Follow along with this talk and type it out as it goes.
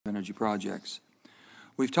energy projects.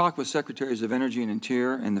 We've talked with Secretaries of Energy and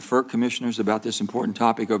Interior and the FERC commissioners about this important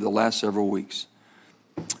topic over the last several weeks.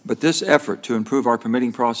 But this effort to improve our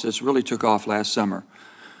permitting process really took off last summer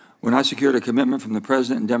when I secured a commitment from the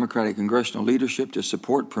President and Democratic congressional leadership to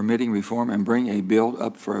support permitting reform and bring a bill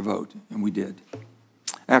up for a vote, and we did.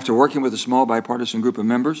 After working with a small bipartisan group of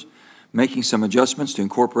members, making some adjustments to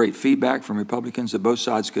incorporate feedback from Republicans that both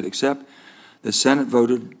sides could accept, the Senate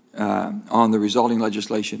voted on the resulting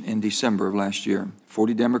legislation in December of last year.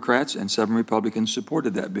 40 Democrats and 7 Republicans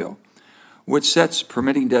supported that bill, which sets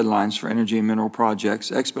permitting deadlines for energy and mineral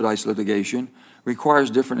projects, expedites litigation,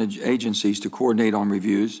 requires different agencies to coordinate on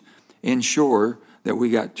reviews, ensure that we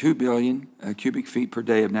got 2 billion cubic feet per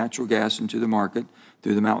day of natural gas into the market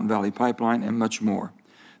through the Mountain Valley Pipeline, and much more.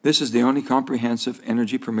 This is the only comprehensive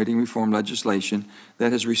energy permitting reform legislation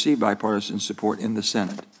that has received bipartisan support in the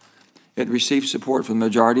Senate. It received support from the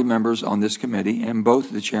majority members on this committee and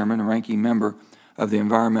both the chairman and ranking member of the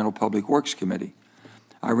Environmental Public Works Committee.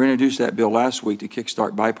 I reintroduced that bill last week to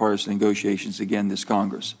kickstart bipartisan negotiations again this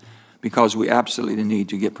Congress, because we absolutely need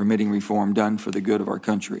to get permitting reform done for the good of our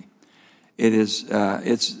country. Is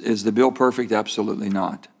the bill perfect? Absolutely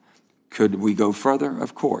not. Could we go further?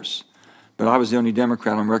 Of course. But I was the only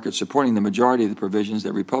Democrat on record supporting the majority of the provisions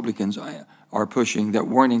that Republicans are pushing that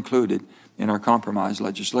weren't included in our compromise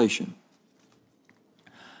legislation.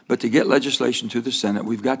 But to get legislation to the Senate,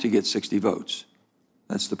 we've got to get 60 votes.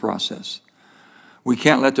 That's the process. We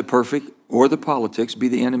can't let the perfect or the politics be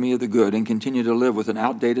the enemy of the good and continue to live with an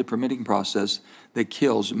outdated permitting process that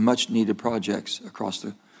kills much-needed projects across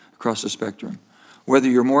the spectrum. Whether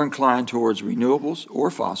you're more inclined towards renewables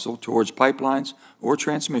or fossil, towards pipelines or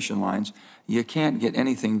transmission lines, you can't get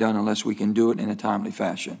anything done unless we can do it in a timely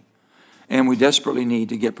fashion. And we desperately need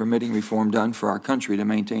to get permitting reform done for our country to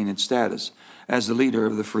maintain its status as the leader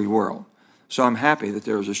of the free world. So I'm happy that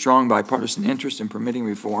there is a strong bipartisan interest in permitting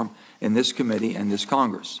reform in this committee and this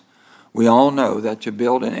Congress. We all know that to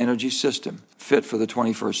build an energy system fit for the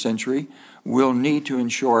 21st century, we'll need to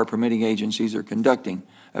ensure our permitting agencies are conducting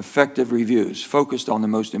effective reviews focused on the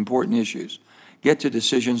most important issues, get to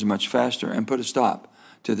decisions much faster, and put a stop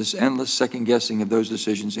to this endless second-guessing of those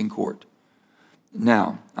decisions in court.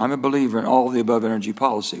 Now, I'm a believer in all of the above energy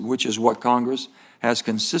policy, which is what Congress has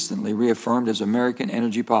consistently reaffirmed as American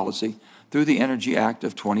energy policy through the Energy Act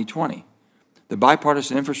of 2020, the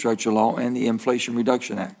Bipartisan Infrastructure Law, and the Inflation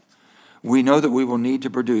Reduction Act. We know that we will need to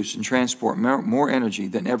produce and transport more energy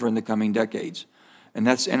than ever in the coming decades, and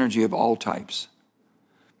that's energy of all types.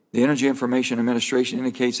 The Energy Information Administration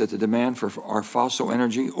indicates that the demand for our fossil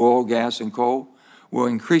energy, oil, gas, and coal will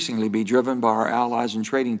increasingly be driven by our allies and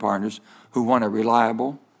trading partners who want a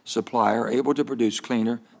reliable supplier able to produce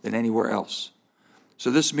cleaner than anywhere else. So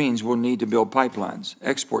this means we'll need to build pipelines,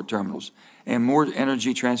 export terminals, and more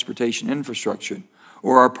energy transportation infrastructure,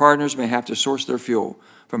 or our partners may have to source their fuel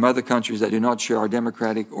from other countries that do not share our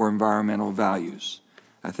democratic or environmental values.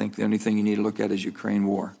 I think the only thing you need to look at is Ukraine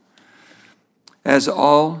war. As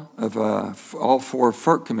all 4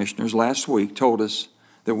 FERC commissioners last week told us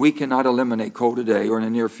that we cannot eliminate coal today or in the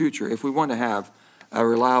near future if we want to have a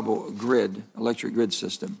reliable electric grid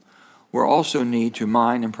system. We'll also need to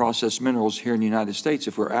mine and process minerals here in the United States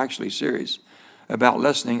if we're actually serious about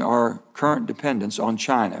lessening our current dependence on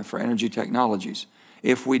China for energy technologies.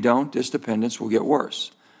 If we don't, this dependence will get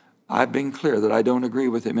worse. I've been clear that I don't agree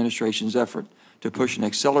with the administration's effort to push an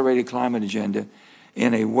accelerated climate agenda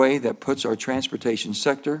in a way that puts our transportation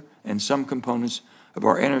sector and some components of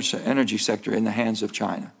our energy sector in the hands of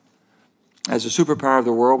China. As a superpower of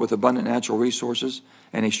the world with abundant natural resources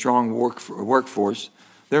and a strong workforce,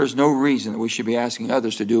 there is no reason that we should be asking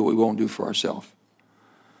others to do what we won't do for ourselves.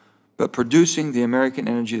 But producing the American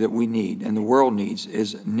energy that we need and the world needs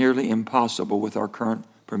is nearly impossible with our current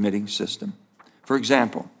permitting system. For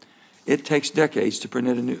example, it takes decades to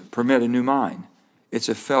permit a new mine. It's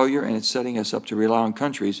a failure, and it's setting us up to rely on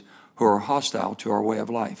countries who are hostile to our way of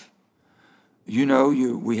life.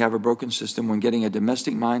 We have a broken system when getting a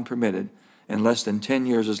domestic mine permitted in less than 10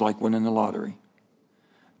 years is like winning the lottery.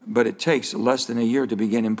 But it takes less than a year to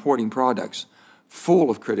begin importing products full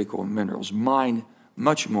of critical minerals, mined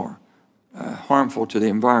much more harmful to the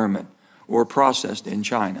environment, or processed in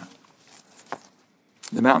China.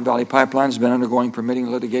 The Mountain Valley Pipeline has been undergoing permitting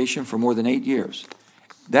litigation for more than 8 years.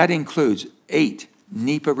 That includes 8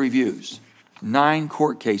 NEPA reviews, 9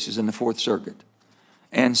 court cases in the Fourth Circuit,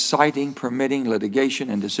 and citing permitting litigation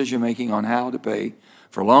and decision-making on how to pay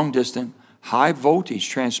for long-distance, high-voltage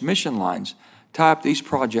transmission lines tie up these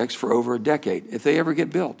projects for over a decade, if they ever get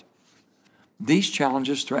built. These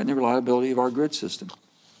challenges threaten the reliability of our grid system.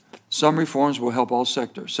 Some reforms will help all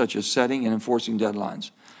sectors, such as setting and enforcing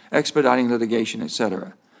deadlines, expediting litigation,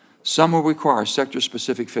 etc. Some will require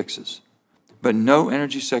sector-specific fixes, but no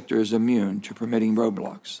energy sector is immune to permitting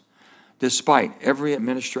roadblocks. Despite every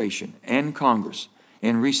administration and Congress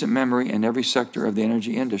in recent memory in every sector of the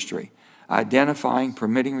energy industry identifying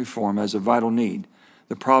permitting reform as a vital need,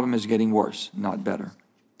 the problem is getting worse, not better.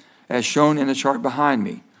 As shown in the chart behind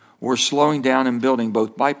me, we're slowing down and building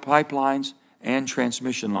both pipelines and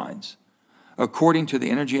transmission lines. According to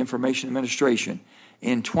the Energy Information Administration,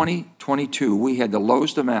 in 2022, we had the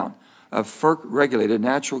lowest amount of FERC-regulated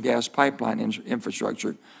natural gas pipeline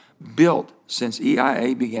infrastructure built since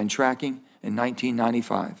EIA began tracking in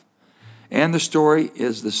 1995. And the story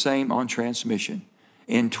is the same on transmission.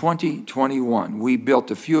 In 2021, we built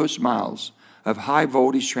the fewest miles of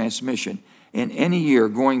high-voltage transmission in any year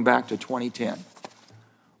going back to 2010.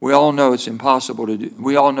 We all know it's possible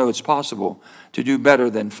to do better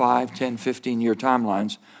than 5, 10, 15-year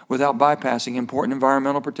timelines without bypassing important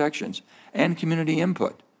environmental protections and community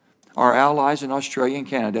input. Our allies in Australia and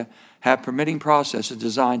Canada have permitting processes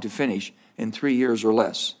designed to finish in 3 years or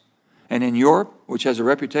less. And in Europe, which has a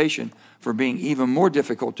reputation for being even more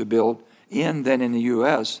difficult to build in than in the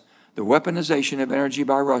U.S., the weaponization of energy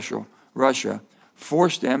by Russia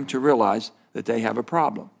forced them to realize that they have a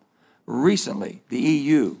problem. Recently, the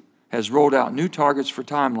EU has rolled out new targets for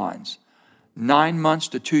timelines, 9 months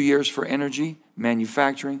to 2 years for energy,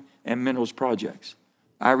 manufacturing, and minerals projects.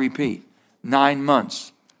 I repeat, 9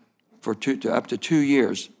 months to up to 2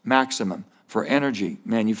 years maximum for energy,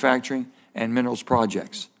 manufacturing, and minerals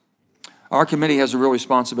projects. Our committee has a real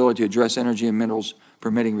responsibility to address energy and minerals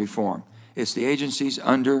permitting reform. It's the agencies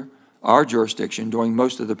under our jurisdiction doing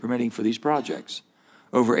most of the permitting for these projects.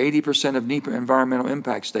 Over 80% of NEPA environmental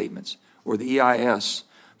impact statements, or the EIS,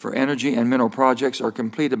 for energy and mineral projects are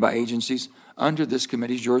completed by agencies under this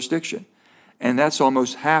committee's jurisdiction. And that's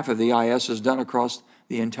almost half of the EISs done across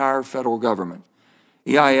the entire federal government.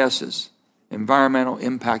 EISs, environmental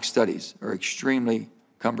impact studies, are extremely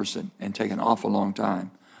cumbersome and take an awful long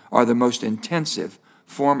time, are the most intensive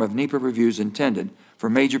form of NEPA reviews intended for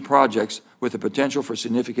major projects with the potential for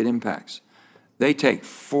significant impacts. They take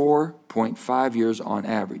 4.5 years on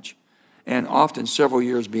average, and often several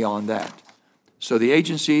years beyond that. So the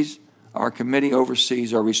agencies our committee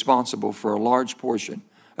oversees are responsible for a large portion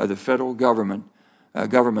of the federal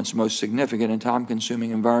government's most significant and time-consuming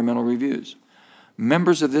environmental reviews.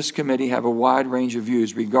 Members of this committee have a wide range of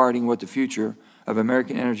views regarding what the future of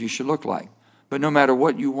American energy should look like. But no matter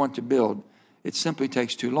what you want to build, it simply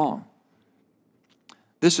takes too long.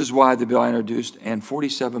 This is why the bill I introduced and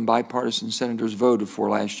 47 bipartisan senators voted for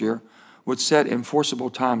last year would set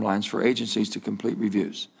enforceable timelines for agencies to complete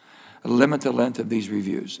reviews, limit the length of these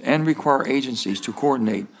reviews, and require agencies to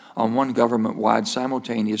coordinate on one government-wide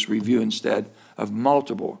simultaneous review instead of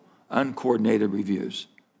multiple uncoordinated reviews.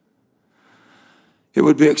 It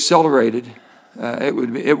would be accelerated.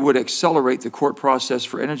 It would accelerate the court process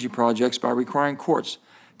for energy projects by requiring courts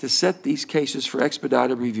to set these cases for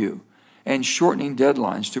expedited review and shortening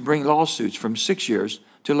deadlines to bring lawsuits from 6 years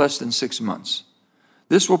to less than 6 months.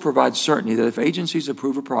 This will provide certainty that if agencies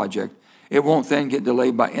approve a project, it won't then get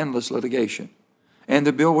delayed by endless litigation. And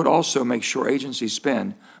the bill would also make sure agencies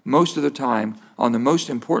spend most of the time on the most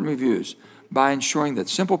important reviews by ensuring that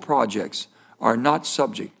simple projects are not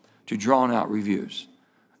subject to drawn-out reviews.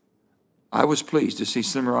 I was pleased to see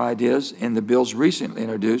similar ideas in the bills recently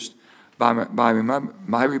introduced by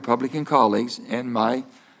my Republican colleagues and my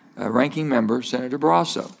ranking member, Senator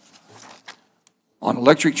Barrasso. On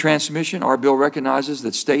electric transmission, our bill recognizes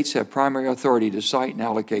that states have primary authority to cite and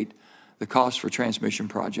allocate the cost for transmission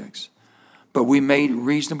projects. But we made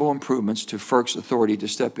reasonable improvements to FERC's authority to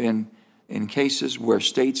step in cases where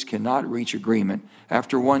states cannot reach agreement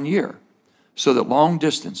after 1 year, so that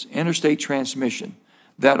long-distance interstate transmission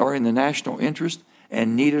that are in the national interest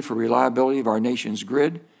and needed for reliability of our nation's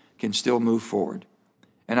grid can still move forward.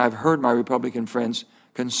 And I've heard my Republican friends'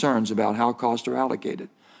 concerns about how costs are allocated.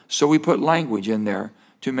 So we put language in there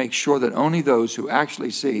to make sure that only those who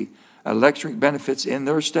actually see electric benefits in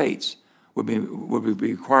their states would be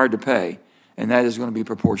required to pay, and that is going to be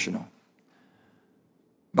proportional.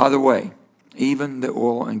 By the way, even the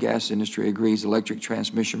oil and gas industry agrees electric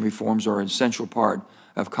transmission reforms are an essential part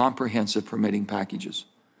of comprehensive permitting packages.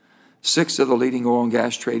 6 of the leading oil and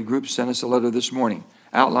gas trade groups sent us a letter this morning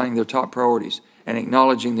outlining their top priorities and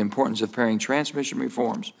acknowledging the importance of pairing transmission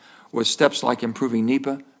reforms with steps like improving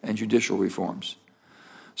NEPA and judicial reforms.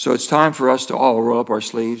 So it's time for us to all roll up our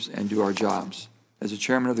sleeves and do our jobs. As the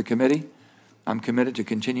chairman of the committee, I'm committed to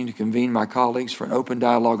continuing to convene my colleagues for an open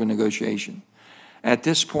dialogue and negotiation. At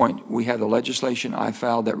this point, we have the legislation I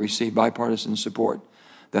filed that received bipartisan support.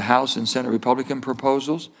 the House and Senate Republican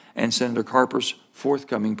proposals and Senator Carper's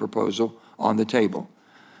forthcoming proposal on the table.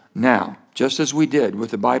 Now, just as we did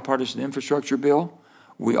with the bipartisan infrastructure bill,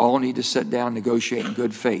 we all need to sit down and negotiate in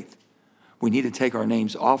good faith. We need to take our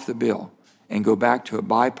names off the bill and go back to a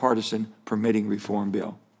bipartisan permitting reform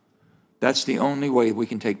bill. That's the only way we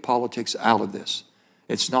can take politics out of this.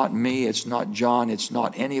 It's not me, it's not John, it's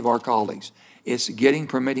not any of our colleagues. It's getting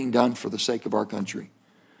permitting done for the sake of our country.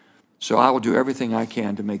 So I will do everything I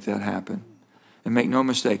can to make that happen. And make no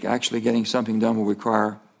mistake, actually getting something done will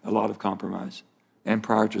require a lot of compromise and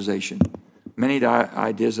prioritization. Many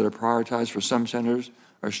ideas that are prioritized for some senators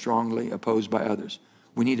are strongly opposed by others.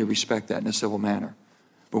 We need to respect that in a civil manner.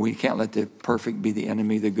 But we can't let the perfect be the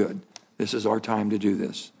enemy of the good. This is our time to do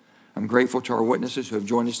this. I'm grateful to our witnesses who have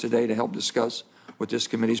joined us today to help discuss what this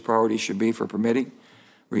committee's priorities should be for permitting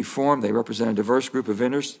reform. They represent a diverse group of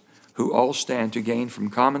interests who all stand to gain from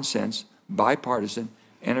common sense, bipartisan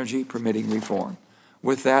energy permitting reform.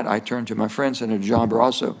 With that, I turn to my friend, Senator John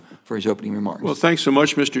Barrasso, for his opening remarks. Well, thanks so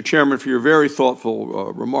much, Mr. Chairman, for your very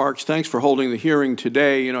thoughtful remarks. Thanks for holding the hearing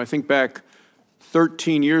today. You know, I think back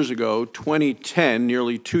 13 years ago, 2010,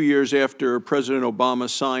 nearly 2 years after President Obama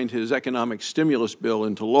signed his economic stimulus bill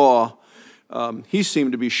into law, he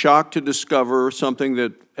seemed to be shocked to discover something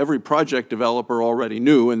that every project developer already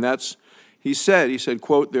knew, and that's, he said,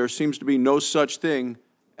 quote, "There seems to be no such thing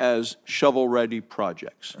as shovel-ready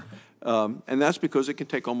projects." And that's because it can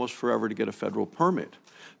take almost forever to get a federal permit.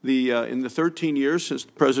 In the 13 years since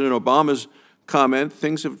President Obama's comment,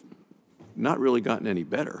 things have not really gotten any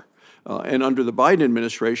better. And under the Biden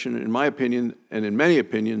administration, in my opinion, and in many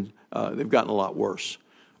opinions, they've gotten a lot worse.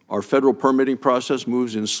 Our federal permitting process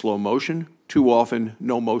moves in slow motion, too often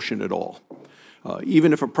no motion at all.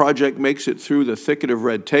 Even if a project makes it through the thicket of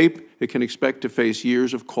red tape, it can expect to face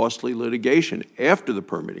years of costly litigation after the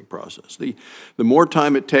permitting process. The more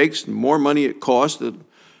time it takes, the more money it costs, the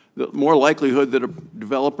more likelihood that a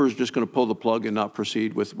developer is just going to pull the plug and not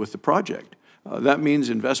proceed with the project. That means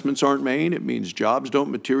investments aren't made, it means jobs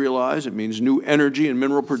don't materialize, it means new energy and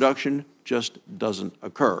mineral production just doesn't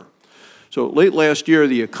occur. So late last year,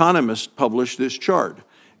 The Economist published this chart,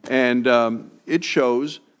 and it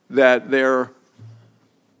shows that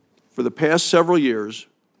for the past several years,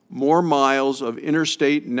 more miles of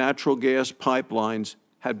interstate natural gas pipelines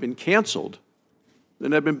had been canceled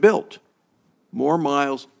than had been built. More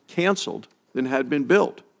miles canceled than had been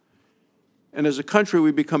built. And as a country,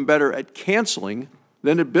 we become better at canceling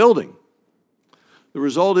than at building. The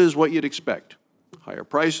result is what you'd expect: higher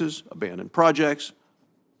prices, abandoned projects,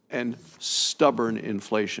 and stubborn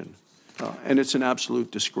inflation. And it's an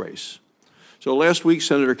absolute disgrace. So last week,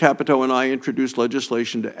 Senator Capito and I introduced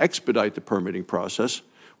legislation to expedite the permitting process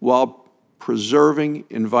while preserving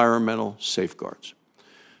environmental safeguards.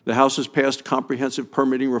 The House has passed comprehensive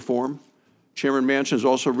permitting reform. Chairman Manchin has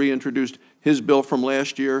also reintroduced his bill from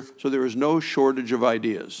last year, so there is no shortage of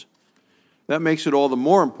ideas. That makes it all the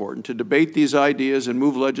more important to debate these ideas and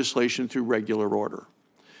move legislation through regular order.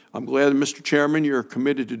 I'm glad, Mr. Chairman, you're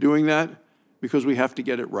committed to doing that, because we have to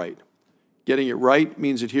get it right. Getting it right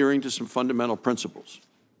means adhering to some fundamental principles.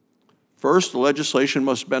 First, the legislation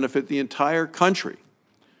must benefit the entire country,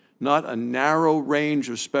 not a narrow range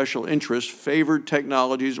of special interests, favored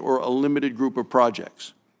technologies, or a limited group of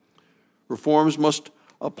projects. Reforms must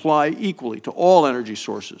apply equally to all energy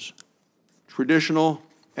sources, traditional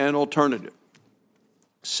and alternative.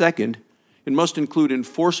 Second, it must include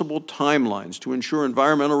enforceable timelines to ensure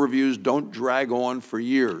environmental reviews don't drag on for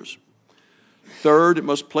years. Third, it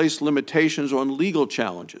must place limitations on legal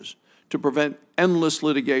challenges to prevent endless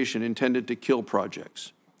litigation intended to kill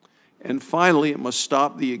projects. And finally, it must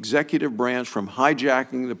stop the executive branch from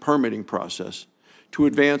hijacking the permitting process to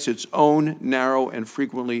advance its own narrow and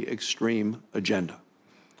frequently extreme agenda.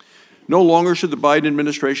 No longer should the Biden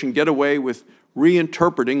administration get away with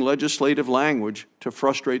reinterpreting legislative language to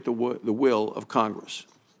frustrate the will of Congress.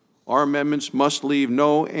 Our amendments must leave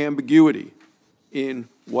no ambiguity in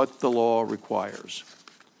what the law requires.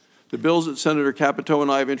 The bills that Senator Capito and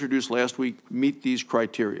I have introduced last week meet these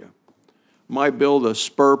criteria. My bill, the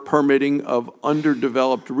Spur Permitting of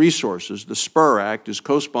Underdeveloped Resources, the Spur Act, is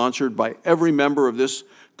co-sponsored by every member of this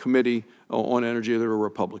Committee on Energy that are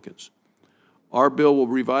Republicans. Our bill will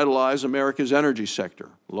revitalize America's energy sector,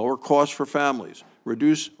 lower costs for families,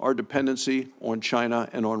 reduce our dependency on China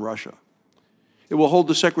and on Russia. It will hold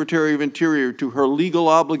the Secretary of Interior to her legal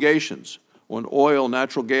obligations on oil,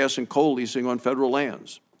 natural gas, and coal leasing on federal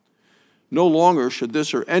lands. No longer should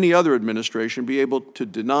this or any other administration be able to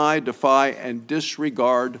deny, defy, and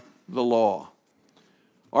disregard the law.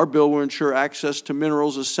 Our bill will ensure access to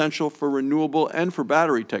minerals essential for renewable and for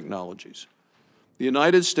battery technologies. The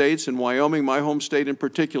United States, and Wyoming, my home state in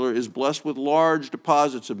particular, is blessed with large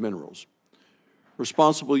deposits of minerals.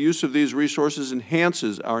 Responsible use of these resources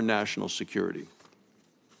enhances our national security.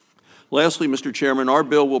 Lastly, Mr. Chairman, our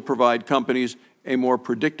bill will provide companies a more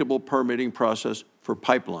predictable permitting process for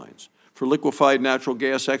pipelines, for liquefied natural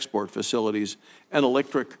gas export facilities, and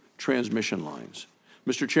electric transmission lines.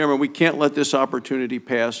 Mr. Chairman, we can't let this opportunity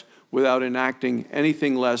pass without enacting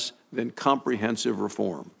anything less than comprehensive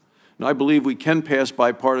reform. And I believe we can pass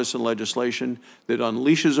bipartisan legislation that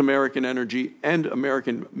unleashes American energy and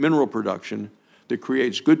American mineral production, that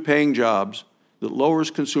creates good-paying jobs, that lowers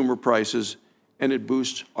consumer prices, and it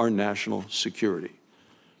boosts our national security.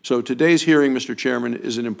 So today's hearing, Mr. Chairman,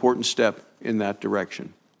 is an important step in that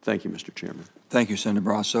direction. Thank you, Mr. Chairman. Thank you, Senator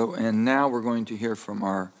Barrasso. And now we're going to hear from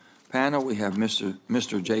our panel. We have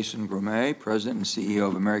Mr. Jason Grumet, President and CEO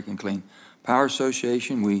of American Clean Power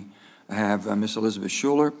Association. We have Ms. Elizabeth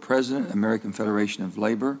Schuler, President, American Federation of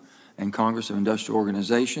Labor and Congress of Industrial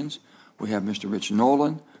Organizations. We have Mr. Rich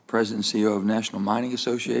Nolan, President and CEO of National Mining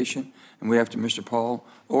Association. And we have Mr. Paul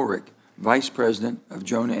Ulrich, Vice President of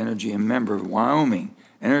Jonah Energy and member of Wyoming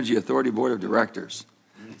Energy Authority Board of Directors.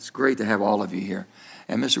 It's great to have all of you here.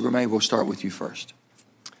 And Mr. Grumet, we'll start with you first.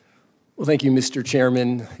 Well, thank you, Mr.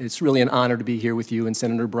 Chairman. It's really an honor to be here with you and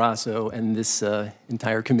Senator Barrasso and this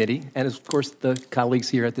entire committee, and of course the colleagues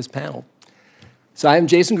here at this panel. So I am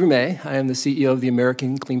Jason Grumet. I am the CEO of the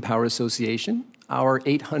American Clean Power Association. Our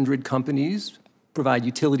 800 companies provide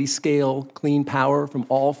utility-scale clean power from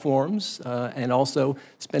all forms and also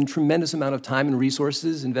spend tremendous amount of time and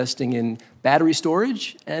resources investing in battery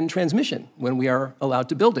storage and transmission when we are allowed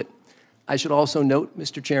to build it. I should also note,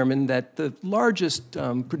 Mr. Chairman, that the largest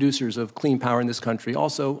producers of clean power in this country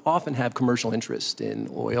also often have commercial interest in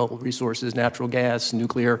oil resources, natural gas,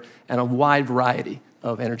 nuclear, and a wide variety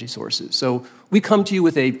of energy sources. So we come to you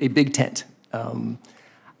with a big tent.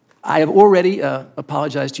 I have already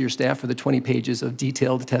apologized to your staff for the 20 pages of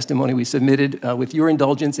detailed testimony we submitted. With your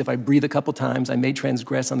indulgence, if I breathe a couple times, I may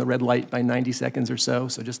transgress on the red light by 90 seconds or so,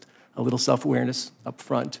 so just a little self-awareness up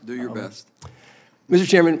front. Do your best. Mr.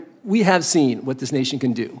 Chairman, we have seen what this nation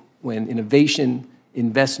can do when innovation,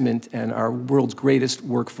 investment, and our world's greatest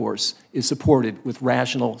workforce is supported with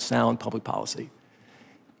rational, sound public policy.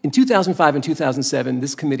 In 2005 and 2007,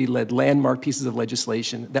 this committee led landmark pieces of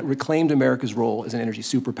legislation that reclaimed America's role as an energy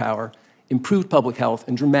superpower, improved public health,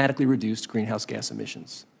 and dramatically reduced greenhouse gas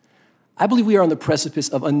emissions. I believe we are on the precipice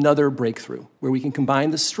of another breakthrough where we can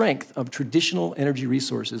combine the strength of traditional energy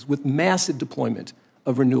resources with massive deployment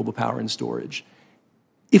of renewable power and storage,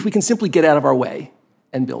 if we can simply get out of our way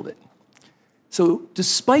and build it. So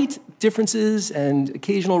despite differences and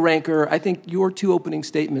occasional rancor, I think your two opening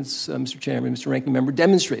statements, Mr. Chairman, Mr. Ranking Member,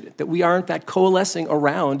 demonstrated that we are in fact coalescing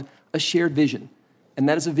around a shared vision, and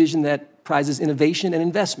that is a vision that prizes innovation and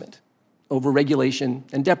investment over regulation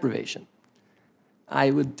and deprivation.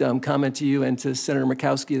 I would comment to you and to Senator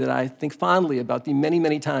Murkowski that I think fondly about the many,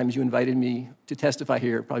 many times you invited me to testify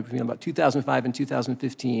here, probably between about 2005 and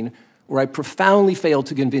 2015, where I profoundly failed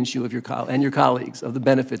to convince you of your colleagues of the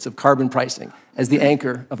benefits of carbon pricing as the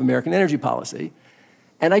anchor of American energy policy.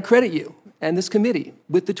 And I credit you and this committee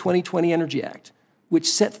with the 2020 Energy Act,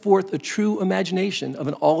 which set forth a true imagination of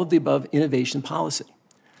an all-of-the-above innovation policy.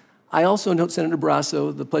 I also note, Senator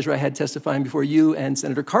Barrasso, the pleasure I had testifying before you and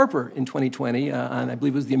Senator Carper in 2020 on, I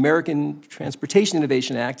believe it was the American Transportation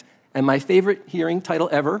Innovation Act, and my favorite hearing title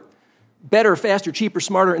ever, Better, Faster, Cheaper,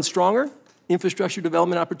 Smarter, and Stronger, Infrastructure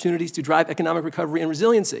Development Opportunities to Drive Economic Recovery and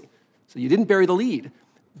Resiliency. So you didn't bury the lead.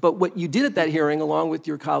 But what you did at that hearing, along with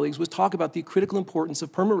your colleagues, was talk about the critical importance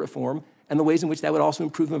of permit reform and the ways in which that would also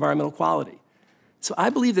improve environmental quality. So I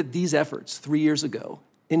believe that these efforts 3 years ago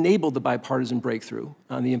enabled the bipartisan breakthrough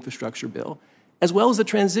on the infrastructure bill, as well as the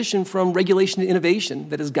transition from regulation to innovation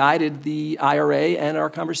that has guided the IRA and our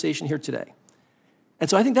conversation here today. And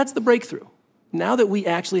so I think that's the breakthrough. Now that we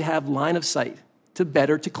actually have line of sight to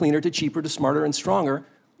better, to cleaner, to cheaper, to smarter, and stronger,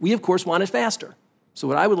 we of course want it faster. So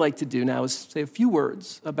what I would like to do now is say a few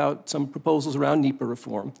words about some proposals around NEPA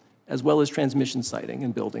reform, as well as transmission siting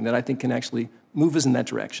and building that I think can actually move us in that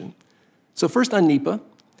direction. So first on NEPA,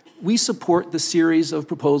 we support the series of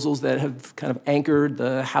proposals that have kind of anchored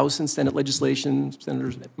the House and Senate legislation,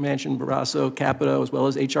 Senators Manchin, Barrasso, Capito, as well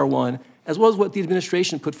as H.R. 1, as well as what the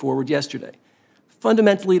administration put forward yesterday.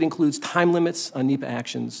 Fundamentally, it includes time limits on NEPA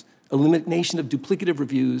actions, elimination of duplicative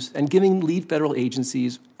reviews, and giving lead federal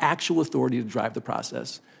agencies actual authority to drive the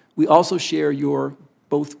process. We also share your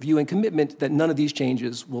both view and commitment that none of these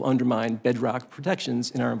changes will undermine bedrock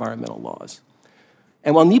protections in our environmental laws.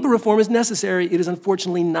 And while NEPA reform is necessary, it is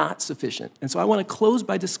unfortunately not sufficient. And so I want to close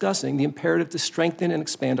by discussing the imperative to strengthen and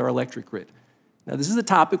expand our electric grid. Now, this is a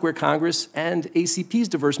topic where Congress and ACP's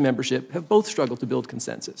diverse membership have both struggled to build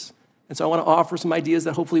consensus. And so I want to offer some ideas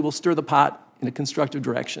that hopefully will stir the pot in a constructive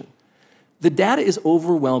direction. The data is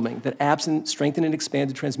overwhelming that absent strengthened and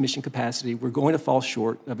expanded transmission capacity, we're going to fall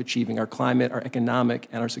short of achieving our climate, our economic,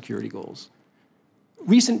 and our security goals.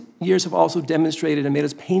 Recent years have also demonstrated and made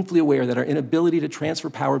us painfully aware that our inability to transfer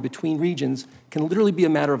power between regions can literally be a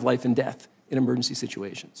matter of life and death in emergency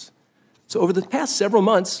situations. So over the past several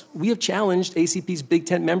months, we have challenged ACP's Big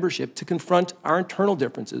Tent membership to confront our internal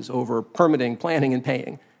differences over permitting, planning, and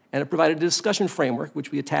paying, and have provided a discussion framework,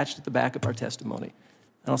 which we attached at the back of our testimony.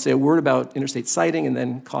 And I'll say a word about interstate siting and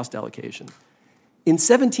then cost allocation. In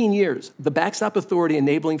 17 years, the backstop authority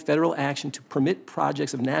enabling federal action to permit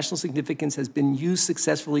projects of national significance has been used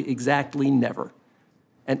successfully exactly never.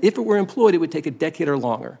 And if it were employed, it would take a decade or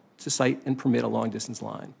longer to site and permit a long-distance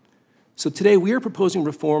line. So today, we are proposing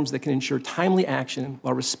reforms that can ensure timely action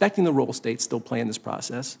while respecting the role states still play in this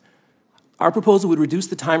process. Our proposal would reduce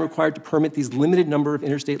the time required to permit these limited number of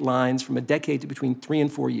interstate lines from a decade to between 3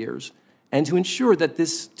 and 4 years, and to ensure that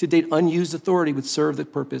this, to date, unused authority would serve the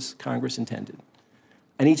purpose Congress intended.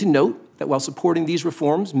 I need to note that while supporting these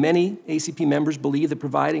reforms, many ACP members believe that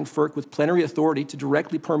providing FERC with plenary authority to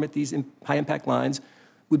directly permit these high-impact lines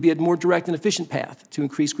would be a more direct and efficient path to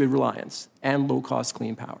increase grid reliance and low-cost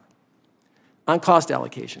clean power. On cost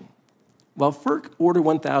allocation, while FERC Order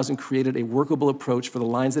 1000 created a workable approach for the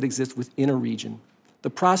lines that exist within a region,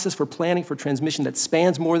 the process for planning for transmission that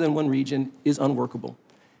spans more than one region is unworkable.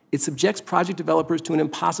 It subjects project developers to an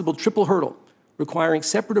impossible triple hurdle, requiring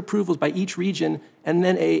separate approvals by each region and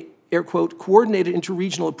then a, air quote, coordinated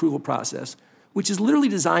interregional approval process, which is literally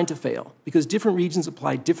designed to fail because different regions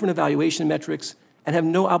apply different evaluation metrics and have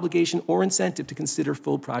no obligation or incentive to consider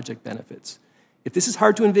full project benefits. If this is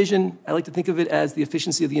hard to envision, I like to think of it as the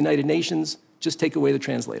efficiency of the United Nations. Just take away the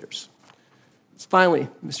translators. Finally,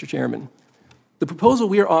 Mr. Chairman, the proposal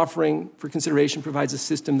we are offering for consideration provides a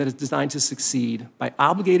system that is designed to succeed by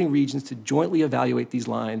obligating regions to jointly evaluate these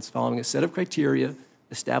lines following a set of criteria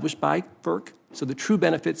established by FERC, so the true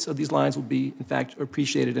benefits of these lines will be, in fact,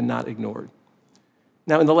 appreciated and not ignored.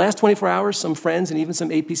 Now, in the last 24 hours, some friends and even some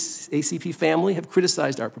ACP family have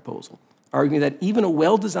criticized our proposal, arguing that even a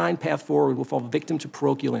well-designed path forward will fall victim to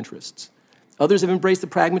parochial interests. Others have embraced the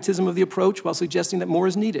pragmatism of the approach while suggesting that more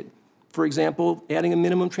is needed. For example, adding a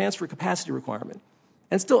minimum transfer capacity requirement.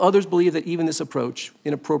 And still others believe that even this approach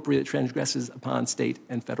inappropriately transgresses upon state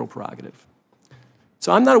and federal prerogative.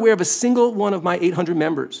 So I'm not aware of a single one of my 800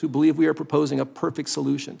 members who believe we are proposing a perfect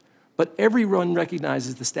solution, but everyone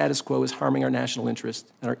recognizes the status quo is harming our national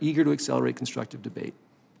interest and are eager to accelerate constructive debate.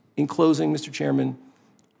 In closing, Mr. Chairman,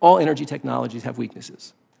 all energy technologies have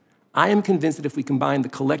weaknesses. I am convinced that if we combine the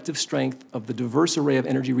collective strength of the diverse array of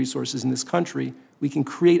energy resources in this country, we can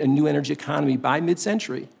create a new energy economy by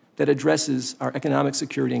mid-century that addresses our economic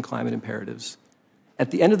security and climate imperatives.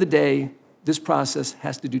 At the end of the day, this process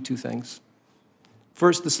has to do two things.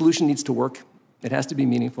 First, the solution needs to work. It has to be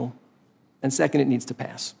meaningful. And second, it needs to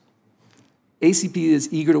pass. ACP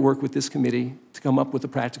is eager to work with this committee to come up with a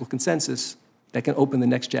practical consensus that can open the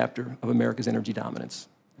next chapter of America's energy dominance.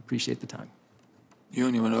 I appreciate the time. You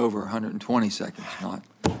only went over 120 seconds, not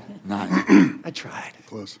 9. I tried.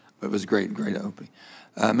 Close. It was great opening.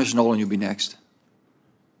 Mr. Nolan, you'll be next.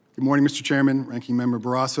 Good morning, Mr. Chairman, Ranking Member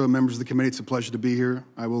Barrasso, members of the committee. It's a pleasure to be here.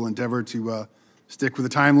 I will endeavor to stick with the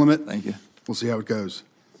time limit. Thank you. We'll see how it goes.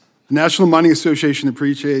 The National Mining Association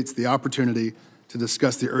appreciates the opportunity to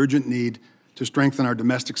discuss the urgent need to strengthen our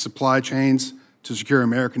domestic supply chains, to secure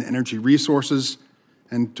American energy resources,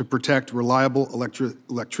 and to protect reliable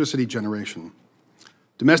electricity generation.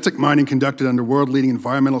 Domestic mining conducted under world-leading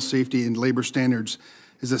environmental safety and labor standards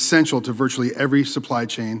is essential to virtually every supply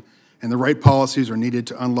chain, and the right policies are needed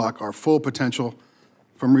to unlock our full potential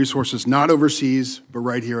from resources not overseas, but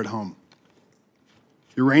right here at home.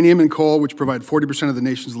 Uranium and coal, which provide 40% of the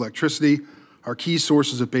nation's electricity, are key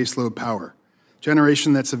sources of baseload power,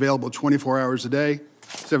 generation that's available 24 hours a day,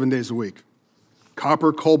 7 days a week.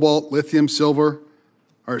 Copper, cobalt, lithium, silver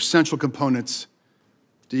are essential components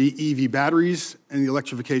to EV batteries and the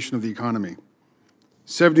electrification of the economy.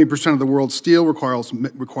 70% of the world's steel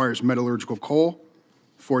requires metallurgical coal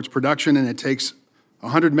for its production, and it takes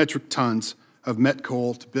 100 metric tons of met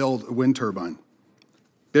coal to build a wind turbine.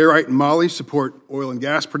 Barite and moly support oil and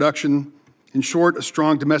gas production. In short, a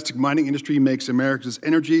strong domestic mining industry makes America's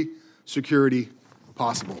energy security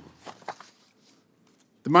possible.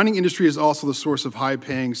 The mining industry is also the source of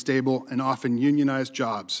high-paying, stable, and often unionized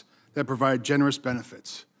jobs that provide generous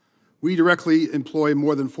benefits. We directly employ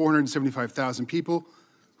more than 475,000 people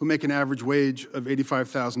who make an average wage of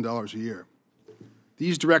 $85,000 a year.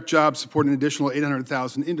 These direct jobs support an additional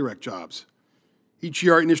 800,000 indirect jobs. Each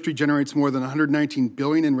year, our industry generates more than $119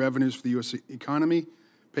 billion in revenues for the U.S. economy,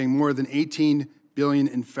 paying more than $18 billion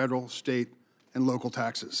in federal, state, and local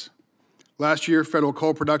taxes. Last year, federal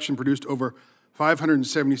coal production produced over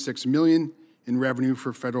 $576 million in revenue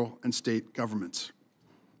for federal and state governments.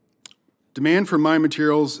 Demand for mine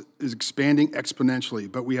materials is expanding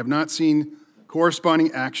exponentially, but we have not seen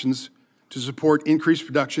corresponding actions to support increased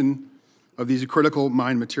production of these critical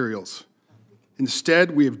mine materials.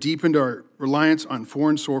 Instead, we have deepened our reliance on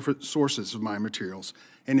foreign sources of mine materials,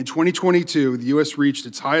 and in 2022, the U.S. reached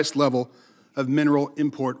its highest level of mineral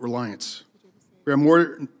import reliance. We are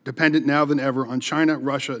more dependent now than ever on China,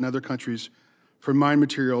 Russia, and other countries for mine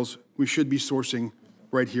materials we should be sourcing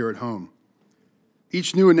right here at home.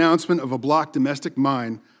 Each new announcement of a blocked domestic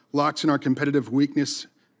mine locks in our competitive weakness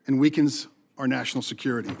and weakens our national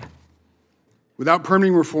security. Without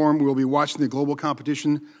permitting reform, we will be watching the global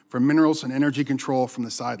competition for minerals and energy control from the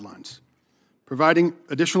sidelines. Providing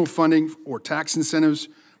additional funding or tax incentives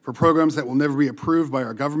for programs that will never be approved by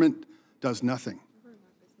our government does nothing.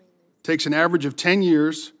 It takes an average of 10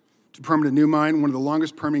 years to permit a new mine, one of the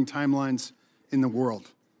longest permitting timelines in the world.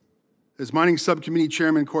 As Mining Subcommittee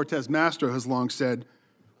Chairman Cortez Masto has long said,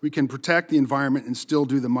 we can protect the environment and still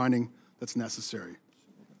do the mining that's necessary.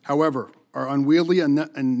 However, our unwieldy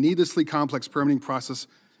and needlessly complex permitting process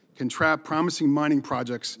can trap promising mining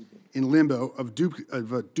projects in limbo of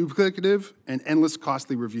duplicative and endless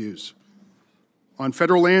costly reviews. On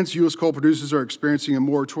federal lands, U.S. coal producers are experiencing a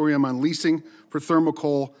moratorium on leasing for thermal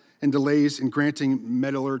coal and delays in granting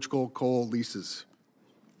metallurgical coal leases.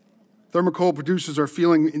 Thermal coal producers are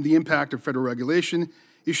feeling the impact of federal regulation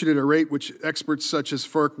issued at a rate which experts such as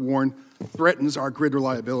FERC warn threatens our grid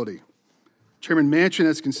reliability. Chairman Manchin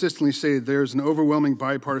has consistently stated there is an overwhelming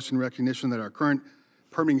bipartisan recognition that our current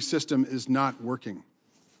permitting system is not working,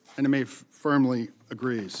 and MA firmly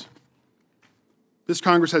agrees. This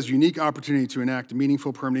Congress has a unique opportunity to enact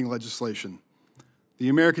meaningful permitting legislation. The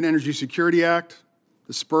American Energy Security Act,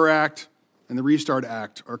 the SPUR Act, and the Restart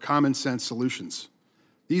Act are common sense solutions.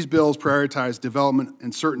 These bills prioritize development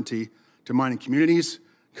and certainty to mining communities,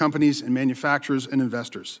 companies, and manufacturers and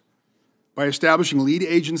investors. By establishing lead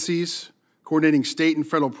agencies, coordinating state and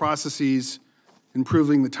federal processes,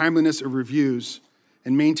 improving the timeliness of reviews,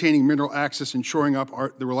 and maintaining mineral access and shoring up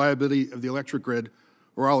the reliability of the electric grid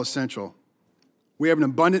are all essential. We have an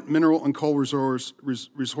abundant mineral and coal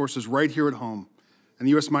resources right here at home, and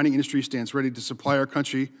the U.S. mining industry stands ready to supply our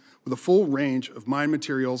country with a full range of mine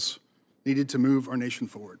materials needed to move our nation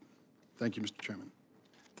forward. Thank you, Mr. Chairman.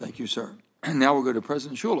 Thank you, sir. And now we'll go to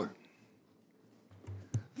President Schuller.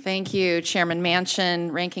 Thank you, Chairman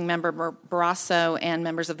Manchin, Ranking Member Barrasso, and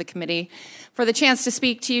members of the committee for the chance to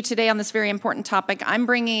speak to you today on this very important topic. I'm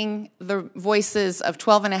bringing the voices of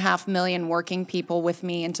 12.5 million working people with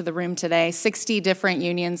me into the room today, 60 different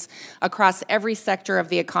unions across every sector of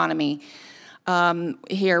the economy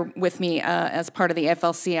here with me as part of the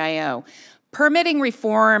AFL-CIO. Permitting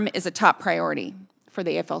reform is a top priority for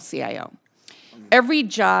the AFL-CIO. Every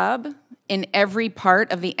job in every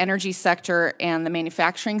part of the energy sector and the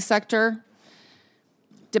manufacturing sector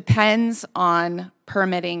depends on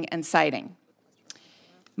permitting and siting.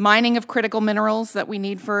 Mining of critical minerals that we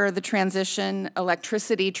need for the transition,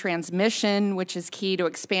 electricity transmission, which is key to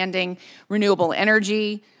expanding renewable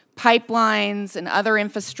energy, pipelines and other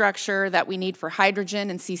infrastructure that we need for hydrogen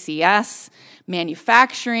and CCS,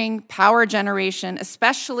 manufacturing, power generation,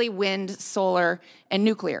 especially wind, solar, and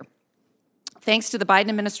nuclear. Thanks to the Biden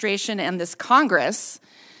administration and this Congress,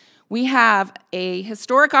 we have a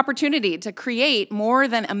historic opportunity to create more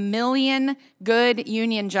than 1 million good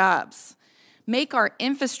union jobs, make our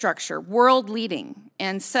infrastructure world-leading,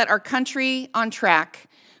 and set our country on track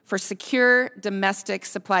for secure domestic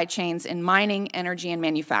supply chains in mining, energy, and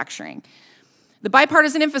manufacturing. The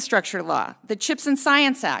Bipartisan Infrastructure Law, the CHIPS and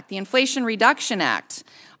Science Act, the Inflation Reduction Act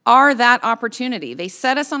are that opportunity. They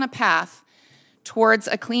set us on a path towards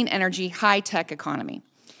a clean energy, high-tech economy.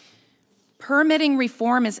 Permitting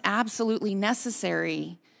reform is absolutely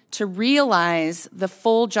necessary to realize the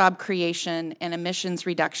full job creation and emissions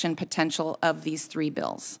reduction potential of these three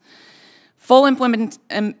bills. Full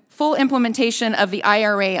implementation of the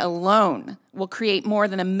IRA alone will create more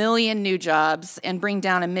than 1 million new jobs and bring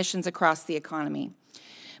down emissions across the economy.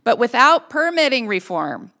 But without permitting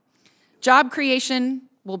reform, job creation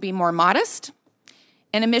will be more modest,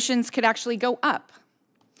 and emissions could actually go up.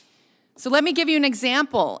 So let me give you an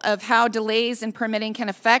example of how delays in permitting can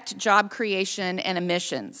affect job creation and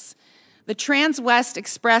emissions. The Trans-West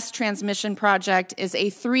Express Transmission Project is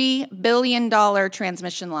a $3 billion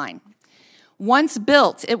transmission line. Once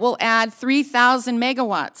built, it will add 3,000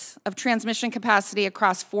 megawatts of transmission capacity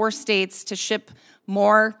across 4 states to ship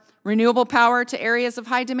more renewable power to areas of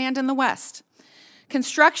high demand in the West.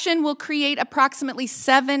 Construction will create approximately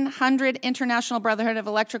 700 International Brotherhood of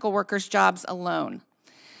Electrical Workers jobs alone.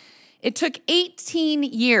 It took 18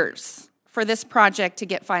 years for this project to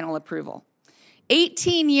get final approval.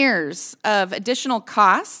 18 years of additional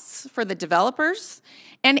costs for the developers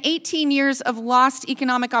and 18 years of lost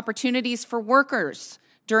economic opportunities for workers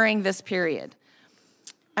during this period.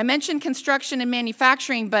 I mentioned construction and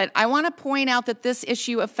manufacturing, but I want to point out that this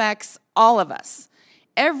issue affects all of us,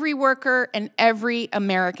 every worker and every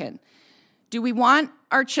American. Do we want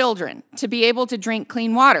our children to be able to drink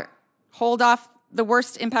clean water, hold off the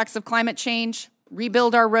worst impacts of climate change,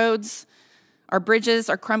 rebuild our roads, our bridges,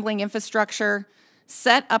 our crumbling infrastructure,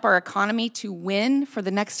 set up our economy to win for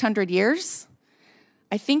the next 100 years?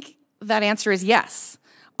 I think that answer is yes.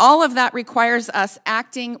 All of that requires us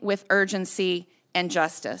acting with urgency and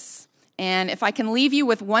justice. And if I can leave you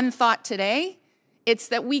with one thought today, it's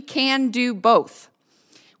that we can do both.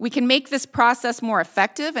 We can make this process more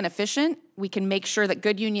effective and efficient. We can make sure that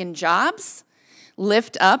good union jobs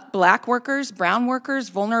lift up Black workers, brown workers,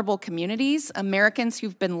 vulnerable communities, Americans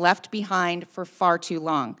who've been left behind for far too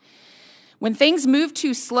long. When things move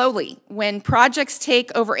too slowly, when projects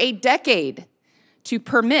take over a decade to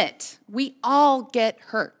permit, we all get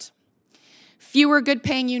hurt. Fewer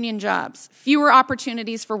good-paying union jobs, fewer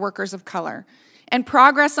opportunities for workers of color, and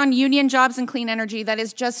progress on union jobs and clean energy that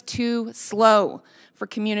is just too slow for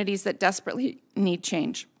communities that desperately need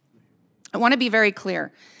change. I want to be very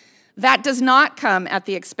clear. That does not come at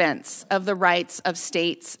the expense of the rights of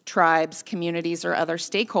states, tribes, communities, or other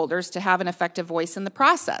stakeholders to have an effective voice in the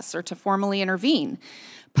process or to formally intervene.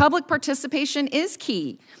 Public participation is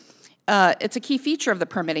key. It's a key feature of the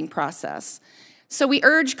permitting process. So we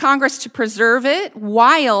urge Congress to preserve it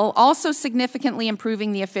while also significantly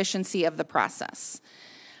improving the efficiency of the process.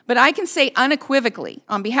 But I can say unequivocally,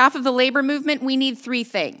 on behalf of the labor movement, we need 3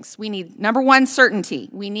 things. We need, number 1, certainty.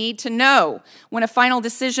 We need to know when a final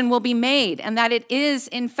decision will be made and that it is,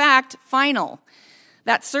 in fact, final.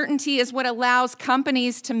 That certainty is what allows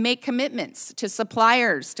companies to make commitments to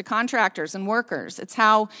suppliers, to contractors, and workers. It's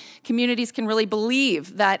how communities can really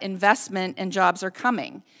believe that investment and jobs are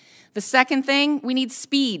coming. The second thing, we need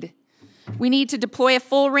speed. We need to deploy a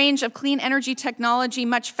full range of clean energy technology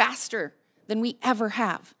much faster than we ever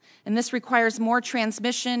have. And this requires more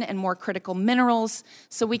transmission and more critical minerals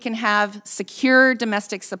so we can have secure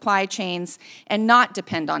domestic supply chains and not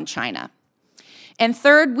depend on China. And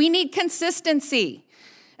third, we need consistency.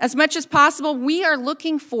 As much as possible, we are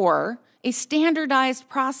looking for a standardized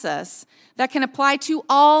process that can apply to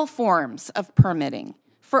all forms of permitting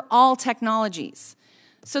for all technologies.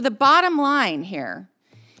 So the bottom line here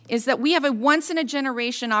is that we have a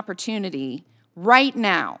once-in-a-generation opportunity right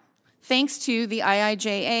now, thanks to the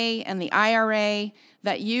IIJA and the IRA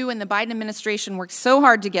that you and the Biden administration worked so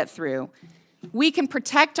hard to get through. We can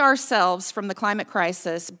protect ourselves from the climate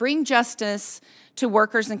crisis, bring justice to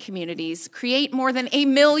workers and communities, create more than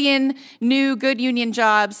 1 million new good union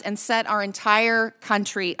jobs, and set our entire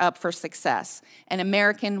country up for success. And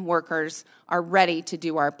American workers are ready to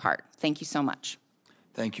do our part. Thank you so much.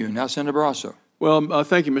 Thank you. Now, Senator Barrasso. Well,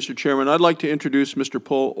 thank you, Mr. Chairman. I'd like to introduce Mr.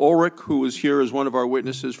 Paul Ulrich, who is here as one of our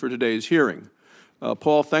witnesses for today's hearing.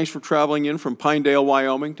 Paul, thanks for traveling in from Pinedale,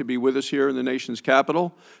 Wyoming, to be with us here in the nation's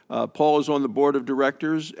capital. Paul is on the board of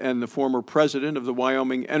directors and the former president of the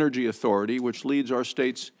Wyoming Energy Authority, which leads our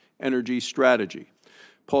state's energy strategy.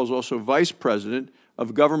 Paul is also vice president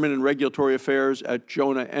of government and regulatory affairs at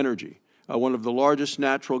Jonah Energy, one of the largest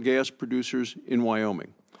natural gas producers in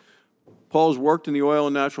Wyoming. Paul has worked in the oil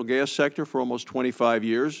and natural gas sector for almost 25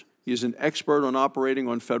 years. He is an expert on operating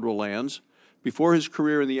on federal lands. Before his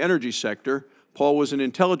career in the energy sector, Paul was an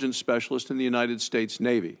intelligence specialist in the United States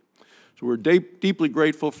Navy. So we're deeply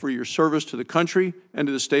grateful for your service to the country and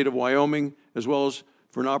to the state of Wyoming, as well as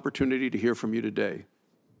for an opportunity to hear from you today.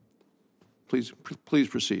 Please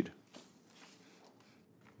proceed.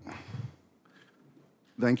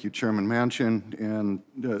 Thank you, Chairman Manchin, and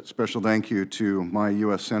a special thank you to my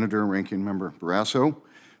U.S. Senator, Ranking Member Barrasso,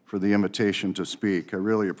 for the invitation to speak. I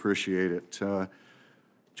really appreciate it.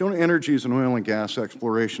 Jonah Energy is an oil and gas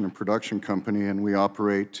exploration and production company, and we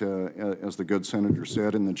operate, as the good senator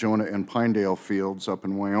said, in the Jonah and Pinedale fields up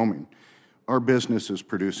in Wyoming. Our business is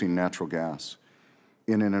producing natural gas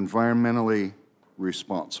in an environmentally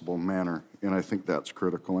responsible manner, and I think that's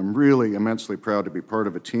critical. I'm really immensely proud to be part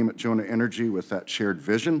of a team at Jonah Energy with that shared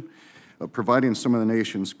vision of providing some of the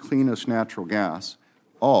nation's cleanest natural gas,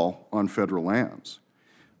 all on federal lands.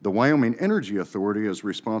 The Wyoming Energy Authority is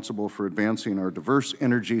responsible for advancing our diverse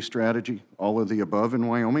energy strategy, all of the above in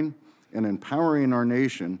Wyoming, and empowering our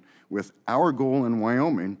nation with our goal in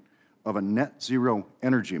Wyoming of a net zero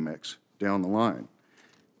energy mix down the line.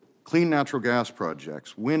 Clean natural gas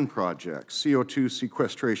projects, wind projects, CO2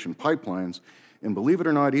 sequestration pipelines, and believe it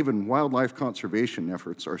or not, even wildlife conservation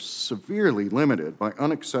efforts are severely limited by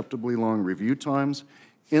unacceptably long review times,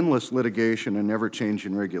 endless litigation, and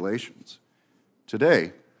ever-changing regulations.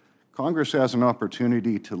 Today, Congress has an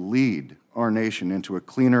opportunity to lead our nation into a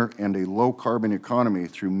cleaner and a low-carbon economy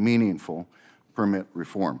through meaningful permit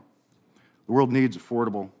reform. The world needs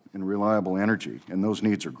affordable and reliable energy, and those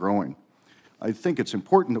needs are growing. I think it's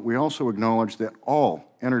important that we also acknowledge that all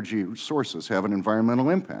energy sources have an environmental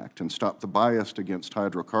impact and stop the bias against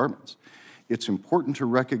hydrocarbons. It's important to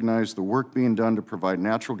recognize the work being done to provide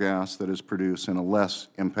natural gas that is produced in a less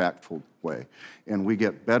impactful way, and we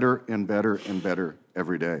get better and better and better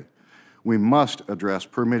every day. We must address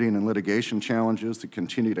permitting and litigation challenges that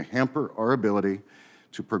continue to hamper our ability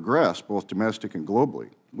to progress both domestic and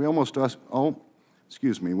globally. We must also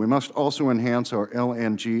enhance our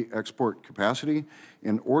LNG export capacity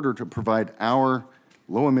in order to provide our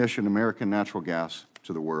low-emission American natural gas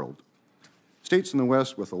to the world. States in the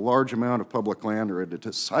West with a large amount of public land are at a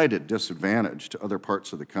decided disadvantage to other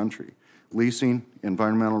parts of the country. Leasing,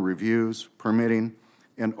 environmental reviews, permitting,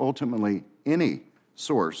 and ultimately any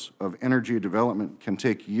source of energy development can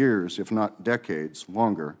take years, if not decades,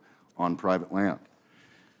 longer on private land.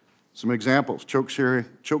 Some examples: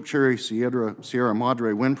 Chokecherry Sierra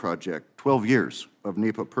Madre Wind Project, 12 years of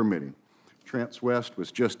NEPA permitting. Transwest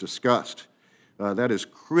was just discussed. That is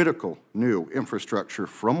critical new infrastructure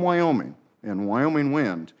from Wyoming and Wyoming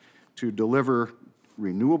Wind to deliver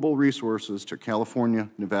renewable resources to California,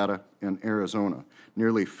 Nevada, and Arizona.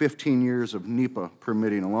 Nearly 15 years of NEPA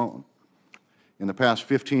permitting alone. In the past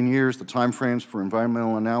 15 years, the timeframes for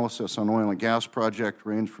environmental analysis on oil and gas projects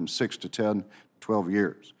range from 6 to 10, 12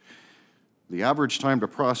 years. The average time to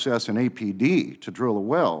process an APD to drill a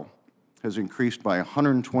well has increased by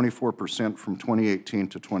 124% from 2018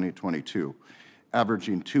 to 2022,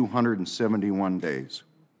 averaging 271 days.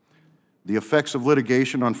 The effects of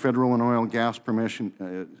litigation on federal and oil and gas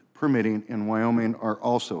permitting in Wyoming are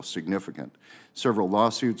also significant. Several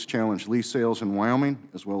lawsuits challenge lease sales in Wyoming,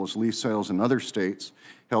 as well as lease sales in other states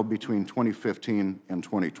held between 2015 and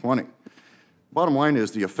 2020. Bottom line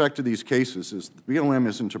is the effect of these cases is the BLM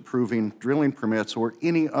isn't approving drilling permits or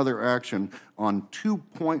any other action on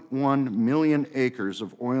 2.1 million acres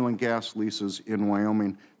of oil and gas leases in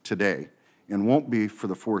Wyoming today and won't be for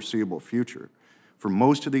the foreseeable future. For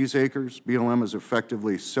most of these acres, BLM is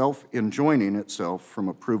effectively self-enjoining itself from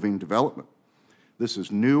approving development. This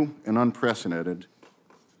is new and unprecedented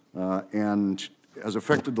and has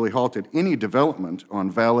effectively halted any development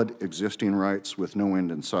on valid existing rights with no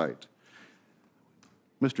end in sight.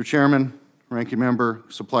 Mr. Chairman, Ranking Member,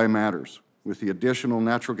 supply matters. With the additional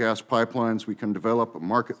natural gas pipelines, we can develop a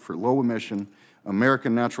market for low-emission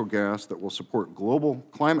American natural gas that will support global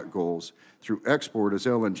climate goals through export as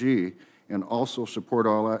LNG and also support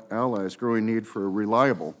our allies' growing need for a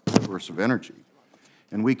reliable source of energy.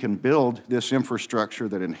 And we can build this infrastructure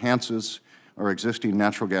that enhances our existing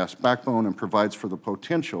natural gas backbone and provides for the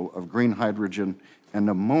potential of green hydrogen and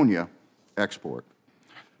ammonia export.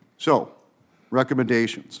 So,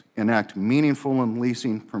 recommendations: enact meaningful and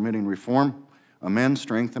leasing permitting reform, amend,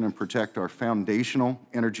 strengthen, and protect our foundational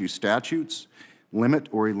energy statutes, limit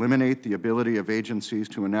or eliminate the ability of agencies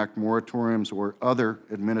to enact moratoriums or other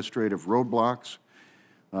administrative roadblocks,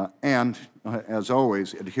 and, as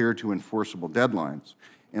always, adhere to enforceable deadlines,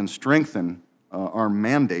 and strengthen our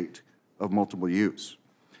mandate of multiple use.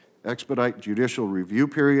 Expedite judicial review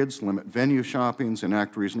periods, limit venue shoppings,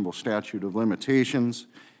 enact reasonable statute of limitations,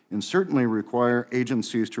 and certainly require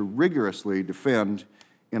agencies to rigorously defend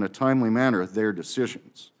in a timely manner their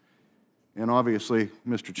decisions. And obviously,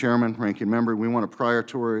 Mr. Chairman, Ranking Member, we want to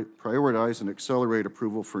prioritize and accelerate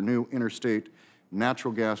approval for new interstate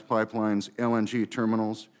natural gas pipelines, LNG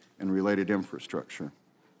terminals, and related infrastructure.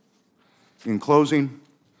 In closing,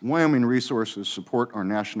 Wyoming resources support our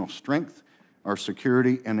national strength, our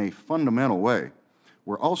security in a fundamental way.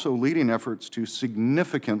 We're also leading efforts to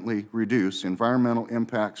significantly reduce environmental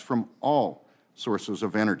impacts from all sources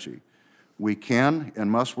of energy. We can and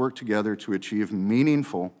must work together to achieve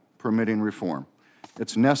meaningful permitting reform.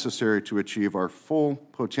 It's necessary to achieve our full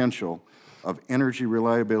potential of energy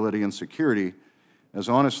reliability and security, as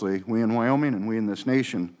honestly, we in Wyoming and we in this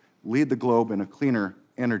nation lead the globe in a cleaner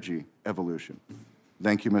energy evolution.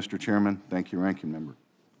 Thank you, Mr. Chairman. Thank you, Ranking Member.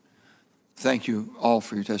 Thank you all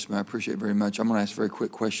for your testimony. I appreciate it very much. I'm going to ask very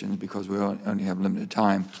quick questions because we only have limited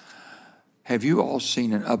time. Have you all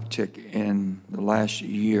seen an uptick in the last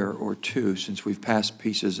year or two since we've passed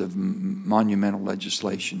pieces of monumental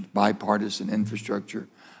legislation, bipartisan infrastructure,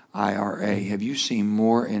 IRA? Have you seen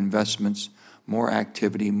more investments, more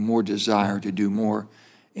activity, more desire to do more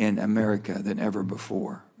in America than ever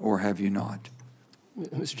before, or have you not?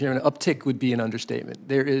 Mr. Chairman, uptick would be an understatement.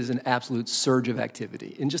 There is an absolute surge of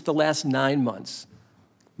activity. In just the last 9 months,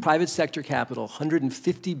 private sector capital,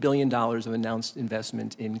 $150 billion of announced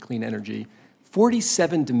investment in clean energy,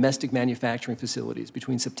 47 domestic manufacturing facilities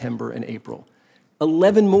between September and April,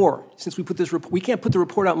 11 more since we put this report. We can't put the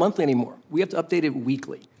report out monthly anymore. We have to update it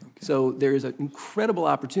weekly. Okay. So there is an incredible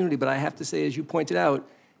opportunity, but I have to say, as you pointed out,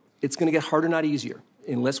 it's going to get harder, not easier,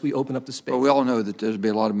 unless we open up the space. Well, we all know that there'll be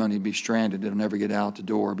a lot of money to be stranded. It'll never get out the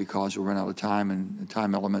door because we'll run out of time and the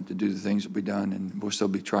time element to do the things that will be done, and we'll still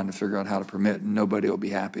be trying to figure out how to permit, and nobody will be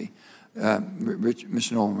happy.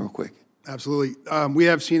 Mr. Nolan, real quick. Absolutely. We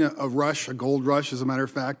have seen a rush, a gold rush, as a matter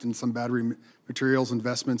of fact, in some battery materials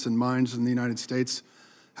investments in mines in the United States.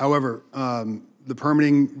 However, the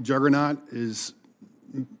permitting juggernaut is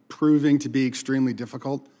proving to be extremely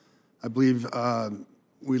difficult. I believe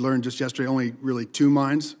we learned just yesterday only really 2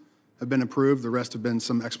 mines have been approved. The rest have been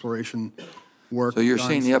some exploration work. So you're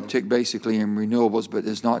seeing the uptick basically in renewables, but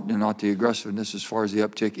it's not the aggressiveness as far as the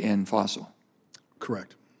uptick in fossil.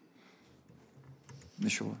 Correct.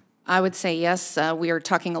 Ms. Schuler. I would say yes. We are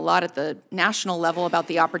talking a lot at the national level about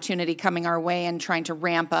the opportunity coming our way and trying to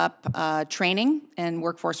ramp up training and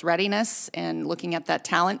workforce readiness and looking at that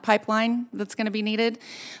talent pipeline that's going to be needed.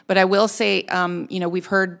 But I will say, we've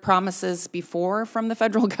heard promises before from the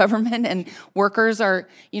federal government, and workers are,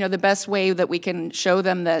 the best way that we can show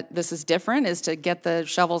them that this is different is to get the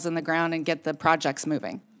shovels in the ground and get the projects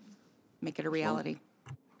moving, make it a reality.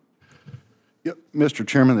 Yep. Mr.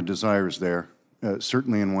 Chairman, the desire is there.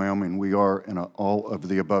 Certainly in Wyoming, we are in all of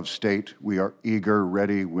the above state. We are eager,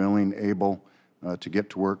 ready, willing, able to get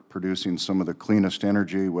to work producing some of the cleanest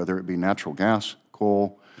energy, whether it be natural gas,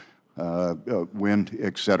 coal, wind,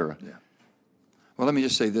 et cetera. Yeah. Well, let me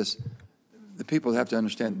just say this. The people have to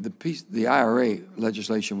understand the IRA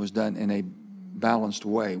legislation was done in a balanced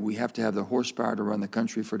way. We have to have the horsepower to run the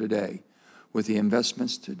country for today with the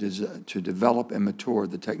investments to develop and mature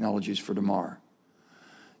the technologies for tomorrow.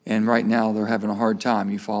 And right now, they're having a hard time.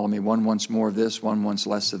 You follow me? One wants more of this, one wants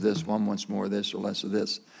less of this, one wants more of this or less of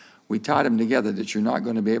this. We tied them together that you're not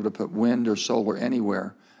going to be able to put wind or solar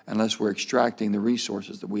anywhere unless we're extracting the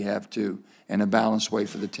resources that we have to in a balanced way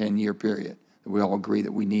for the 10-year period that we all agree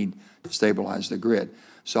that we need to stabilize the grid.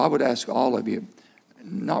 So I would ask all of you,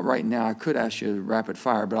 not right now, I could ask you to rapid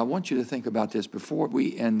fire, but I want you to think about this before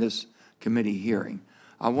we end this committee hearing.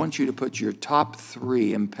 I want you to put your top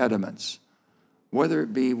 3 impediments, whether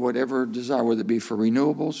it be whatever desire, whether it be for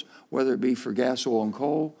renewables, whether it be for gas, oil, and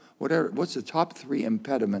coal, whatever. What's the top 3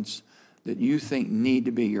 impediments that you think need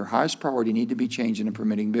to be, your highest priority, need to be changed in a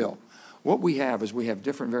permitting bill? What we have is we have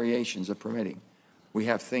different variations of permitting. We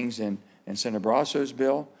have things in Senator Barrasso's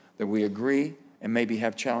bill that we agree and maybe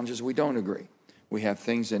have challenges we don't agree. We have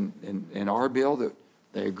things in our bill that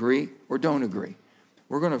they agree or don't agree.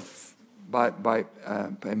 We're going to, by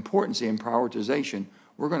importance and prioritization,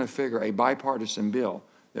 we're going to figure a bipartisan bill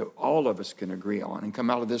that all of us can agree on and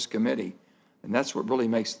come out of this committee. And that's what really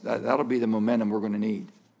makes, that'll be the momentum we're going to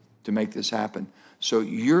need to make this happen. So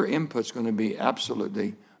your input's going to be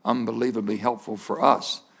absolutely, unbelievably helpful for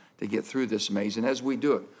us to get through this maze and as we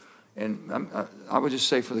do it. And I would just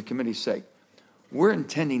say for the committee's sake, we're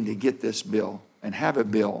intending to get this bill and have a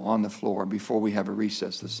bill on the floor before we have a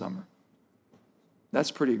recess this summer.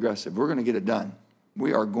 That's pretty aggressive. We're going to get it done.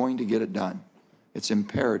 We are going to get it done. It's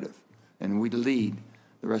imperative, and we lead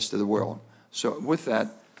the rest of the world. So with that,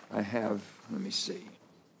 I have, let me see,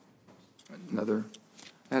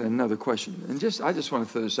 I had another question. And I just want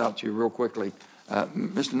to throw this out to you real quickly.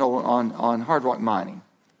 Mr. Nolan, on hard rock mining.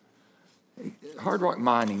 Hard rock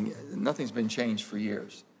mining, nothing's been changed for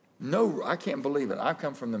years. No, I can't believe it. I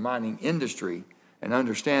come from the mining industry and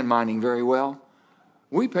understand mining very well.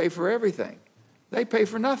 We pay for everything. They pay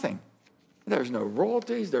for nothing. There's no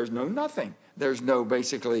royalties. There's no nothing. There's no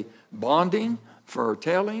basically bonding for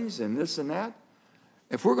tailings and this and that.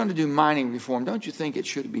 If we're going to do mining reform, don't you think it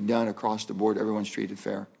should be done across the board? Everyone's treated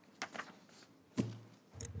fair.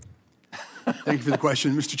 Thank you for the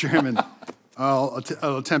question, Mr. Chairman. I'll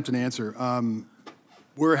attempt an answer.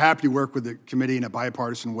 We're happy to work with the committee in a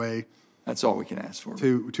bipartisan way. That's all we can ask for.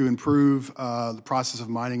 To improve the process of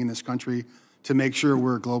mining in this country, to make sure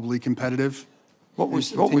we're globally competitive. What we're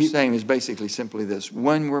saying is basically simply this.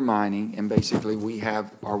 When we're mining, and basically we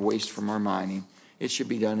have our waste from our mining, it should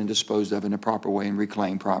be done and disposed of in a proper way and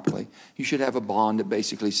reclaimed properly. You should have a bond that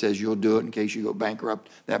basically says you'll do it in case you go bankrupt.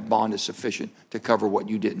 That bond is sufficient to cover what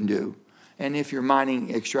you didn't do. And if you're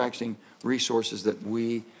mining, extracting resources that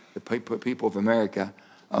we, the people of America,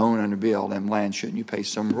 own under BLM land, shouldn't you pay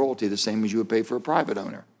some royalty the same as you would pay for a private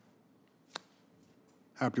owner?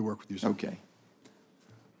 Happy to work with you, sir. Okay.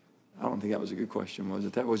 I don't think that was a good question, was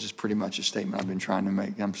it? That was just pretty much a statement I've been trying to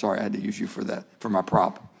make. I'm sorry I had to use you for that, for my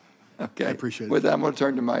prop. Okay. I appreciate it. With that, I'm going to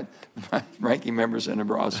turn to my ranking member,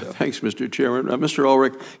 Senator Barrasso. Thanks, Mr. Chairman. Mr.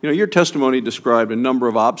 Ulrich, your testimony described a number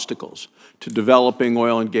of obstacles to developing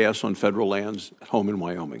oil and gas on federal lands at home in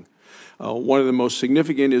Wyoming. One of the most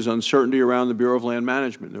significant is uncertainty around the Bureau of Land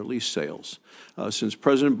Management and their lease sales. Since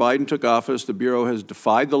President Biden took office, the Bureau has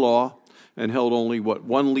defied the law and held only,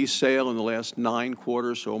 one lease sale in the last 9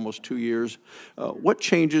 quarters, so almost 2 years. What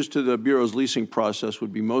changes to the Bureau's leasing process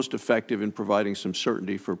would be most effective in providing some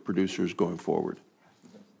certainty for producers going forward?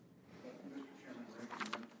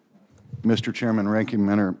 Mr. Chairman, Ranking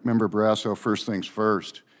Member Barrasso, first things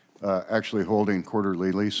first, actually holding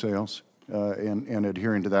quarterly lease sales and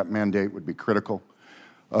adhering to that mandate would be critical.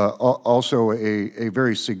 Also, a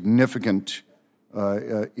very significant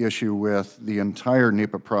issue with the entire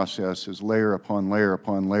NEPA process is layer upon layer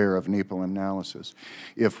upon layer of NEPA analysis.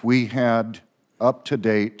 If we had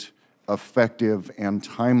up-to-date, effective, and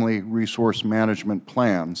timely resource management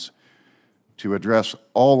plans to address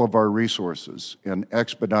all of our resources and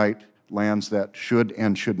expedite lands that should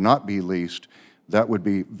and should not be leased, that would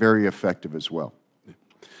be very effective as well.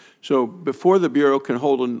 So before the Bureau can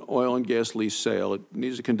hold an oil and gas lease sale, it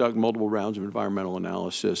needs to conduct multiple rounds of environmental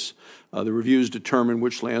analysis. The reviews determine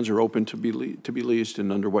which lands are open to be leased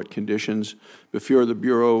and under what conditions. Before the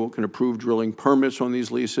Bureau can approve drilling permits on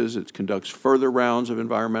these leases, it conducts further rounds of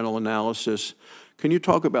environmental analysis. Can you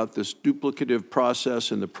talk about this duplicative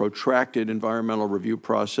process and the protracted environmental review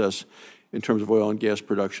process in terms of oil and gas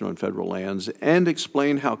production on federal lands, and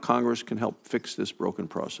explain how Congress can help fix this broken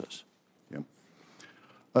process?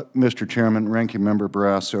 Mr. Chairman, Ranking Member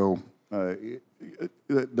Barrasso,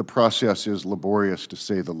 the process is laborious to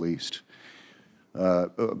say the least.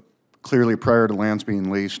 Clearly, prior to lands being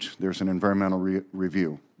leased, there's an environmental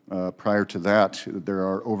review. Prior to that, there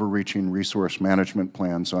are overreaching resource management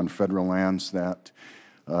plans on federal lands that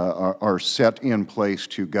are set in place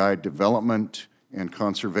to guide development and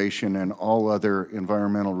conservation and all other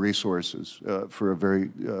environmental resources for a very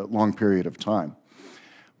long period of time.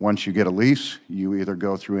 Once you get a lease, you either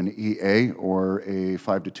go through an EA or a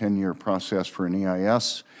 5 to 10 year process for an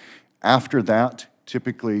EIS. After that,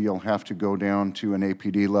 typically you'll have to go down to an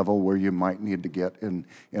APD level where you might need to get an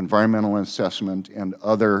environmental assessment and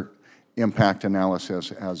other impact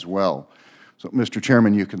analysis as well. So, Mr.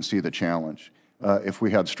 Chairman, you can see the challenge. If we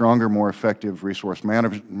had stronger, more effective resource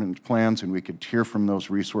management plans and we could tier from those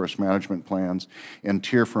resource management plans and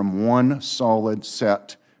tier from one solid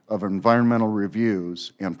set of environmental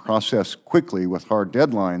reviews and process quickly with hard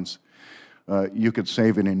deadlines, you could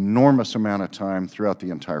save an enormous amount of time throughout the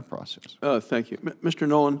entire process. Thank you. Mr.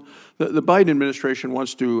 Nolan, the Biden administration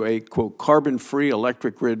wants to a, quote, carbon-free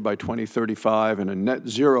electric grid by 2035 and a net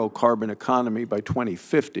zero carbon economy by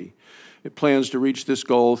 2050. It plans to reach this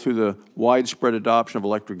goal through the widespread adoption of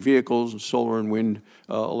electric vehicles and solar and wind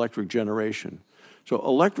electric generation. So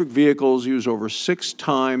electric vehicles use over 6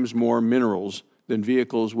 times more minerals than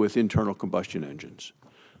vehicles with internal combustion engines.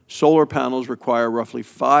 Solar panels require roughly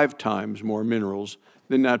 5 times more minerals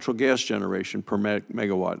than natural gas generation per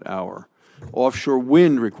megawatt hour. Offshore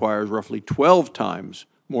wind requires roughly 12 times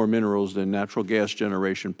more minerals than natural gas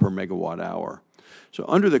generation per megawatt hour. So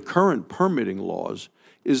under the current permitting laws,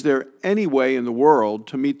 is there any way in the world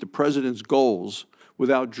to meet the President's goals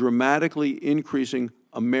without dramatically increasing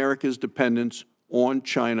America's dependence on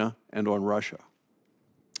China and on Russia?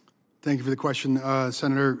 Thank you for the question,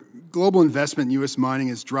 Senator. Global investment in U.S. mining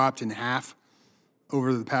has dropped in half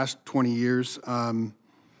over the past 20 years.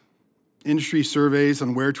 Industry surveys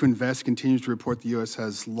on where to invest continues to report the U.S.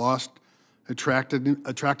 has lost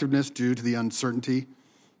attractiveness due to the uncertainty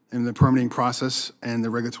in the permitting process and the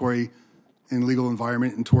regulatory and legal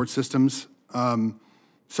environment and tort systems. So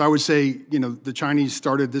I would say, the Chinese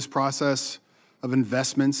started this process of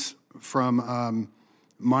investments from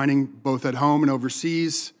mining both at home and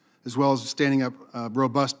overseas, as well as standing up a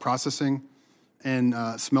robust processing and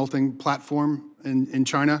smelting platform in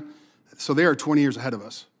China. So they are 20 years ahead of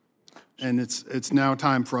us. And it's now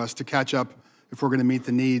time for us to catch up if we're going to meet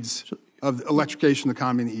the needs of electrification of the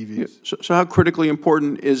economy and the EVs. So how critically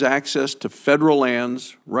important is access to federal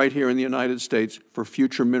lands right here in the United States for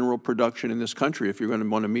future mineral production in this country if you're going to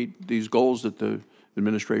want to meet these goals that the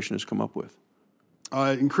administration has come up with?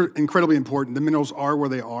 Incredibly important. The minerals are where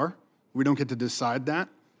they are. We don't get to decide that.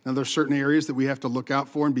 Now, there's certain areas that we have to look out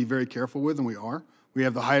for and be very careful with, and we are. We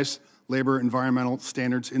have the highest labor environmental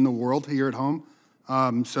standards in the world here at home.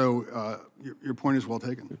 Your point is well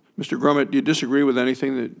taken. Mr. Grummett, do you disagree with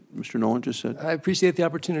anything that Mr. Nolan just said? I appreciate the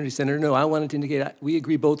opportunity, Senator. No, I wanted to indicate we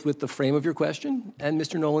agree both with the frame of your question and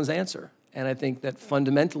Mr. Nolan's answer. And I think that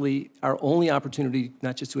fundamentally our only opportunity,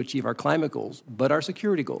 not just to achieve our climate goals, but our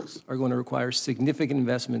security goals, are going to require significant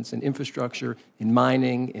investments in infrastructure, in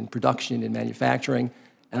mining, in production, in manufacturing.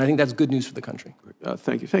 And I think that's good news for the country.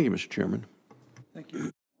 Thank you. Thank you, Mr. Chairman. Thank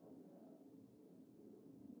you.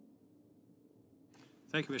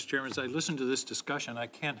 Thank you, Mr. Chairman. As I listen to this discussion, I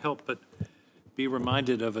can't help but be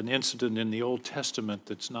reminded of an incident in the Old Testament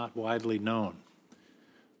that's not widely known.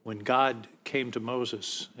 When God came to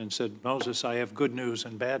Moses and said, Moses, I have good news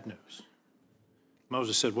and bad news.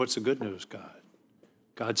 Moses said, what's the good news, God?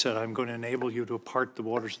 God said, I'm going to enable you to part the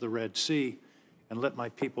waters of the Red Sea and let my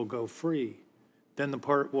people go free. Then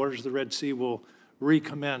the waters of the Red Sea will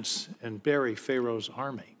recommence and bury Pharaoh's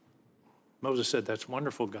army. Moses said, that's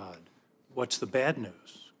wonderful, God. What's the bad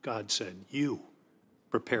news? God said, you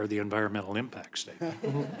prepare the environmental impact statement.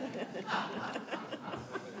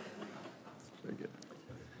 Very good.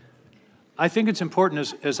 I think it's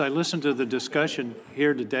important as I listen to the discussion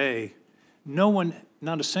here today, not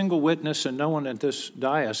a single witness and no one at this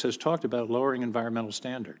dais has talked about lowering environmental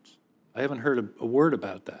standards. I haven't heard a word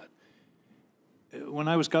about that. When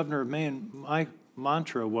I was governor of Maine, my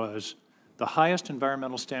mantra was the highest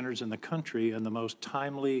environmental standards in the country and the most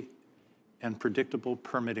timely and predictable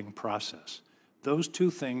permitting process. Those two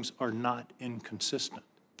things are not inconsistent.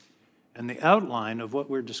 And the outline of what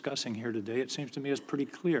we're discussing here today, it seems to me, is pretty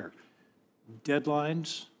clear.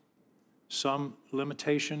 Deadlines, some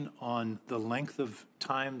limitation on the length of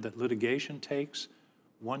time that litigation takes,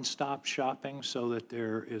 one-stop shopping so that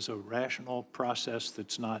there is a rational process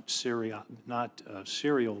that's not serial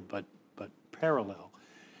but parallel.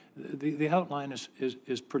 The outline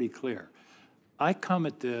is pretty clear. I come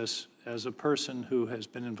at this as a person who has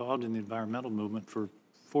been involved in the environmental movement for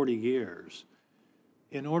 40 years.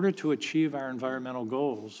 In order to achieve our environmental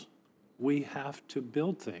goals, we have to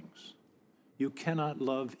build things. You cannot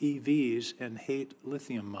love EVs and hate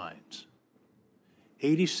lithium mines.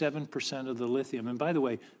 87% of the lithium, and by the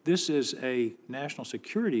way, this is a national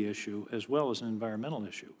security issue as well as an environmental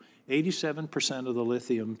issue. 87% of the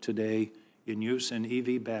lithium today in use in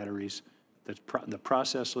EV batteries, the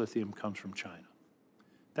processed lithium comes from China.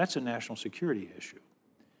 That's a national security issue.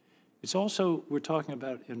 It's also, we're talking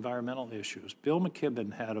about environmental issues. Bill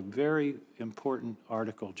McKibben had a very important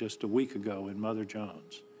article just a week ago in Mother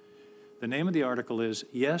Jones. The name of the article is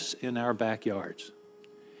Yes in Our Backyards.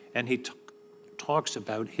 And he talks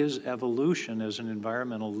about his evolution as an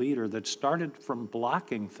environmental leader that started from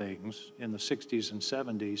blocking things in the 60s and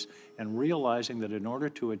 70s and realizing that in order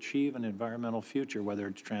to achieve an environmental future, whether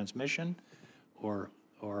it's transmission or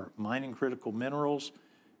mining critical minerals,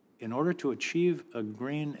 in order to achieve a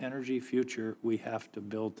green energy future, we have to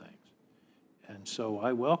build things. And so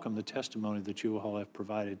I welcome the testimony that you all have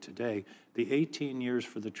provided today. The 18 years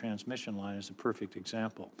for the transmission line is a perfect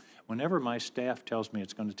example. Whenever my staff tells me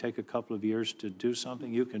it's going to take a couple of years to do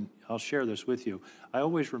something, I'll share this with you. I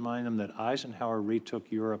always remind them that Eisenhower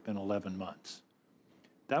retook Europe in 11 months.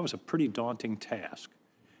 That was a pretty daunting task.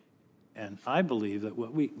 And I believe that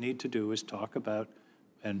what we need to do is talk about,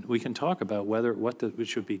 and we can talk about it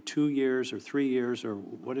should be 2 years or 3 years or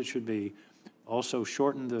what it should be. Also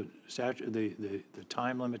shorten the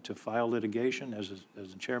time limit to file litigation. As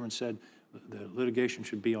the chairman said, the litigation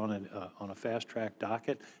should be on a fast-track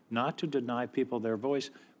docket, not to deny people their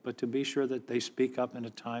voice, but to be sure that they speak up in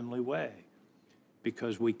a timely way.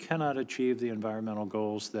 Because we cannot achieve the environmental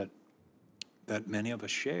goals that many of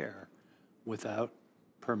us share without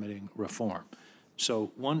permitting reform.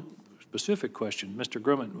 So one specific question, Mr.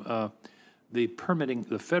 Grummett,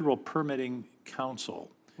 the Federal Permitting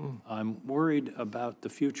Council, I'm worried about the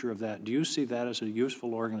future of that. Do you see that as a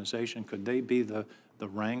useful organization? Could they be the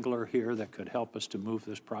wrangler here that could help us to move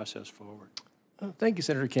this process forward? Thank you,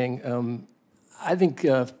 Senator King. I think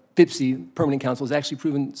PPC, Permitting Council, has actually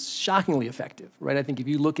proven shockingly effective, right? I think if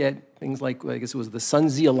you look at things like, I guess it was the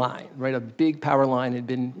Sunzia line, right? A big power line had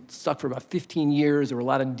been stuck for about 15 years. There were a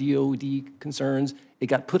lot of DOD concerns. It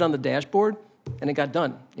got put on the dashboard, and it got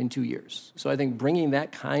done in 2 years. So I think bringing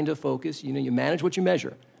that kind of focus, you manage what you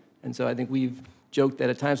measure. And so I think we've joked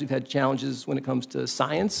that at times we've had challenges when it comes to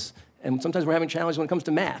science And sometimes we're having challenges when it comes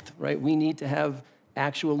to math, right? We need to have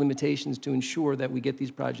actual limitations to ensure that we get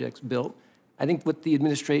these projects built. I think what the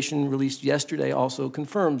administration released yesterday also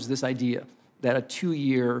confirms this idea that a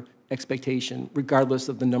 2-year expectation, regardless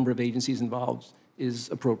of the number of agencies involved, is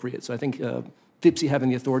appropriate. So I think FIPSI having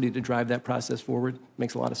the authority to drive that process forward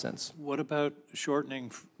makes a lot of sense. What about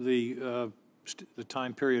shortening the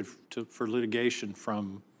time period for litigation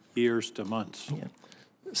from years to months? Yeah.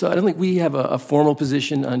 So I don't think we have a formal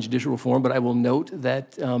position on judicial reform, but I will note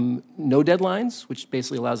that no deadlines, which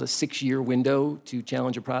basically allows a 6-year window to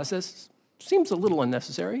challenge a process, seems a little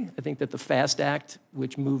unnecessary. I think that the FAST Act,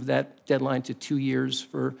 which moved that deadline to 2 years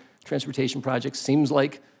for transportation projects, seems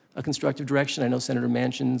like a constructive direction. I know Senator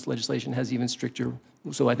Manchin's legislation has even stricter.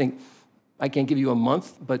 So I think I can't give you a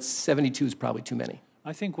month, but 72 is probably too many.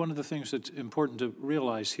 I think one of the things that's important to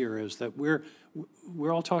realize here is that we're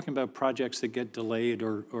all talking about projects that get delayed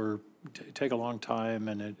or take a long time,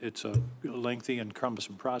 and it's a lengthy and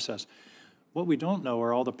cumbersome process. What we don't know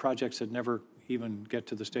are all the projects that never even get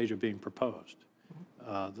to the stage of being proposed,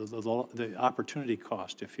 the opportunity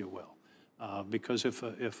cost, if you will. Because if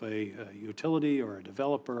a utility or a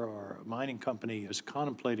developer or a mining company is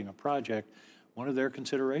contemplating a project, one of their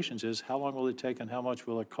considerations is how long will it take and how much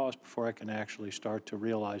will it cost before I can actually start to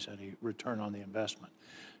realize any return on the investment.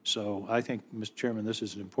 So I think, Mr. Chairman, this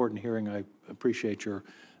is an important hearing. I appreciate your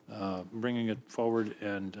bringing it forward,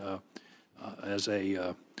 and as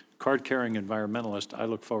a card-carrying environmentalist, I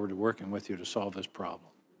look forward to working with you to solve this problem.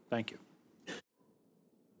 Thank you.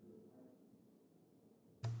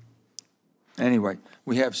 Anyway,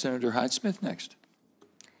 we have Senator Hyde-Smith next.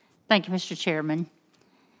 Thank you, Mr. Chairman.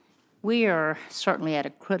 We are certainly at a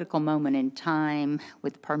critical moment in time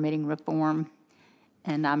with permitting reform,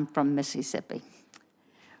 and I'm from Mississippi.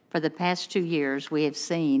 For the past 2 years, we have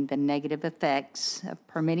seen the negative effects of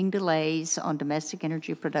permitting delays on domestic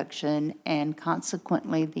energy production and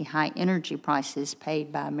consequently the high energy prices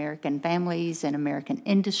paid by American families and American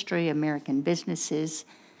industry, American businesses.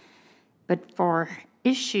 But for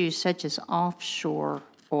issues such as offshore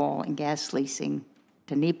oil and gas leasing,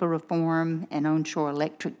 to NEPA reform and onshore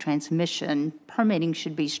electric transmission, permitting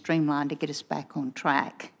should be streamlined to get us back on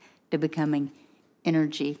track to becoming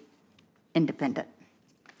energy independent.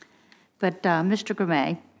 But Mr.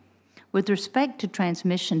 Grimet, with respect to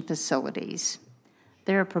transmission facilities,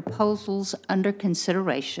 there are proposals under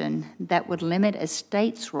consideration that would limit a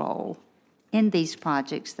state's role in these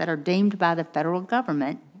projects that are deemed by the federal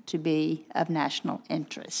government to be of national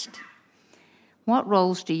interest. What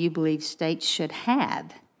roles do you believe states should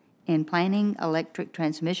have in planning electric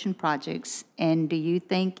transmission projects, and do you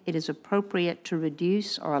think it is appropriate to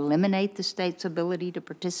reduce or eliminate the state's ability to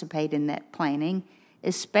participate in that planning,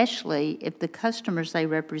 especially if the customers they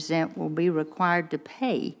represent will be required to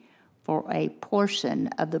pay for a portion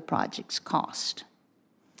of the project's cost?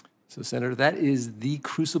 So, Senator, that is the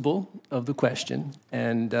crucible of the question,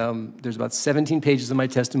 and there's about 17 pages of my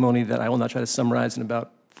testimony that I will not try to summarize in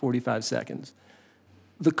about 45 seconds.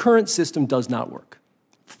 The current system does not work,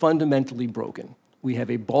 fundamentally broken. We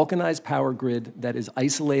have a balkanized power grid that is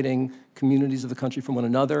isolating communities of the country from one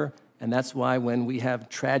another, and that's why when we have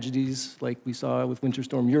tragedies like we saw with Winter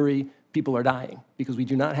Storm Uri, people are dying, because we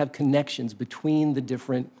do not have connections between the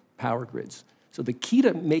different power grids. So the key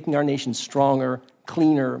to making our nation stronger,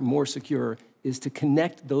 cleaner, more secure is to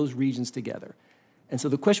connect those regions together. And so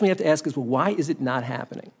the question we have to ask is, well, why is it not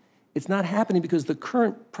happening? It's not happening because the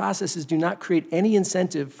current processes do not create any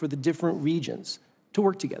incentive for the different regions to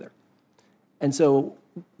work together. And so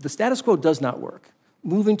the status quo does not work.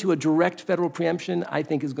 Moving to a direct federal preemption, I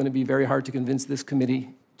think, is going to be very hard to convince this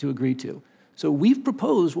committee to agree to. So we've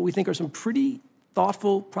proposed what we think are some pretty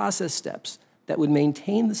thoughtful process steps that would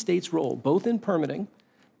maintain the state's role, both in permitting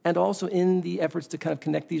and also in the efforts to kind of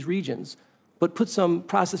connect these regions, but put some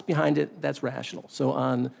process behind it that's rational. So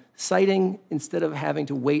on siting, instead of having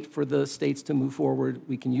to wait for the states to move forward,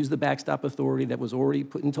 we can use the backstop authority that was already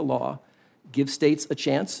put into law, give states a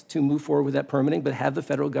chance to move forward with that permitting, but have the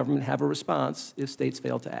federal government have a response if states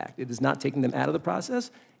fail to act. It is not taking them out of the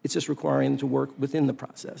process, it's just requiring them to work within the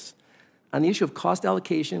process. On the issue of cost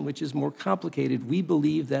allocation, which is more complicated, we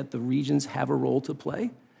believe that the regions have a role to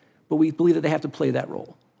play, but we believe that they have to play that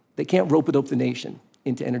role. They can't rope-a-dope the nation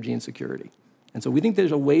into energy insecurity. And so we think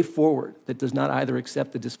there's a way forward that does not either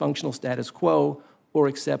accept the dysfunctional status quo or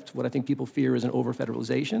accept what I think people fear is an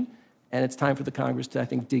over-federalization. And it's time for the Congress to, I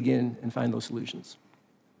think, dig in and find those solutions.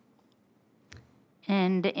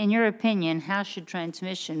 And in your opinion, how should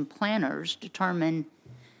transmission planners determine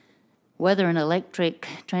whether an electric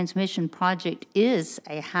transmission project is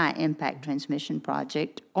a high-impact transmission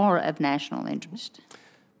project or of national interest?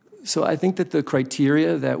 So I think that the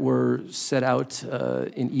criteria that were set out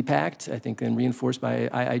in EPACT, I think then reinforced by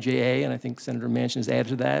IIJA, and I think Senator Manchin has added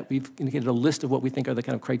to that, we've indicated a list of what we think are the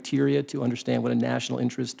kind of criteria to understand what a national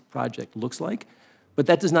interest project looks like. But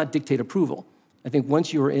that does not dictate approval. I think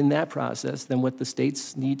once you are in that process, then what the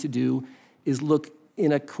states need to do is look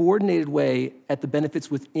in a coordinated way at the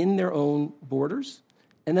benefits within their own borders,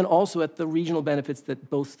 and then also at the regional benefits that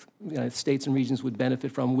both states and regions would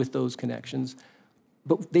benefit from with those connections.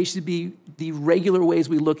 But they should be the regular ways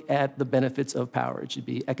we look at the benefits of power. It should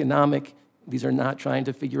be economic. These are not trying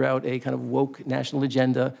to figure out a kind of woke national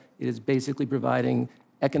agenda. It is basically providing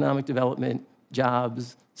economic development,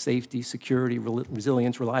 jobs, safety, security,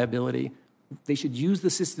 resilience, reliability. They should use the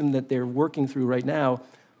system that they're working through right now,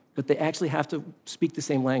 but they actually have to speak the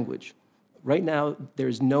same language. Right now,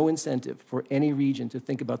 there's no incentive for any region to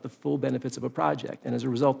think about the full benefits of a project, and as a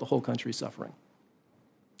result, the whole country is suffering.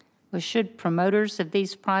 Well, should promoters of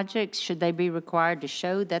these projects, should they be required to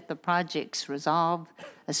show that the projects resolve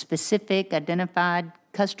a specific identified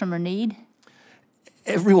customer need?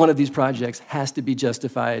 Every one of these projects has to be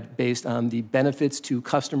justified based on the benefits to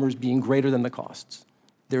customers being greater than the costs.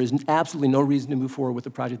 There is absolutely no reason to move forward with a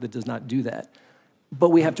project that does not do that.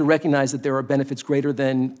 But we have to recognize that there are benefits greater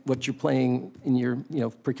than what you're paying in your,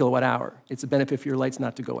 per kilowatt hour. It's a benefit for your lights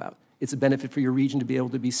not to go out. It's a benefit for your region to be able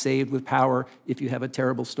to be saved with power if you have a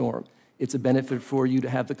terrible storm. It's a benefit for you to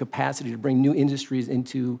have the capacity to bring new industries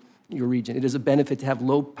into your region. It is a benefit to have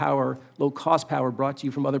low-cost power brought to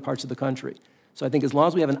you from other parts of the country. So I think as long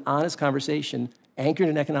as we have an honest conversation anchored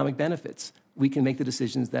in economic benefits, we can make the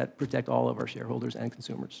decisions that protect all of our shareholders and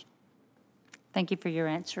consumers. Thank you for your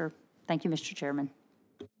answer. Thank you, Mr. Chairman.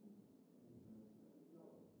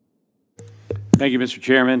 Thank you, Mr.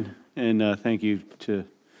 Chairman, and thank you to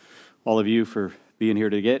all of you for being here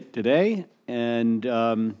today. And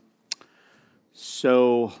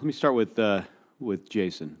so let me start with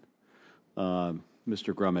Jason, Mr.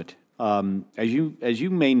 Grummett. As you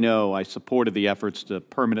may know, I supported the efforts to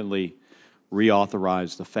permanently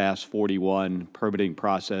reauthorize the FAST-41 permitting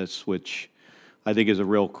process, which I think is a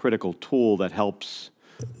real critical tool that helps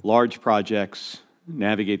large projects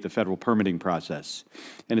navigate the federal permitting process.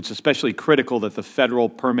 And it's especially critical that the federal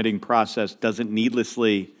permitting process doesn't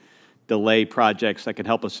needlessly delay projects that can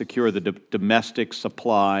help us secure the domestic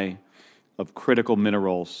supply of critical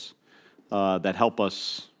minerals that help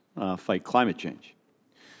us fight climate change.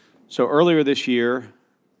 So earlier this year,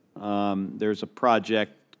 there's a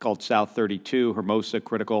project called South 32, Hermosa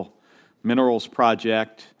Critical Minerals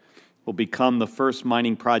Project, will become the first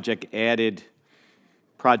mining project added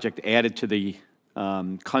to the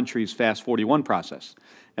country's FAST-41 process.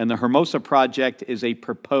 And the Hermosa project is a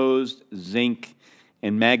proposed zinc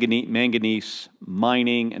and manganese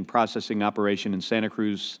mining and processing operation in Santa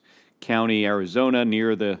Cruz County, Arizona,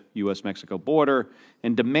 near the U.S.-Mexico border.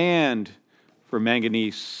 And demand for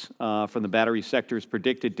manganese from the battery sector is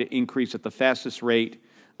predicted to increase at the fastest rate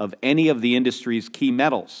of any of the industry's key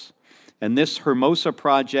metals. And this Hermosa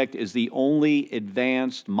project is the only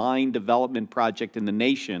advanced mine development project in the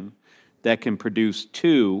nation that can produce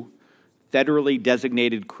 2 federally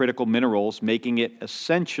designated critical minerals, making it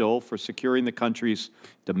essential for securing the country's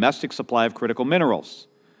domestic supply of critical minerals.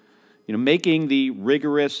 Making the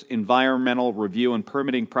rigorous environmental review and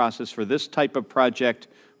permitting process for this type of project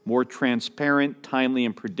more transparent, timely,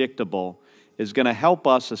 and predictable is going to help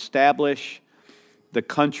us establish the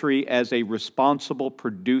country as a responsible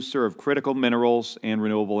producer of critical minerals and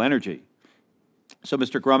renewable energy. So,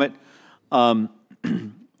 Mr. Grummett,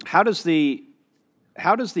 how does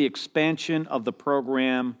the expansion of the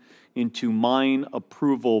program into mine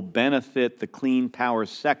approval benefit the clean power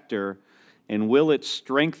sector, and will it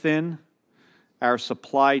strengthen our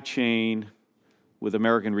supply chain with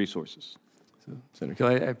American resources? So, Senator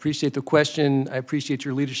Kelly, I appreciate the question. I appreciate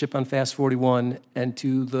your leadership on FAST-41, and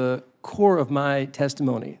to the core of my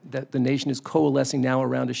testimony that the nation is coalescing now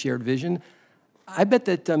around a shared vision. I bet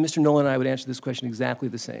that Mr. Nolan and I would answer this question exactly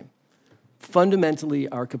the same. Fundamentally,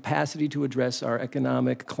 our capacity to address our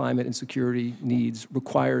economic, climate, and security needs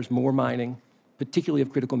requires more mining, particularly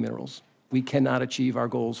of critical minerals. We cannot achieve our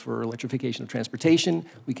goals for electrification of transportation.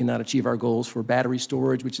 We cannot achieve our goals for battery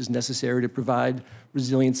storage, which is necessary to provide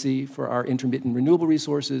resiliency for our intermittent renewable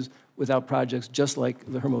resources, without projects just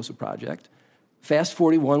like the Hermosa project.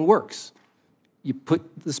 FAST-41 works. You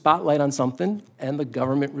put the spotlight on something, and the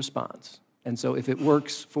government responds. And so if it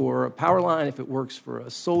works for a power line, if it works for a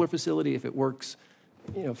solar facility, if it works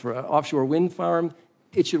for an offshore wind farm,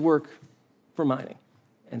 it should work for mining.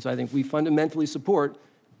 And so I think we fundamentally support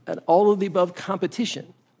all of the above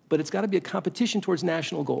competition, but it's got to be a competition towards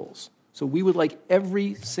national goals. So we would like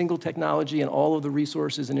every single technology and all of the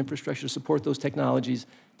resources and infrastructure to support those technologies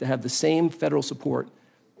to have the same federal support.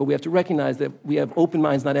 But we have to recognize that we have open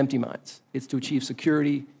minds, not empty minds. It's to achieve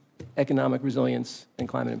security, economic resilience, and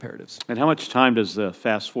climate imperatives. And how much time does the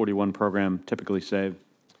FAST 41 program typically save?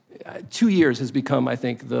 2 years has become, I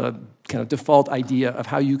think, the kind of default idea of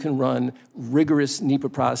how you can run rigorous NEPA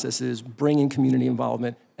processes, bring in community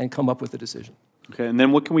involvement, and come up with a decision. Okay, and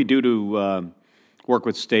then what can we do to work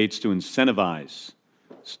with states to incentivize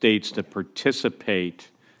states to participate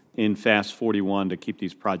in FAST 41 to keep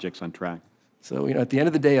these projects on track? So, at the end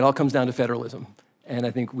of the day, it all comes down to federalism. And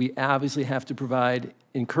I think we obviously have to provide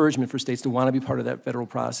encouragement for states to want to be part of that federal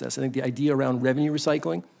process. I think the idea around revenue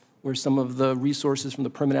recycling, where some of the resources from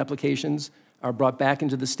the permit applications are brought back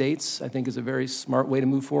into the states, I think is a very smart way to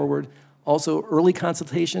move forward. Also, early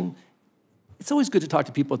consultation. It's always good to talk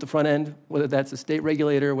to people at the front end, whether that's a state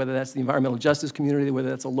regulator, whether that's the environmental justice community, whether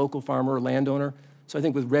that's a local farmer or landowner. So I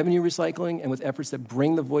think with revenue recycling and with efforts that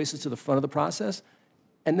bring the voices to the front of the process,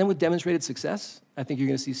 and then with demonstrated success, I think you're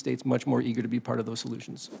going to see states much more eager to be part of those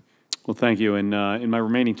solutions. Well, thank you. And in my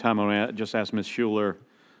remaining time, I want to just ask Ms. Schuler,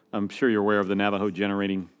 I'm sure you're aware of the Navajo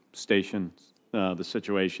Generating Station, the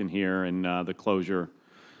situation here and the closure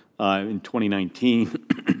in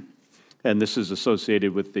 2019. And this is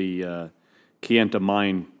associated with the Kayenta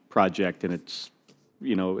Mine project, and it's,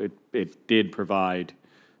 it did provide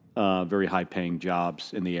very high-paying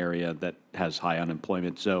jobs in the area that has high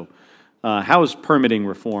unemployment. So how is permitting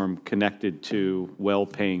reform connected to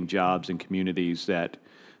well-paying jobs in communities that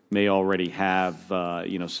may already have,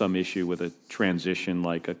 some issue with a transition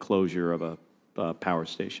like a closure of a power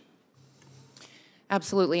station?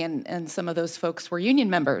 Absolutely, and some of those folks were union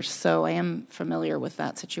members, so I am familiar with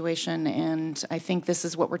that situation, and I think this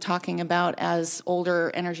is what we're talking about as older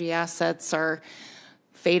energy assets are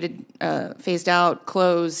phased out,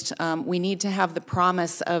 closed. We need to have the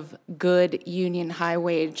promise of good union,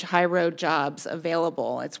 high-wage, high-road jobs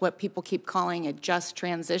available. It's what people keep calling a just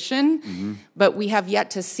transition, but we have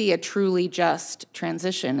yet to see a truly just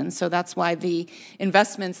transition. And so that's why the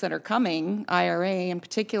investments that are coming, IRA in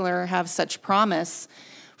particular, have such promise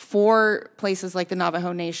for places like the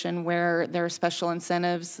Navajo Nation, where there are special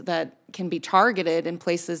incentives that can be targeted in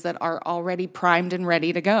places that are already primed and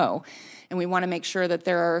ready to go. And we want to make sure that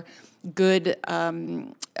there are good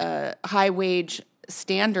high-wage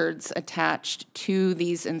standards attached to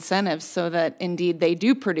these incentives so that indeed they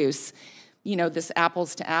do produce, this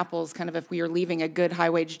apples to apples, kind of if we are leaving a good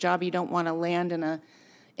high-wage job, you don't want to land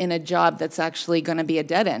in a job that's actually going to be a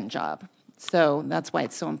dead-end job. So that's why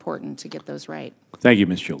it's so important to get those right. Thank you,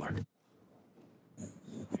 Ms. Schuler.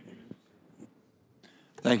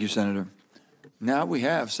 Thank you, Senator. Now we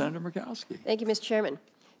have Senator Murkowski. Thank you, Mr. Chairman.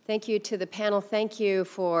 Thank you to the panel. Thank you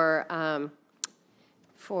for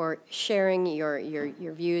sharing your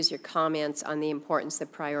views, your comments on the importance, the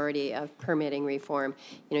priority of permitting reform.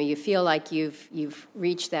 You feel like you've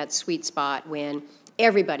reached that sweet spot when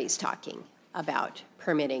everybody's talking about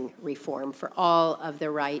permitting reform for all of the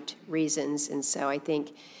right reasons, and so I think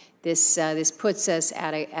this puts us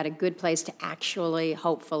at a good place to actually,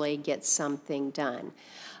 hopefully, get something done.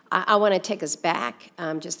 I want to take us back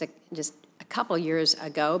just a couple years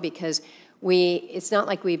ago, because it's not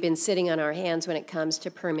like we've been sitting on our hands when it comes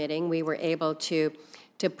to permitting. We were able to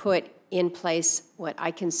put in place what I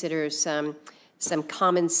consider some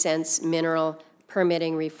common sense mineral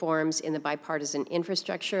permitting reforms in the bipartisan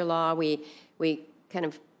infrastructure law. We kind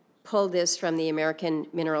of pulled this from the American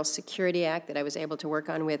Mineral Security Act that I was able to work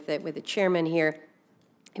on with the chairman here.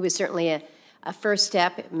 It was certainly a first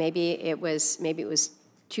step. Maybe it was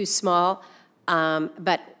too small.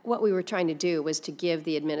 But what we were trying to do was to give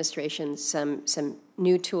the administration some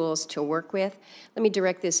new tools to work with. Let me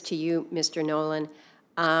direct this to you, Mr. Nolan.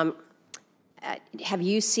 Have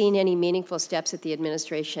you seen any meaningful steps that the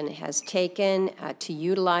administration has taken to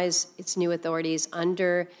utilize its new authorities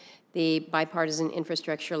under the bipartisan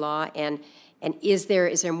infrastructure law? And is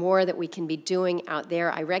there more that we can be doing out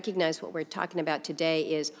there? I recognize what we're talking about today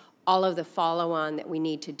is all of the follow-on that we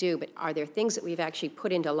need to do, but are there things that we've actually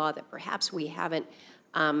put into law that perhaps we haven't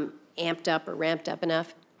amped up or ramped up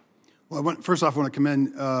enough? Well, first off, I want to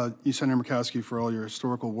commend you, Senator Murkowski, for all your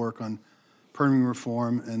historical work on permitting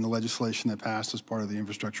reform and the legislation that passed as part of the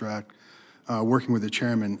Infrastructure Act, working with the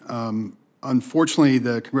chairman. Unfortunately,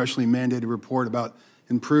 the congressionally mandated report about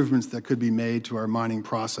improvements that could be made to our mining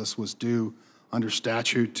process was due under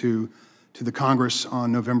statute to the Congress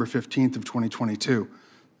on November 15th of 2022.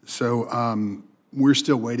 So we're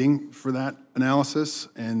still waiting for that analysis,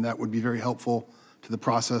 and that would be very helpful to the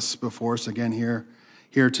process before us again here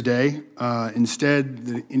here today. Instead,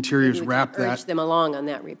 the Interior's wrapped that. Urge them along on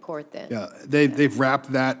that report then. Yeah, they've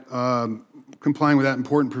wrapped that, complying with that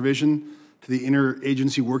important provision to the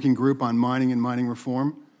Interagency Working Group on Mining and Mining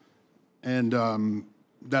Reform. And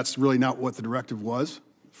that's really not what the directive was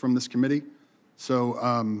from this committee.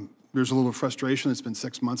 So there's a little frustration. It's been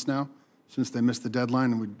 6 months now since they missed the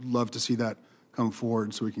deadline, and we'd love to see that come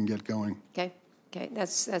forward so we can get going. Okay,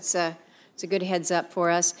 that's a good heads up for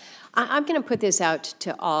us. I'm going to put this out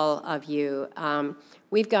to all of you.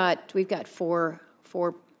 We've got four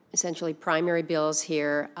essentially primary bills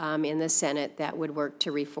here in the Senate that would work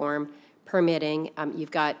to reform permitting.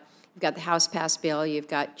 You've got the House passed bill. You've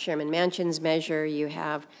got Chairman Manchin's measure. You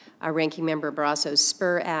have Ranking Member Barrasso's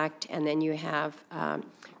Spur Act, and then you have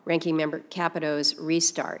Ranking Member Capito's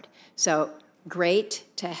Restart. So great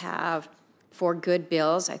to have 4 good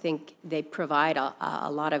bills. I think they provide a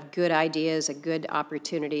lot of good ideas, good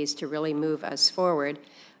opportunities to really move us forward.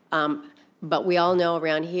 But we all know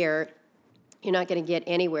around here, you're not going to get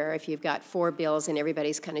anywhere if you've got 4 bills and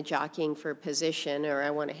everybody's kind of jockeying for position, or I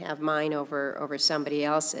want to have mine over somebody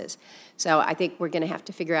else's. So I think we're going to have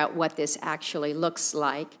to figure out what this actually looks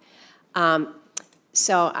like.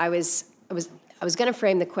 So I was going to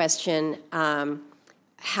frame the question,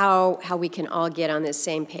 how we can all get on this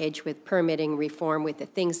same page with permitting reform, with the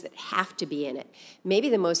things that have to be in it. Maybe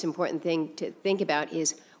the most important thing to think about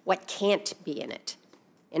is what can't be in it.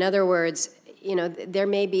 In other words, you know, there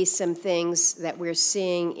may be some things that we're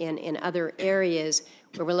seeing in other areas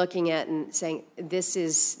where we're looking at and saying, this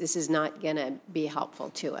is not going to be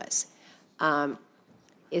helpful to us.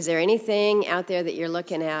 Is there anything out there that you're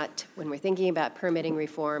looking at when we're thinking about permitting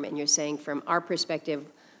reform and you're saying from our perspective,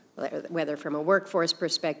 whether from a workforce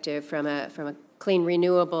perspective, from a clean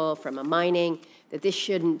renewable, from a mining, that this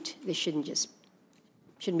shouldn't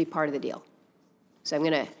be part of the deal? So I'm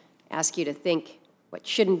going to ask you to think what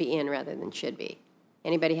shouldn't be in rather than should be.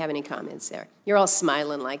 Anybody have any comments there? You're all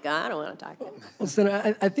smiling like, I don't want to talk. Well,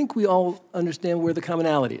 Senator, I think we all understand where the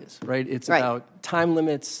commonality is, right? It's about time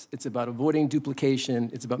limits. It's about avoiding duplication.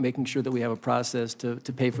 It's about making sure that we have a process to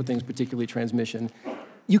pay for things, particularly transmission.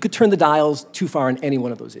 You could turn the dials too far on any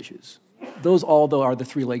one of those issues. Those all, though, are the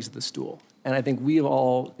 3 legs of the stool. And I think we have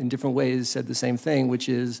all, in different ways, said the same thing, which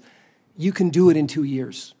is you can do it in 2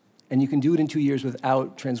 years. And you can do it in 2 years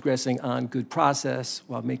without transgressing on good process,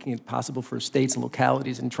 while making it possible for states and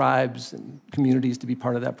localities and tribes and communities to be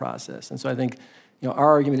part of that process. And so I think, you know,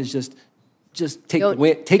 our argument is just take the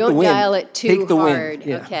win. Take the win. Don't dial it too hard.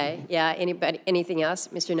 Yeah. Okay. Yeah. Anything else,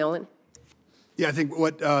 Mr. Nolan? Yeah, I think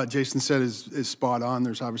what Jason said is spot on.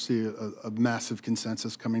 There's obviously a massive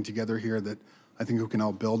consensus coming together here that I think we can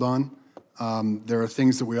all build on. There are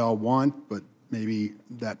things that we all want, but maybe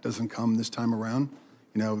that doesn't come this time around.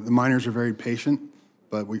 You know, the miners are very patient,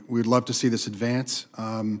 but we'd love to see this advance.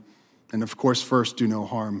 And of course, first, do no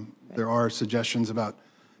harm. Right. There are suggestions about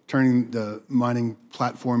turning the mining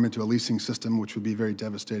platform into a leasing system, which would be very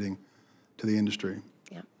devastating to the industry.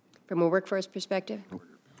 Yeah. From a workforce perspective?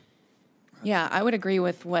 Yeah, I would agree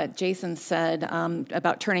with what Jason said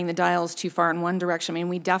about turning the dials too far in one direction. I mean,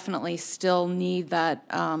 we definitely still need that,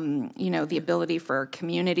 you know, the ability for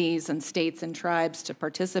communities and states and tribes to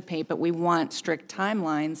participate, but we want strict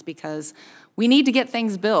timelines because we need to get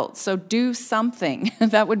things built. So do something.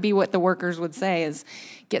 That would be what the workers would say, is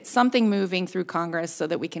get something moving through Congress so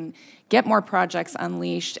that we can get more projects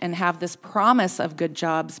unleashed and have this promise of good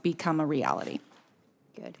jobs become a reality.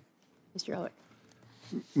 Good. Mr. Elliott.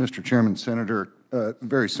 Mr. Chairman, Senator,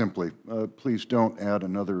 very simply, please don't add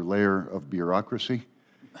another layer of bureaucracy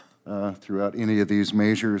throughout any of these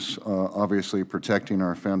measures. Obviously, protecting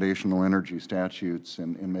our foundational energy statutes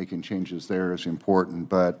and making changes there is important,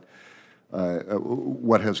 but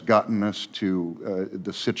what has gotten us to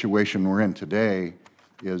the situation we're in today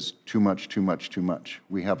is too much, too much, too much.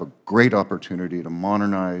 We have a great opportunity to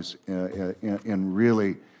modernize and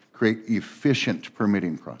really create efficient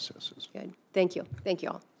permitting processes. Good. Thank you. Thank you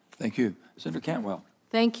all. Thank you. Senator Cantwell.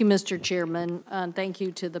 Thank you, Mr. Chairman, and thank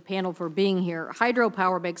you to the panel for being here.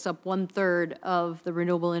 Hydropower makes up 1/3 of the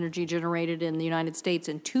renewable energy generated in the United States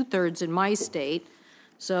and 2/3 in my state.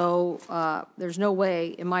 So there's no way,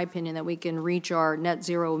 in my opinion, that we can reach our net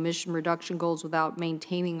zero emission reduction goals without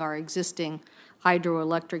maintaining our existing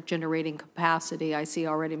hydroelectric generating capacity. I see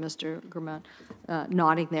already Mr. Grumet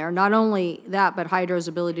nodding there. Not only that, but hydro's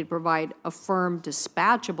ability to provide a firm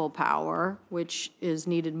dispatchable power, which is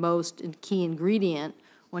needed most and key ingredient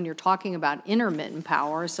when you're talking about intermittent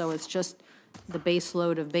power. So it's just the base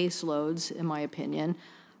load of base loads, in my opinion.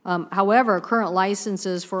 However, current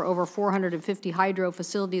licenses for over 450 hydro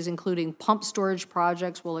facilities, including pump storage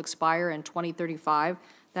projects, will expire in 2035.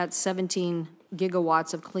 That's 17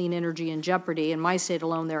 gigawatts of clean energy in jeopardy. In my state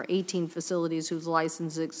alone, there are 18 facilities whose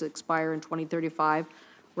licenses expire in 2035,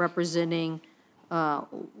 representing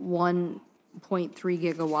 1.3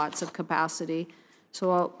 gigawatts of capacity.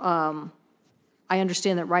 So I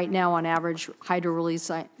understand that right now, on average, hydro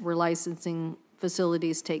relicensing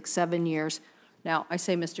facilities take 7 years. Now, I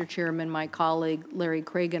say, Mr. Chairman, my colleague Larry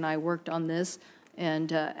Craig and I worked on this,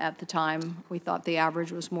 and at the time, we thought the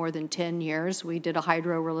average was more than 10 years. We did a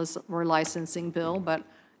hydro relicensing bill, but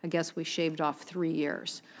I guess we shaved off 3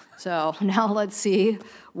 years. So now let's see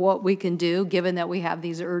what we can do, given that we have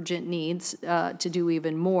these urgent needs to do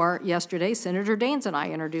even more. Yesterday, Senator Daines and I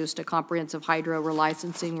introduced a comprehensive hydro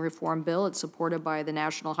relicensing reform bill. It's supported by the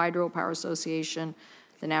National Hydropower Association,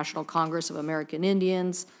 the National Congress of American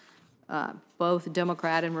Indians, both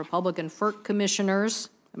Democrat and Republican FERC commissioners,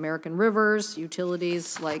 American Rivers,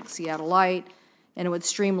 utilities like Seattle Light, and it would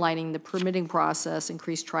streamlining the permitting process,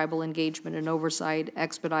 increase tribal engagement and oversight,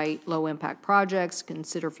 expedite low-impact projects,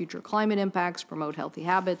 consider future climate impacts, promote healthy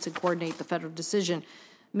habits, and coordinate the federal decision.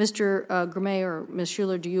 Mr. Grimet or Ms.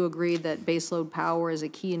 Schuler, do you agree that baseload power is a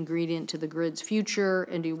key ingredient to the grid's future,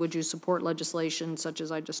 and would you support legislation such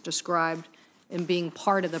as I just described in being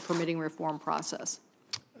part of the permitting reform process?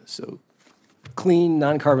 So clean,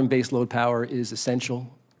 non-carbon baseload power is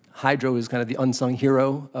essential. Hydro is kind of the unsung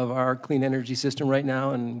hero of our clean energy system right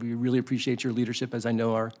now, and we really appreciate your leadership, as I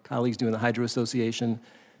know our colleagues do in the Hydro Association.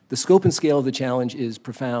 The scope and scale of the challenge is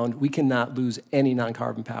profound. We cannot lose any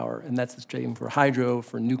non-carbon power, and that's the same for hydro,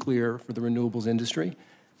 for nuclear, for the renewables industry.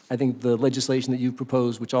 I think the legislation that you've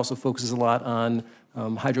proposed, which also focuses a lot on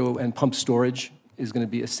hydro and pump storage, is going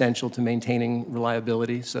to be essential to maintaining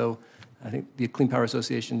reliability. So I think the Clean Power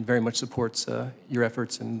Association very much supports your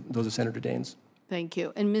efforts and those of Senator Daines. Thank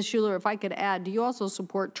you. And Ms. Schuler, if I could add, do you also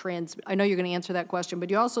support I know you're going to answer that question, but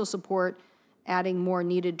do you also support adding more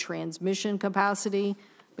needed transmission capacity?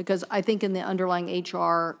 Because I think in the underlying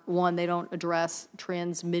HR 1, they don't address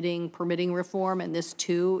transmitting permitting reform, and this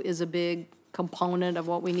too is a big component of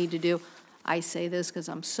what we need to do. I say this because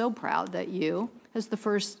I'm so proud that you, as the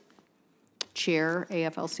first chair,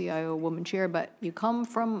 AFL-CIO woman chair, but you come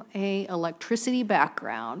from a electricity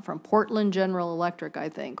background, from Portland General Electric, I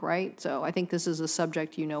think, right? So I think this is a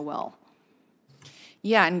subject you know well.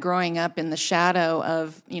 Yeah, and growing up in the shadow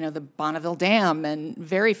of, the Bonneville Dam, and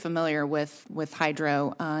very familiar with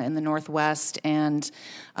hydro in the Northwest, and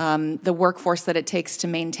the workforce that it takes to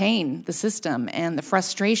maintain the system, and the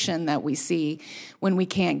frustration that we see when we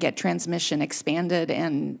can't get transmission expanded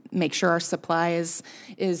and make sure our supply is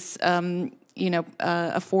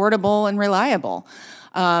affordable and reliable.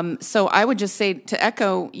 So I would just say, to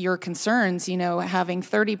echo your concerns, having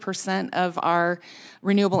 30% of our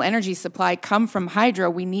renewable energy supply come from hydro,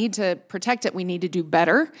 we need to protect it. We need to do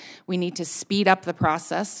better. We need to speed up the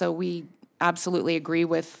process. So we absolutely agree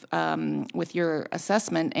with your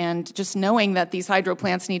assessment, and just knowing that these hydro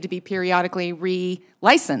plants need to be periodically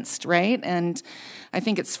re-licensed, right? And I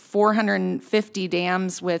think it's 450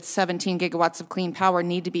 dams with 17 gigawatts of clean power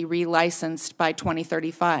need to be re-licensed by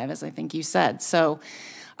 2035, as I think you said. So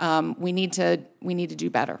we need to do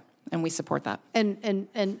better, and we support that.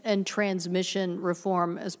 And transmission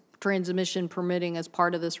reform, as transmission permitting as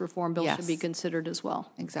part of this reform bill, should be considered as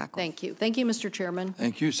well. Exactly. Thank you. Thank you, Mr. Chairman.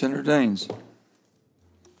 Thank you, Senator Daines.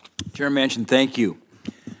 Chairman Manchin, thank you.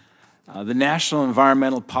 The National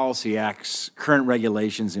Environmental Policy Act's current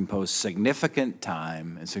regulations impose significant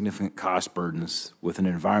time and significant cost burdens with an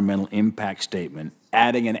environmental impact statement,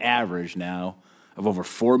 adding an average now of over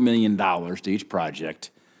 $4 million to each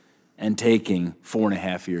project and taking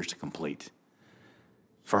 4.5 years to complete.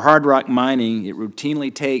 For hard rock mining, it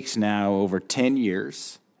routinely takes now over 10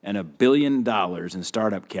 years and $1 billion in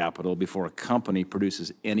startup capital before a company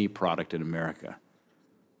produces any product in America.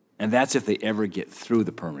 And that's if they ever get through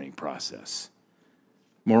the permitting process.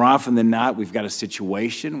 More often than not, we've got a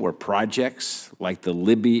situation where projects like the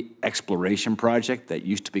Libby Exploration Project that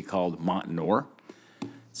used to be called Montanore,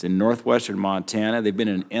 it's in northwestern Montana. They've been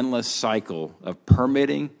in an endless cycle of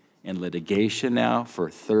permitting and litigation now for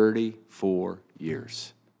 34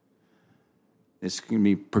 years. It's going to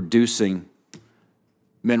be producing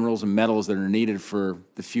minerals and metals that are needed for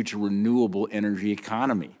the future renewable energy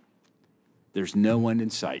economy. There's no end in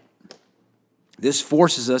sight. This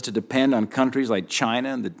forces us to depend on countries like China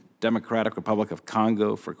and the Democratic Republic of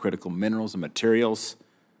Congo for critical minerals and materials.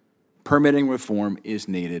 Permitting reform is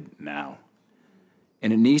needed now.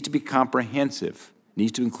 And it needs to be comprehensive. It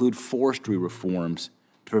needs to include forestry reforms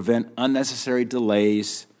to prevent unnecessary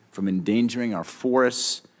delays from endangering our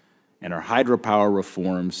forests, and our hydropower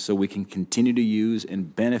reforms so we can continue to use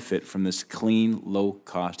and benefit from this clean,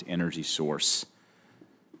 low-cost energy source.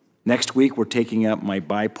 Next week, we're taking up my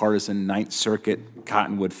bipartisan Ninth Circuit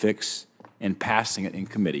Cottonwood fix and passing it in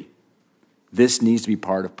committee. This needs to be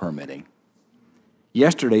part of permitting.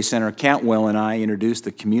 Yesterday, Senator Cantwell and I introduced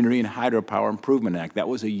the Community and Hydropower Improvement Act. That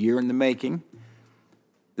was a year in the making.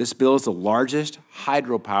 This bill is the largest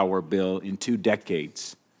hydropower bill in 2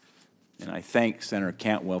 decades. And I thank Senator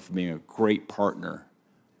Cantwell for being a great partner.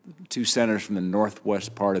 2 senators from the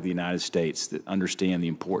northwest part of the United States that understand the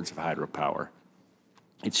importance of hydropower.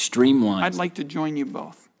 It streamlines. I'd like to join you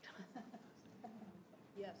both.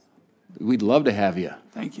 Yes. We'd love to have you.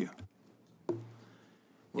 Thank you.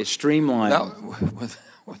 It streamlines.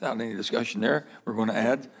 Without any discussion there, we're going to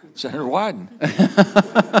add Senator Wyden.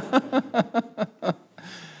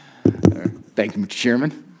 Thank you, Mr.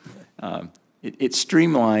 Chairman. It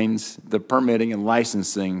streamlines the permitting and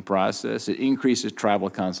licensing process. It increases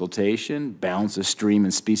tribal consultation, balances stream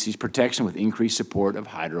and species protection with increased support of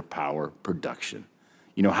hydropower production.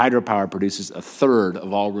 You know, hydropower produces 1/3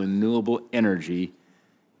 of all renewable energy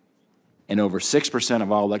and over 6%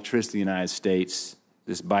 of all electricity in the United States.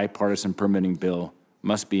 This bipartisan permitting bill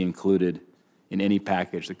must be included in any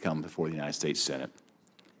package that comes before the United States Senate.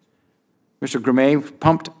 Mr. Grimet,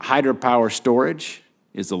 pumped hydropower storage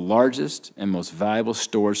is the largest and most valuable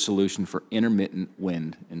storage solution for intermittent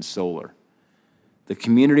wind and solar. The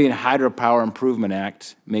Community and Hydropower Improvement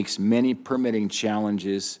Act makes many permitting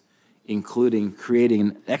challenges, including creating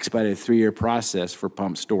an expedited 3-year process for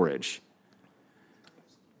pumped storage.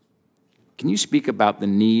 Can you speak about the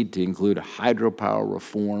need to include a hydropower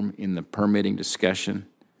reform in the permitting discussion,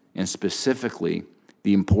 and specifically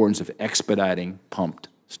the importance of expediting pumped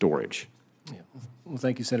storage? Yeah. Well,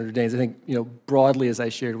 thank you, Senator Daines. I think, broadly, as I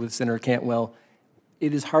shared with Senator Cantwell,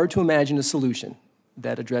 it is hard to imagine a solution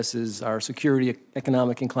that addresses our security,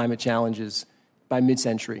 economic, and climate challenges by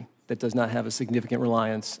mid-century that does not have a significant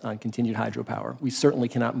reliance on continued hydropower. We certainly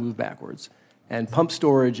cannot move backwards. And pump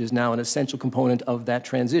storage is now an essential component of that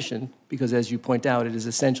transition because, as you point out, it is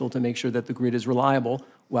essential to make sure that the grid is reliable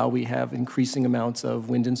while we have increasing amounts of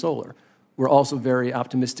wind and solar. We're also very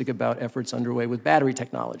optimistic about efforts underway with battery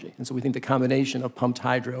technology. And so we think the combination of pumped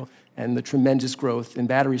hydro and the tremendous growth in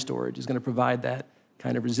battery storage is going to provide that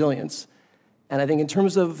kind of resilience. And I think in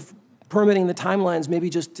terms of permitting the timelines, maybe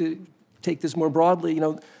just to take this more broadly,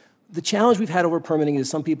 the challenge we've had over permitting is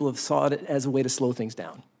some people have sought it as a way to slow things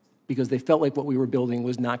down because they felt like what we were building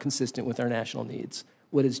was not consistent with our national needs.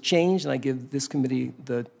 What has changed, and I give this committee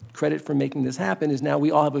the credit for making this happen, is now we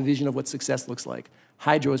all have a vision of what success looks like.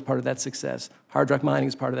 Hydro is part of that success. Hard rock mining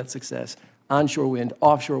is part of that success. Onshore wind,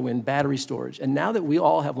 offshore wind, battery storage. And now that we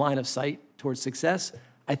all have line of sight towards success,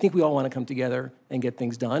 I think we all want to come together and get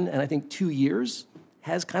things done. And I think 2 years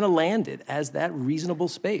has kind of landed as that reasonable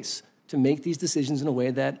space to make these decisions in a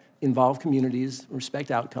way that involve communities, respect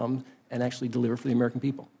outcomes, and actually deliver for the American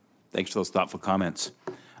people. Thanks for those thoughtful comments.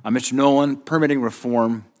 Mr. Nolan, permitting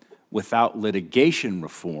reform without litigation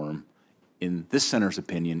reform, in this senator's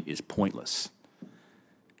opinion, is pointless.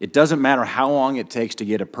 It doesn't matter how long it takes to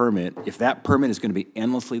get a permit if that permit is going to be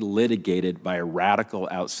endlessly litigated by a radical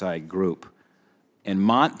outside group. And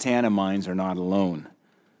Montana mines are not alone.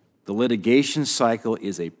 The litigation cycle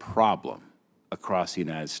is a problem across the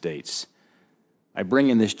United States. I bring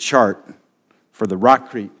in this chart for the Rock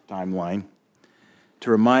Creek timeline to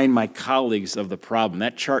remind my colleagues of the problem.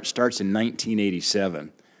 That chart starts in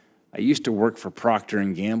 1987. I used to work for Procter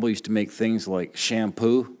 & Gamble, used to make things like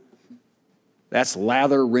shampoo. That's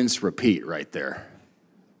lather, rinse, repeat right there,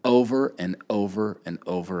 over and over and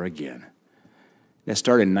over again. That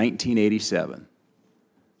started in 1987,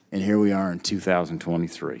 and here we are in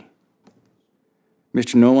 2023.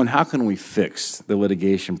 Mr. Nolan, how can we fix the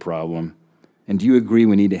litigation problem, and do you agree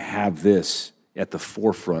we need to have this at the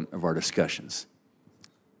forefront of our discussions?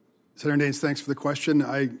 Senator Daines, thanks for the question.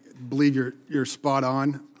 I believe you're spot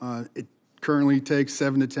on. It currently takes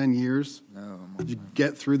 7 to 10 years to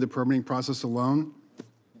get through the permitting process alone.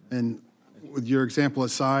 And with your example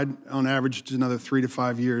aside, on average, it's another 3 to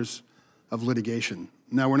 5 years of litigation.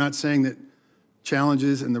 Now, we're not saying that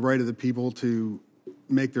challenges and the right of the people to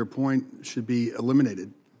make their point should be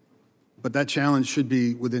eliminated, but that challenge should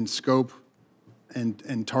be within scope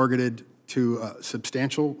and targeted to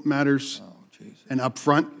substantial matters and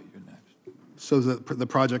upfront so that the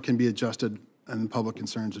project can be adjusted and public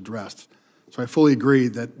concerns addressed. So I fully agree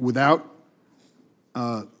that without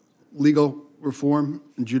legal reform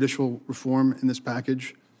and judicial reform in this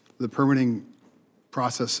package, the permitting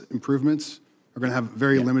process improvements are going to have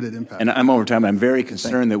very limited impact. And I'm over time. I'm very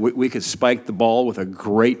concerned that we could spike the ball with a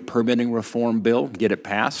great permitting reform bill, get it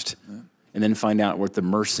passed, and then find out we're at the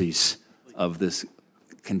mercies of this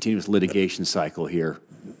continuous litigation cycle here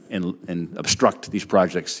and obstruct these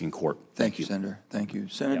projects in court. Thank you, Senator. Thank you.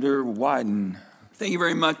 Senator Wyden. Thank you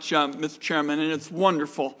very much, Mr. Chairman, and it's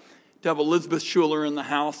wonderful to have Elizabeth Schuler in the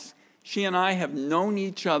House. She and I have known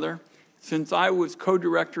each other since I was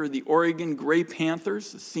co-director of the Oregon Gray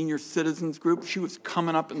Panthers, the senior citizens group. She was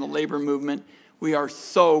coming up in the labor movement. We are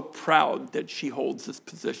so proud that she holds this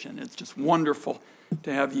position. It's just wonderful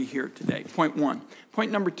to have you here today. Point one.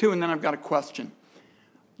 Point number two, and then I've got a question.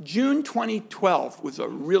 June 2012 was a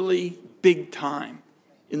really big time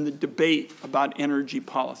in the debate about energy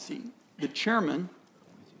policy. The chairman,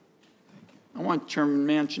 I want Chairman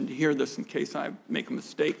Manchin to hear this in case I make a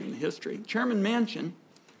mistake in the history. Chairman Manchin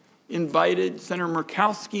invited Senator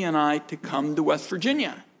Murkowski and I to come to West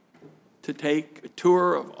Virginia to take a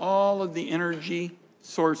tour of all of the energy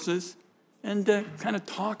sources and to kind of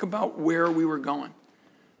talk about where we were going.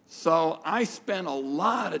 So I spent a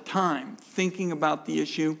lot of time thinking about the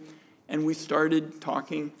issue, and we started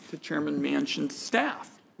talking to Chairman Manchin's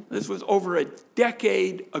staff. This was over a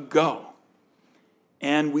decade ago.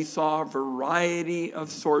 And we saw a variety of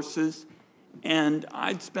sources, and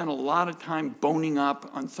I'd spent a lot of time boning up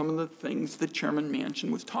on some of the things that Chairman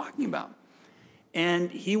Manchin was talking about.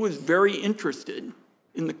 And he was very interested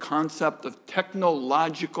in the concept of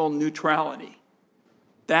technological neutrality.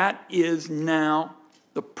 That is now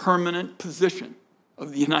the permanent position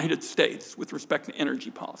of the United States with respect to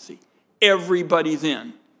energy policy. Everybody's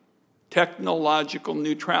in. Technological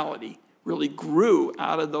neutrality really grew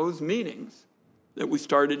out of those meetings that we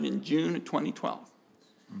started in June of 2012.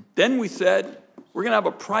 Then we said, we're going to have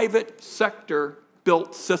a private sector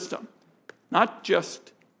built system, not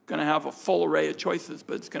just going to have a full array of choices,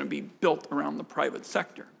 but it's going to be built around the private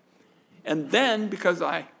sector. And then, because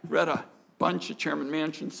I read a bunch of Chairman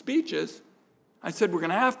Manchin's speeches, I said, we're going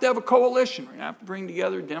to have a coalition. We're going to have to bring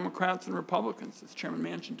together Democrats and Republicans, as Chairman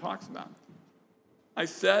Manchin talks about. I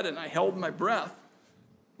said, and I held my breath,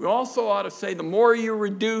 we also ought to say the more you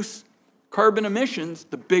reduce carbon emissions,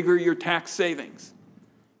 the bigger your tax savings.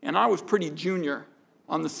 And I was pretty junior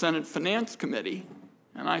on the Senate Finance Committee,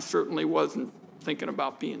 and I certainly wasn't thinking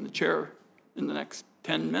about being the chair in the next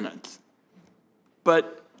 10 minutes.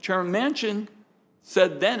 But Chairman Manchin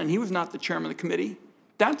said then, and he was not the chairman of the committee,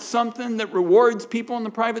 that's something that rewards people in the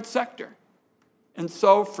private sector. And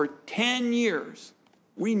so for 10 years,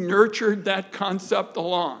 we nurtured that concept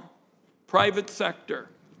along. Private sector,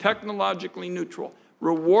 technologically neutral,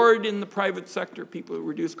 reward in the private sector people who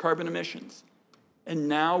reduce carbon emissions. And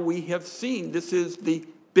now we have seen this is the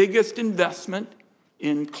biggest investment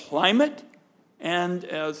in climate and,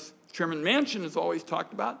 as Chairman Manchin has always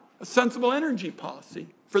talked about, a sensible energy policy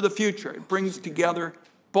for the future. It brings together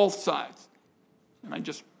both sides. And I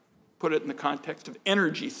just put it in the context of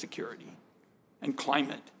energy security and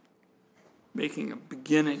climate, making a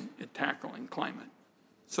beginning at tackling climate.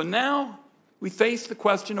 So now we face the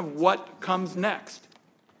question of what comes next.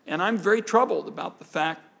 And I'm very troubled about the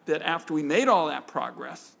fact that after we made all that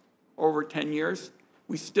progress over 10 years,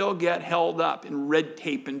 we still get held up in red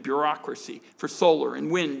tape and bureaucracy for solar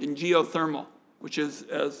and wind and geothermal, which is,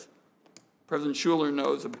 as President Schuler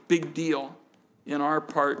knows, a big deal in our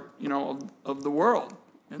part, of the world.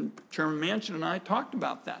 And Chairman Manchin and I talked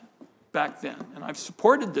about that back then, and I've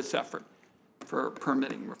supported this effort for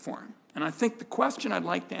permitting reform. And I think the question I'd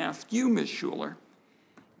like to ask you, Ms. Schuler,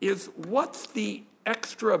 is what's the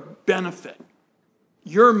extra benefit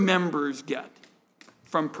your members get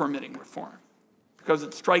from permitting reform? Because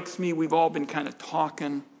it strikes me we've all been kind of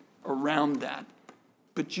talking around that.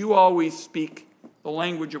 But you always speak the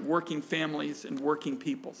language of working families and working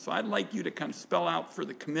people. So I'd like you to kind of spell out for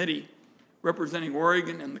the committee representing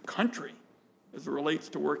Oregon and the country as it relates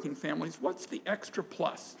to working families, what's the extra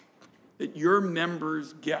plus that your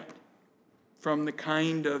members get from the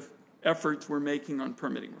kind of efforts we're making on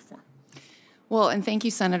permitting reform? Well, and thank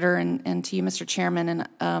you, Senator, and to you, Mr. Chairman,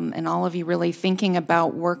 and all of you really thinking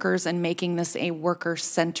about workers and making this a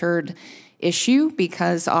worker-centered issue,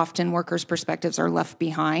 because often workers' perspectives are left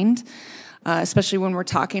behind, especially when we're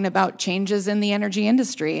talking about changes in the energy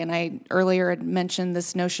industry. And I earlier had mentioned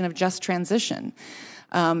this notion of just transition.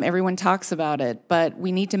 Everyone talks about it, but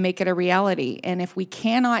we need to make it a reality. And if we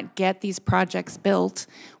cannot get these projects built,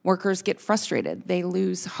 workers get frustrated. They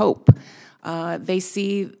lose hope. They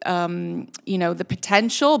see, the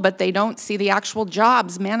potential, but they don't see the actual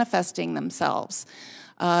jobs manifesting themselves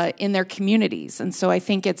in their communities. And so I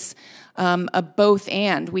think it's a both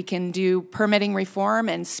and. We can do permitting reform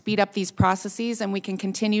and speed up these processes, and we can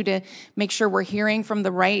continue to make sure we're hearing from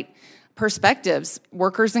the right perspectives,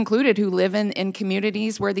 workers included, who live in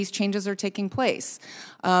communities where these changes are taking place.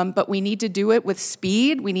 But we need to do it with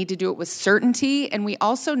speed, we need to do it with certainty, and we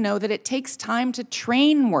also know that it takes time to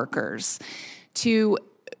train workers to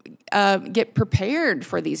get prepared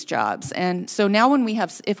for these jobs. And so now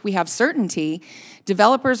if we have certainty,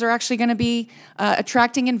 developers are actually going to be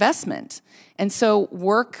attracting investment. And so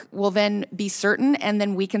work will then be certain, and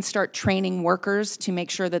then we can start training workers to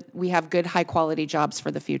make sure that we have good, high-quality jobs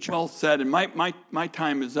for the future. Well said, and my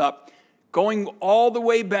time is up. Going all the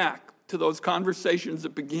way back to those conversations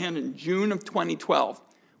that began in June of 2012,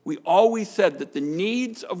 we always said that the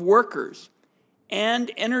needs of workers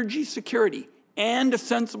and energy security and a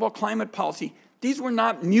sensible climate policy, these were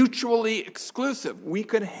not mutually exclusive. We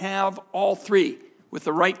could have all three. With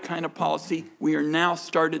the right kind of policy, we are now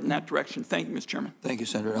started in that direction. Thank you, Mr. Chairman. Thank you,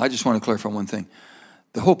 Senator. I just want to clarify one thing.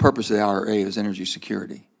 The whole purpose of the IRA is energy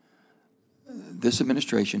security. This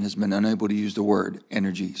administration has been unable to use the word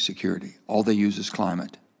energy security. All they use is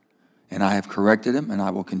climate. And I have corrected them, and I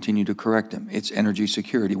will continue to correct them. It's energy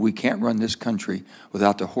security. We can't run this country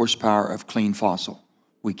without the horsepower of clean fossil.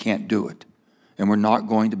 We can't do it. And we're not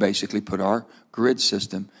going to basically put our grid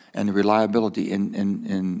system and the reliability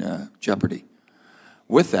in jeopardy.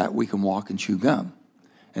 With that, we can walk and chew gum.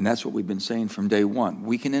 And that's what we've been saying from day one.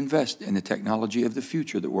 We can invest in the technology of the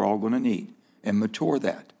future that we're all going to need and mature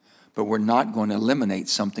that. But we're not going to eliminate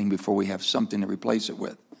something before we have something to replace it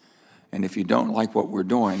with. And if you don't like what we're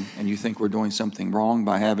doing and you think we're doing something wrong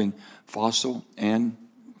by having fossil and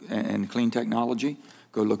clean technology,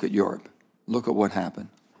 go look at Europe. Look at what happened.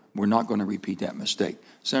 We're not going to repeat that mistake.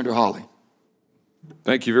 Senator Hawley.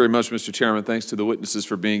 Thank you very much, Mr. Chairman. Thanks to the witnesses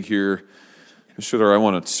for being here. Mr. Schiller, I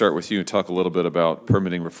want to start with you and talk a little bit about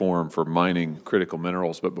permitting reform for mining critical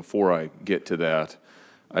minerals. But before I get to that,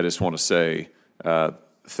 I just want to say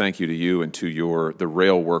thank you to you and to the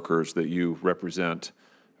rail workers that you represent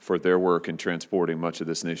for their work in transporting much of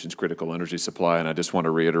this nation's critical energy supply. And I just want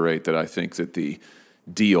to reiterate that I think that the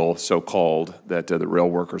deal, so-called, that the rail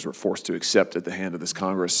workers were forced to accept at the hand of this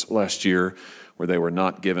Congress last year, where they were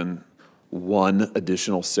not given one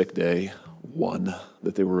additional sick day, one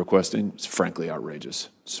that they were requesting, is frankly outrageous.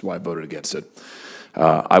 That's why I voted against it.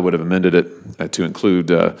 I would have amended it to include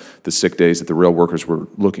the sick days that the rail workers were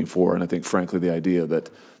looking for. And I think, frankly, the idea that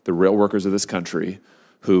the rail workers of this country,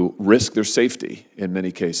 who risk their safety in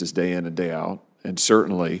many cases day in and day out, and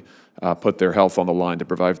certainly put their health on the line to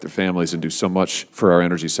provide for their families and do so much for our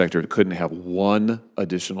energy sector, couldn't have one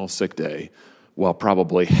additional sick day, while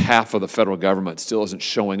probably half of the federal government still isn't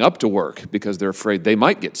showing up to work because they're afraid they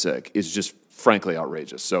might get sick, is just frankly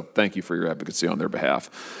outrageous. So thank you for your advocacy on their behalf.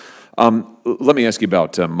 Let me ask you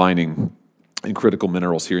about mining and critical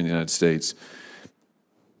minerals here in the United States.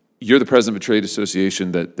 You're the president of a trade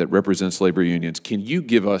association that represents labor unions. Can you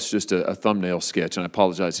give us just a thumbnail sketch, and I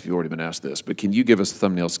apologize if you've already been asked this, but can you give us a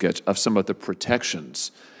thumbnail sketch of some of the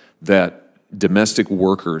protections that domestic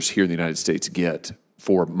workers here in the United States get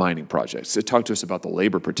for mining projects? So talk to us about the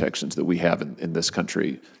labor protections that we have in this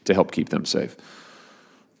country to help keep them safe.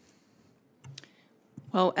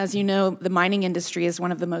 Well, as you know, the mining industry is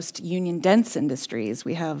one of the most union-dense industries.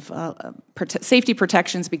 We have safety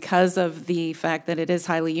protections because of the fact that it is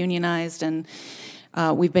highly unionized, and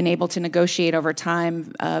we've been able to negotiate over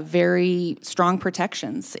time very strong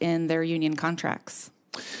protections in their union contracts.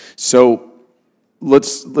 So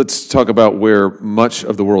let's talk about where much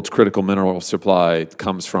of the world's critical mineral supply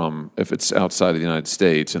comes from if it's outside of the United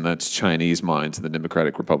States, and that's Chinese mines in the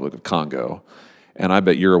Democratic Republic of Congo. And I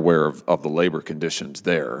bet you're aware of the labor conditions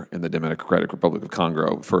there in the Democratic Republic of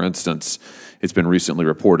Congo. For instance, it's been recently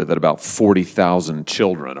reported that about 40,000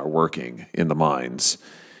 children are working in the mines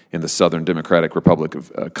in the Southern Democratic Republic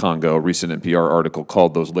of Congo. A recent NPR article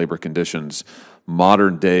called those labor conditions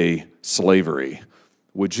modern-day slavery.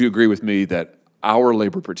 Would you agree with me that our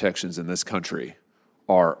labor protections in this country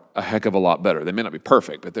are a heck of a lot better? They may not be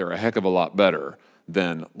perfect, but they're a heck of a lot better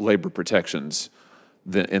than labor protections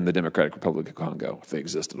in the Democratic Republic of Congo, if they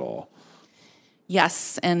exist at all.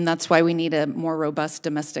 Yes, and that's why we need a more robust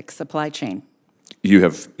domestic supply chain. You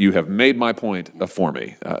have made my point for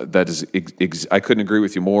me. That is, I couldn't agree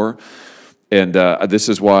with you more. And this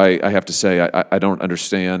is why I have to say I don't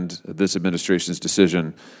understand this administration's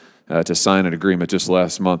decision to sign an agreement just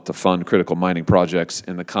last month to fund critical mining projects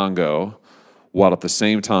in the Congo, while at the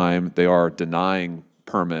same time they are denying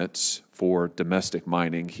permits for domestic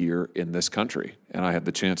mining here in this country. And I had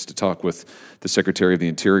the chance to talk with the Secretary of the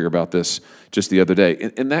Interior about this just the other day.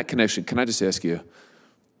 In that connection, can I just ask you,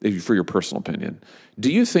 for your personal opinion,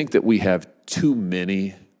 do you think that we have too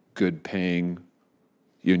many good-paying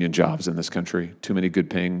union jobs in this country? Too many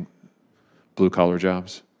good-paying blue-collar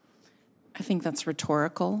jobs? I think that's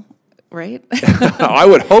rhetorical, right? I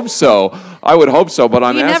would hope so. I would hope so, but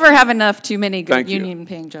We never have enough too many good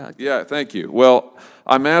union-paying jobs. Yeah, thank you. Well,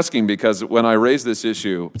 I'm asking because when I raise this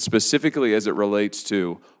issue, specifically as it relates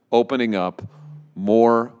to opening up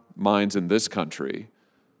more mines in this country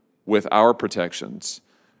with our protections,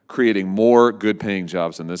 creating more good-paying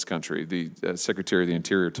jobs in this country. The Secretary of the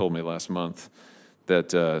Interior told me last month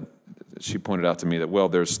that she pointed out to me that, well,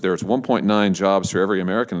 there's 1.9 jobs for every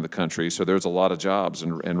American in the country, so there's a lot of jobs,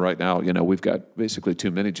 and right now, you know, we've got basically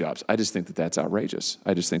too many jobs. I just think that that's outrageous.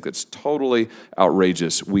 I just think that's totally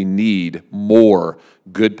outrageous. We need more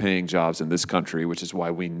good-paying jobs in this country, which is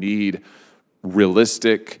why we need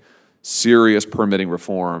realistic, serious permitting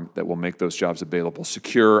reform that will make those jobs available,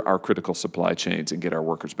 secure our critical supply chains, and get our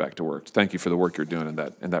workers back to work. Thank you for the work you're doing in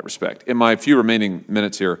that respect. In my few remaining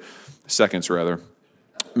minutes here, seconds rather,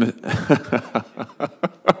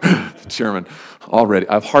 Chairman, already,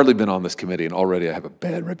 I've hardly been on this committee, and already I have a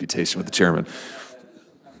bad reputation with the chairman.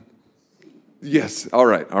 Yes, all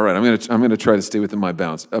right. I'm going to try to stay within my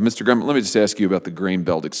bounds. Mr. Grumman, let me just ask you about the Grain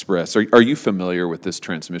Belt Express. Are you familiar with this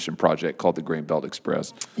transmission project called the Grain Belt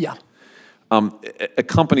Express? Yeah. A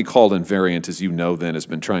company called Invariant, as you know then, has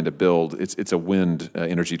been trying to build, it's a wind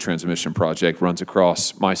energy transmission project, runs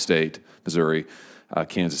across my state, Missouri,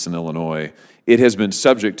 Kansas, and Illinois. It has been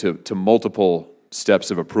subject to multiple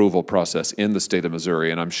steps of approval process in the state of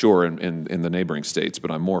Missouri, and I'm sure in the neighboring states,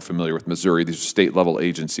 but I'm more familiar with Missouri. These are state-level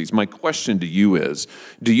agencies. My question to you is,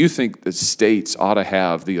 do you think that states ought to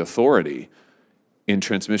have the authority in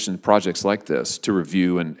transmission projects like this to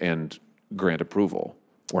review and grant approval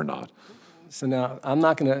or not? So now, I'm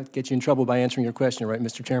not going to get you in trouble by answering your question, right,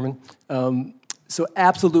 Mr. Chairman? So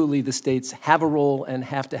absolutely, the states have a role and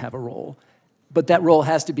have to have a role. But that role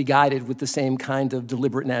has to be guided with the same kind of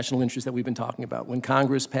deliberate national interest that we've been talking about. When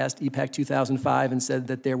Congress passed EPAC 2005 and said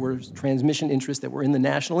that there were transmission interests that were in the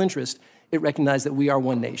national interest, it recognized that we are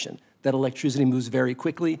one nation, that electricity moves very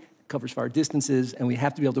quickly, covers far distances, and we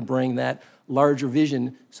have to be able to bring that larger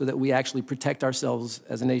vision so that we actually protect ourselves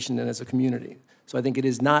as a nation and as a community. So I think it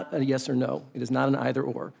is not a yes or no. It is not an either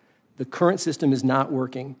or. The current system is not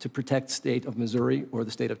working to protect the state of Missouri or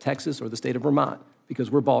the state of Texas or the state of Vermont because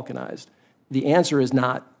we're balkanized. The answer is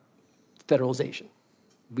not federalization.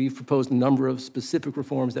 We've proposed a number of specific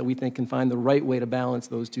reforms that we think can find the right way to balance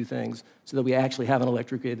those two things so that we actually have an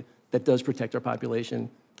electric grid that does protect our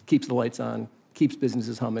population, keeps the lights on, keeps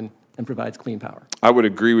businesses humming, and provides clean power. I would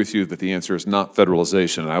agree with you that the answer is not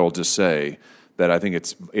federalization. I will just say that I think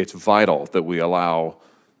it's vital that we allow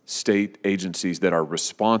state agencies that are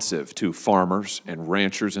responsive to farmers and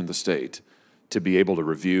ranchers in the state to be able to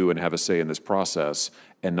review and have a say in this process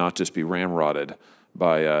and not just be ramrodded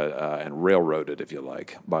by and railroaded, if you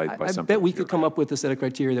like, by some. I bet we could come up with a set of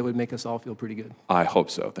criteria that would make us all feel pretty good. I hope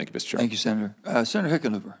so. Thank you, Mr. Chair. Thank you, Senator. Senator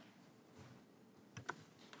Hickenlooper.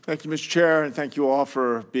 Thank you, Mr. Chair, and thank you all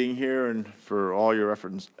for being here and for all your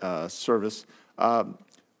effort and service.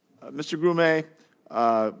 Mr. Grumet,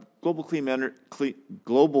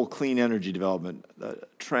 global clean energy development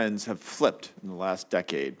trends have flipped in the last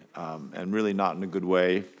decade, and really not in a good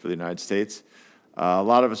way for the United States. A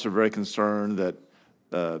lot of us are very concerned that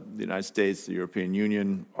the United States, the European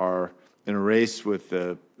Union, are in a race with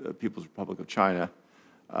the People's Republic of China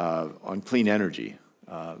on clean energy,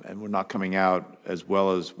 and we're not coming out as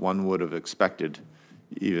well as one would have expected,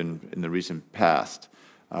 even in the recent past.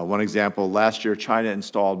 One example, last year China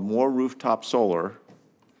installed more rooftop solar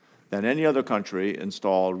than any other country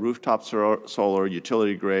installed rooftop solar,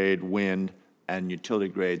 utility-grade wind, and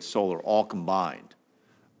utility-grade solar, all combined.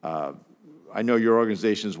 I know your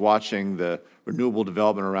organization is watching the renewable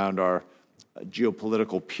development around our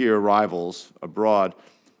geopolitical peer rivals abroad.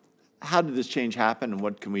 How did this change happen, and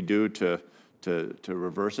what can we do to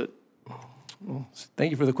reverse it? Well,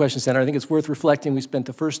 thank you for the question, Senator. I think it's worth reflecting. We spent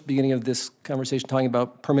the first beginning of this conversation talking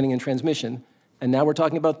about permitting and transmission, and now we're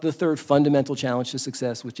talking about the third fundamental challenge to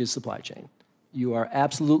success, which is supply chain. You are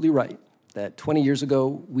absolutely right that 20 years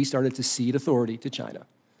ago, we started to cede authority to China.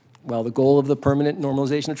 While the goal of the permanent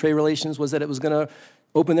normalization of trade relations was that it was going to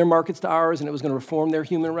open their markets to ours and it was going to reform their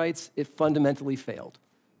human rights, it fundamentally failed.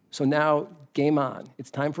 So now, game on.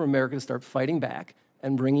 It's time for America to start fighting back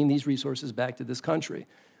and bringing these resources back to this country.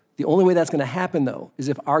 The only way that's going to happen, though, is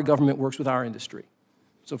if our government works with our industry.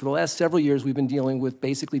 So for the last several years, we've been dealing with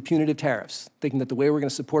basically punitive tariffs, thinking that the way we're going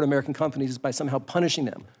to support American companies is by somehow punishing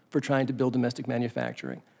them for trying to build domestic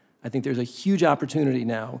manufacturing. I think there's a huge opportunity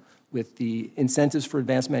now with the incentives for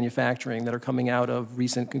advanced manufacturing that are coming out of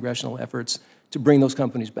recent congressional efforts to bring those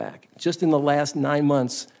companies back. Just in the last 9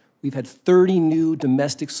 months, we've had 30 new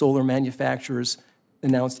domestic solar manufacturers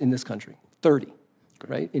announced in this country, 30.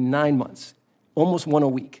 right, in 9 months, almost one a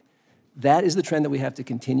week. That is the trend that we have to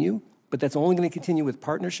continue, but that's only going to continue with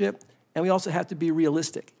partnership, and we also have to be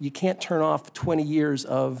realistic. You can't turn off 20 years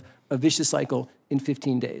of a vicious cycle in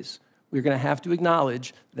 15 days. We're going to have to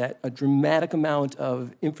acknowledge that a dramatic amount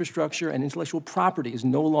of infrastructure and intellectual property is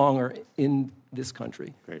no longer in this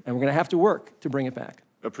country. Great. And we're going to have to work to bring it back.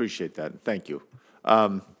 Appreciate that. Thank you.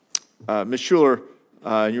 Ms. Schuler,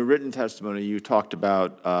 in your written testimony, you talked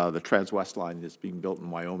about the Trans-West line that's being built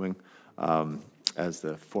in Wyoming. As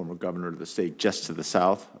the former governor of the state just to the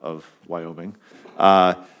south of Wyoming.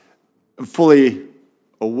 I'm fully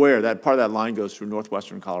aware that part of that line goes through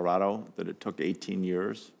northwestern Colorado, that it took 18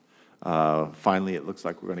 years. Finally, it looks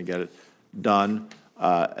like we're going to get it done.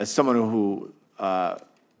 As someone who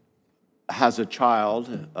has a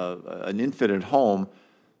child, an infant at home,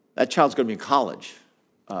 that child's going to be in college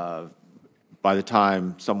by the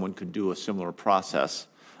time someone could do a similar process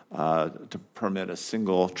to permit a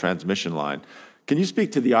single transmission line. Can you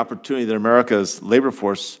speak to the opportunity that America's labor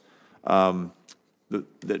force,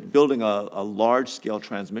 that building a large-scale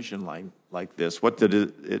transmission line like this, what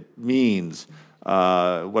it means,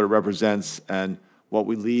 what it represents, and what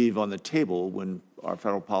we leave on the table when our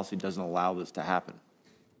federal policy doesn't allow this to happen?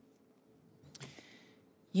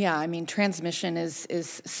 Yeah, I mean, transmission is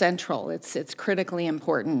central. It's critically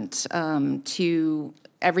important to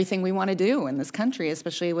everything we want to do in this country,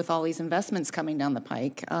 especially with all these investments coming down the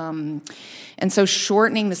pike. And so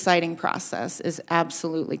shortening the siting process is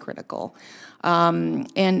absolutely critical.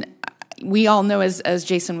 And we all know, as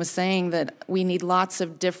Jason was saying, that we need lots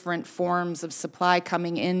of different forms of supply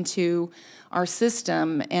coming into our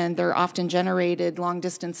system, and they're often generated long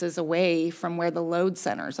distances away from where the load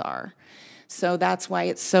centers are. So that's why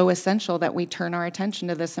it's so essential that we turn our attention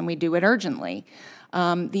to this and we do it urgently.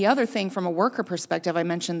 The other thing from a worker perspective, I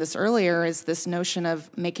mentioned this earlier, is this notion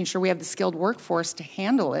of making sure we have the skilled workforce to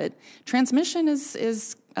handle it. Transmission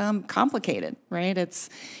is complicated, right?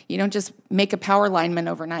 You don't just make a power lineman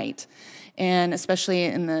overnight, and especially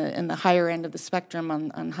in the higher end of the spectrum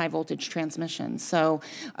on high voltage transmission. So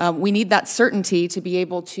we need that certainty to be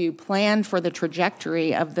able to plan for the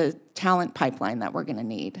trajectory of the talent pipeline that we're going to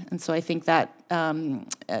need. And so I think that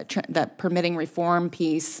that permitting reform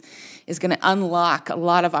piece is going to unlock a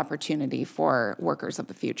lot of opportunity for workers of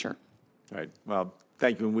the future. Right. Well,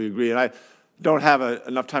 thank you, and we agree. And I don't have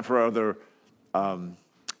enough time for other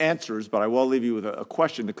answers, but I will leave you with a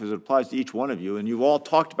question because it applies to each one of you. And you've all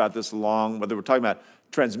talked about this along, whether we're talking about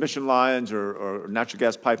transmission lines or natural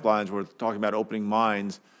gas pipelines, we're talking about opening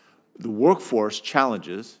mines. The workforce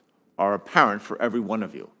challenges are apparent for every one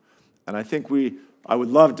of you. And I think I would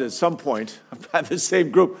love to, at some point, have the same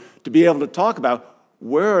group to be able to talk about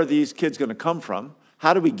where are these kids going to come from?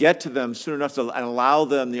 How do we get to them soon enough and allow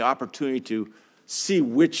them the opportunity to see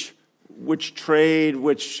which trade,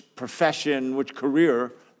 which profession, which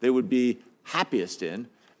career they would be happiest in,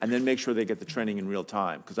 and then make sure they get the training in real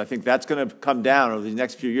time. Because I think that's going to come down over the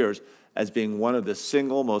next few years as being one of the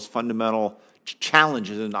single most fundamental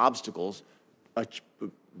challenges and obstacles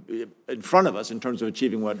in front of us in terms of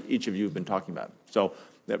achieving what each of you have been talking about. So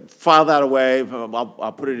file that away.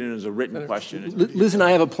 I'll put it in as a written question. Liz and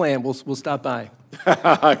I have a plan. We'll stop by.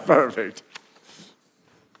 Perfect.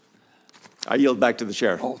 I yield back to the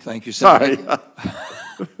chair. Oh, thank you, Senator. Sorry.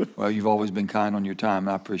 Well, you've always been kind on your time.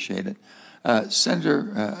 I appreciate it.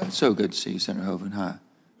 Senator, so good to see you, Senator Hoeven. Hi.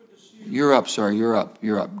 You're up, sir. You're up.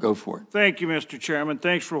 You're up. Go for it. Thank you, Mr. Chairman.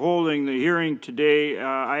 Thanks for holding the hearing today.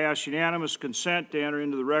 I ask unanimous consent to enter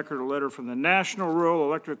into the record a letter from the National Rural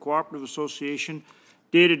Electric Cooperative Association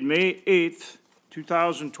dated May 8th,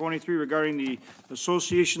 2023, regarding the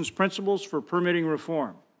association's principles for permitting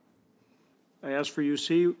reform. I ask for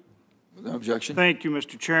UC. No objection. Thank you,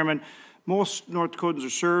 Mr. Chairman. Most North Dakotans are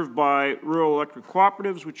served by rural electric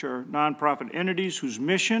cooperatives, which are nonprofit entities whose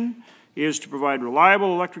mission is to provide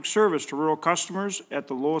reliable electric service to rural customers at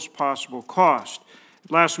the lowest possible cost.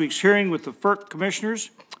 At last week's hearing with the FERC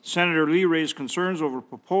commissioners, Senator Lee raised concerns over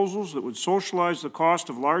proposals that would socialize the cost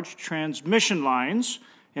of large transmission lines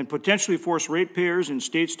and potentially force ratepayers in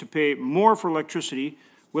states to pay more for electricity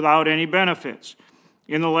without any benefits.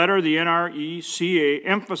 In the letter, the NRECA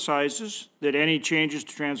emphasizes that any changes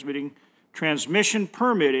to transmission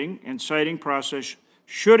permitting and siting process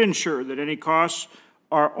should ensure that any costs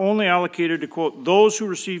are only allocated to, quote, those who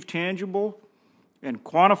receive tangible and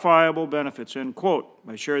quantifiable benefits, end quote.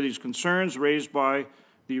 I share these concerns raised by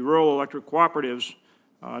the rural electric cooperatives.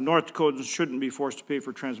 North Dakotans shouldn't be forced to pay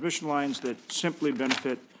for transmission lines that simply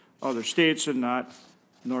benefit other states and not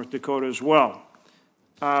North Dakota as well.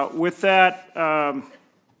 With that,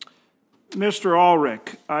 Mr.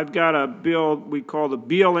 Ulrich, I've got a bill we call the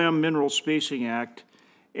BLM Mineral Spacing Act.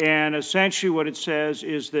 And essentially what it says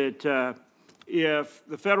is that if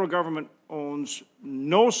the federal government owns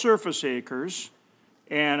no surface acres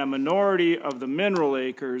and a minority of the mineral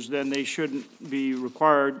acres, then they shouldn't be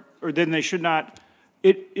required, or then they should not,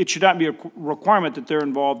 it should not be a requirement that they're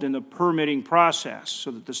involved in the permitting process,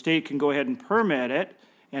 so that the state can go ahead and permit it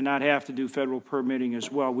and not have to do federal permitting as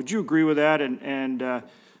well. Would you agree with that, and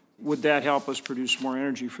would that help us produce more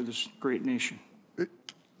energy for this great nation?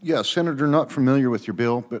 Yes, Senator, not familiar with your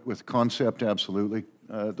bill, but with concept, absolutely.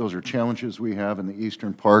 Those are challenges we have in the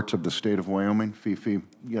eastern parts of the state of Wyoming,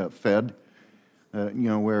 Fed,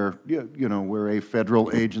 where a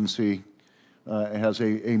federal agency has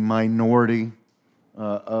a minority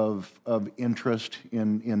of interest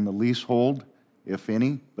in the leasehold, if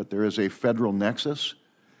any, but there is a federal nexus.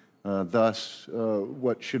 Thus,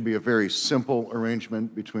 what should be a very simple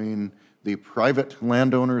arrangement between the private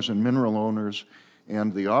landowners and mineral owners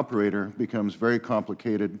and the operator becomes very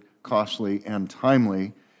complicated, costly, and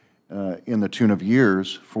timely in the tune of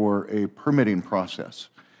years for a permitting process,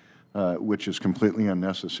 which is completely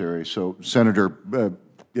unnecessary. So, Senator,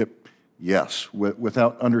 yes,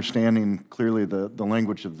 without understanding clearly the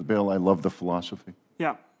language of the bill, I love the philosophy.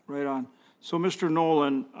 Yeah, right on. So, Mr.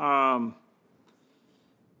 Nolan,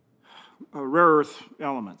 rare earth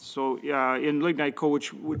elements. So, in lignite coal,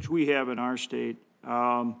 which we have in our state,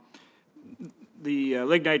 the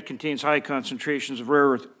lignite contains high concentrations of rare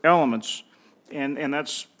earth elements, and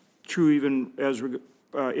that's true even as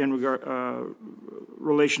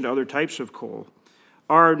relation to other types of coal.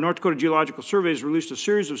 Our North Dakota Geological Survey has released a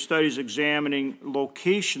series of studies examining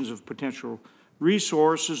locations of potential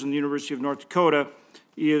resources, and the University of North Dakota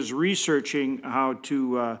is researching how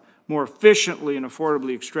to more efficiently and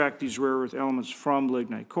affordably extract these rare earth elements from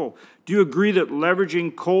lignite coal. Do you agree that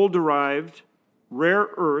leveraging coal-derived rare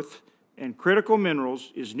earth and critical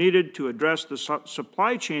minerals is needed to address the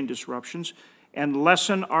supply chain disruptions and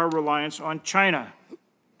lessen our reliance on China?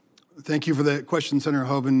 Thank you for the question, Senator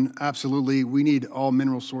Hoeven. Absolutely. We need all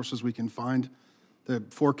mineral sources we can find. The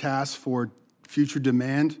forecast for future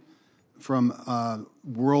demand from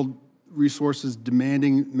world resources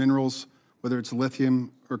demanding minerals, whether it's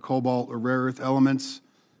lithium or cobalt or rare earth elements,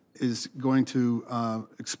 is going to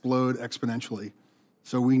explode exponentially.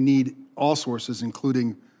 So we need all sources,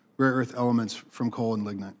 including rare earth elements from coal and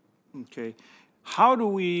lignite. Okay. How do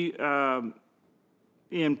we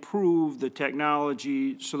improve the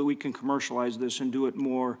technology so that we can commercialize this and do it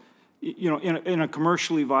more, in a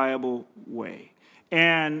commercially viable way?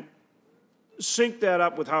 And sync that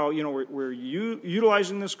up with how, we're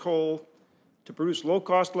utilizing this coal to produce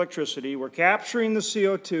low-cost electricity. We're capturing the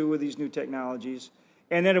CO2 with these new technologies.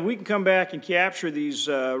 And then if we can come back and capture these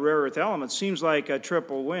rare earth elements, seems like a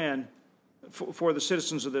triple win for the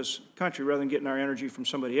citizens of this country rather than getting our energy from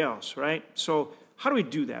somebody else, right? So how do we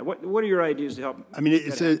do that? What are your ideas to help? I mean,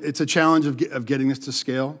 it's a challenge of getting this to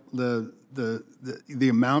scale. The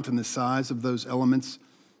amount and the size of those elements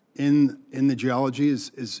in the geology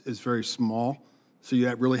is very small. So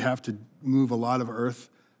you really have to move a lot of earth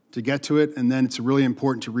to get to it, and then it's really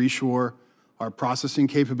important to reshore our processing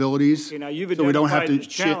capabilities. Okay, now you've so we don't have to this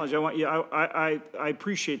challenge. I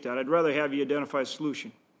appreciate that. I'd rather have you identify a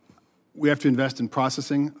solution. We have to invest in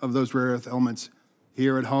processing of those rare earth elements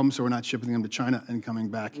here at home, so we're not shipping them to China and coming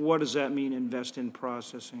back. What does that mean, invest in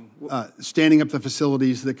processing? Standing up the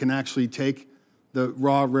facilities that can actually take the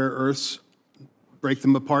raw rare earths, break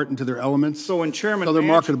them apart into their elements, so when Chairman so they're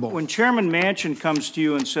marketable. When Chairman Manchin comes to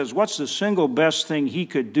you and says, what's the single best thing he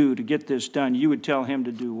could do to get this done, you would tell him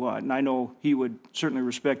to do what? And I know he would certainly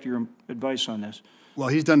respect your advice on this. Well,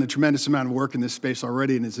 he's done a tremendous amount of work in this space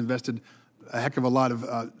already and has invested a heck of a lot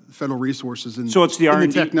of federal resources in, so it's the R&D. In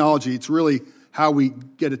the technology. It's really how we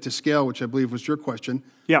get it to scale, which I believe was your question.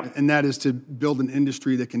 Yeah. And that is to build an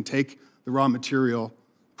industry that can take the raw material,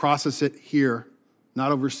 process it here,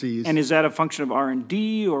 not overseas. And is that a function of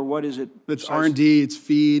R&D, or what is it? It's R&D, it's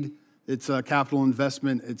feed, it's capital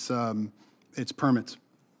investment, it's permits.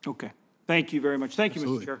 Okay. Thank you very much. Thank you,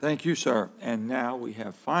 Absolutely. Mr. Chair. Thank you, sir. And now we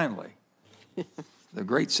have finally the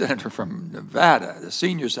great senator from Nevada, the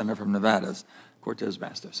senior senator from Nevada, Cortez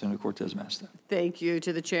Masto, Senator Cortez Masto. Thank you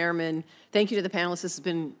to the chairman. Thank you to the panelists. This has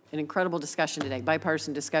been an incredible discussion today,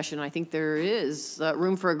 bipartisan discussion. I think there is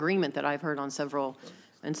room for agreement that I've heard on several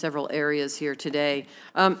areas here today.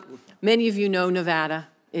 Many of you know Nevada.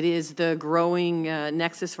 It is the growing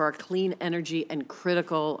nexus for our clean energy and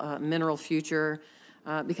critical mineral future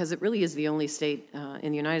because it really is the only state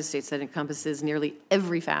in the United States that encompasses nearly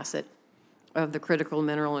every facet of the critical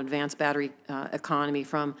mineral and advanced battery economy,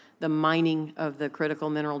 from the mining of the critical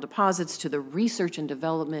mineral deposits to the research and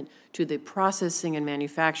development to the processing and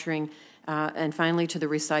manufacturing and finally to the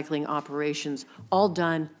recycling operations, all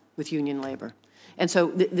done with union labor. And so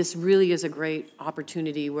this really is a great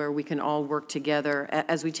opportunity where we can all work together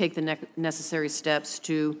as we take the necessary steps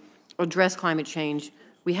to address climate change.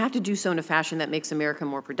 We have to do so in a fashion that makes America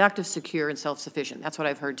more productive, secure, and self-sufficient. That's what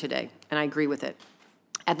I've heard today, and I agree with it.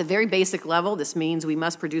 At the very basic level, this means we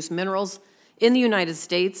must produce minerals in the United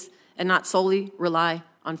States and not solely rely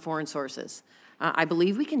on foreign sources. I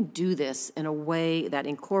believe we can do this in a way that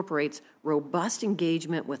incorporates robust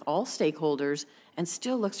engagement with all stakeholders and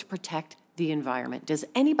still looks to protect the environment. Does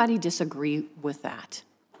anybody disagree with that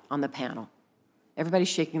on the panel? Everybody's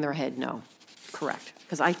shaking their head no. Correct,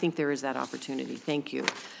 because I think there is that opportunity. Thank you.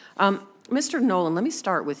 Mr. Nolan, let me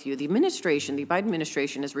start with you. The administration, the Biden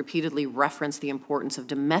administration, has repeatedly referenced the importance of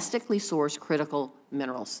domestically sourced critical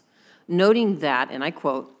minerals, noting that, and I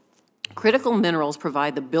quote, critical minerals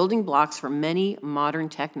provide the building blocks for many modern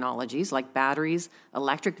technologies like batteries,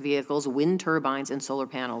 electric vehicles, wind turbines, and solar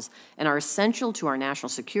panels, and are essential to our national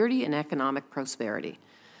security and economic prosperity.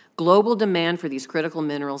 Global demand for these critical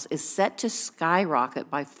minerals is set to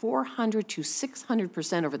skyrocket by 400 to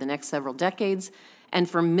 600% over the next several decades, and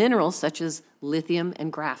for minerals such as lithium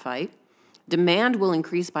and graphite, demand will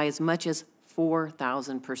increase by as much as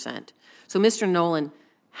 4,000%. So, Mr. Nolan,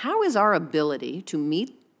 how is our ability to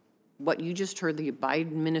meet what you just heard, the Biden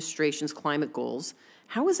administration's climate goals,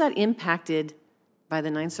 how is that impacted by the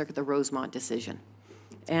Ninth Circuit, the Rosemont decision?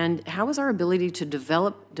 And how is our ability to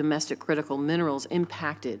develop domestic critical minerals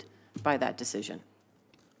impacted by that decision?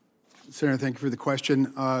 Senator, thank you for the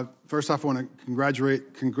question. First off, I want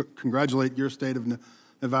to congratulate your state of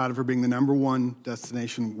Nevada for being the #1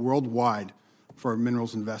 destination worldwide for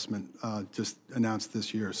minerals investment, just announced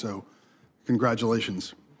this year. So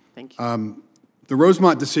congratulations. Thank you. The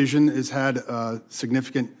Rosemont decision has had a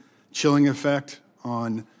significant chilling effect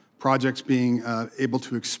on projects being able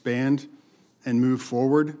to expand and move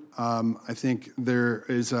forward. I think there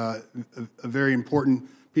is a very important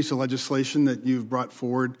piece of legislation that you've brought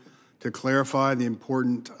forward to clarify the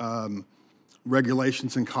important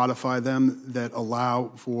regulations and codify them that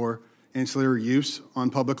allow for ancillary use on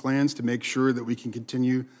public lands to make sure that we can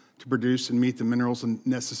continue to produce and meet the minerals and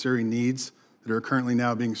necessary needs that are currently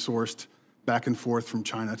now being sourced back and forth from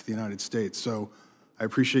China to the United States. So I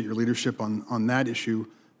appreciate your leadership on that issue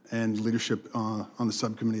and leadership on the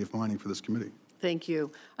subcommittee of mining for this committee. Thank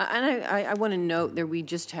you. And I want to note that we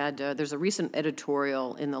just had, there's a recent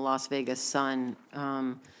editorial in the Las Vegas Sun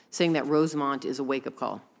saying that Rosemont is a wake-up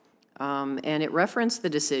call. And it referenced the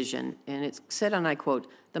decision, and it said, and I quote,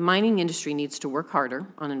 "The mining industry needs to work harder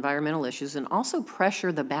on environmental issues and also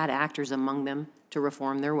pressure the bad actors among them to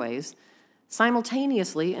reform their ways.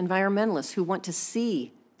 Simultaneously, environmentalists who want to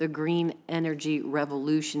see the green energy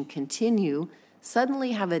revolution continue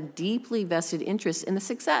suddenly have a deeply vested interest in the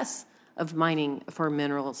success of mining for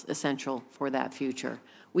minerals essential for that future."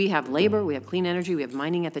 We have labor, we have clean energy, we have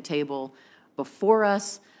mining at the table before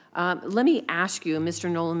us. Let me ask you,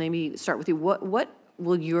 Mr. Nolan, maybe start with you, what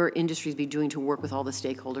will your industries be doing to work with all the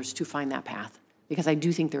stakeholders to find that path? Because I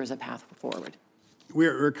do think there is a path forward.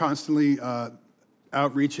 We're constantly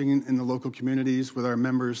outreaching in the local communities with our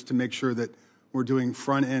members to make sure that we're doing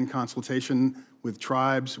front-end consultation with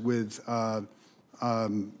tribes, with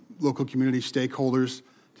local community stakeholders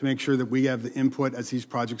to make sure that we have the input as these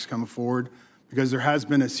projects come forward, because there has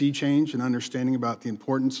been a sea change in understanding about the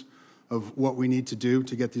importance of what we need to do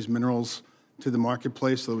to get these minerals to the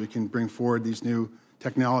marketplace so that we can bring forward these new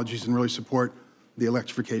technologies and really support the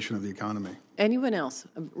electrification of the economy. Anyone else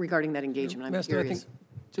regarding that engagement? I'm Master, curious. I think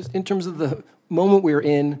just in terms of the moment we're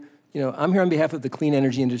in, I'm here on behalf of the clean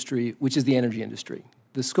energy industry, which is the energy industry.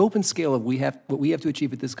 The scope and scale of what we have to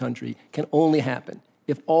achieve at this country can only happen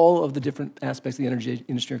if all of the different aspects of the energy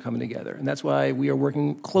industry are coming together. And that's why we are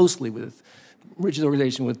working closely with Rich's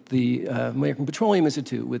organization, with the American Petroleum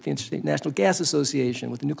Institute, with the International Gas Association,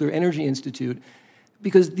 with the Nuclear Energy Institute,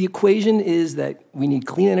 because the equation is that we need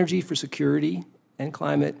clean energy for security and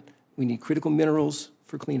climate. We need critical minerals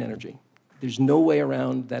for clean energy. There's no way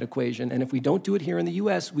around that equation. And if we don't do it here in the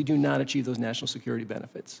U.S., we do not achieve those national security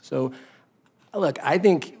benefits. So, look, I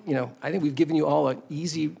think we've given you all an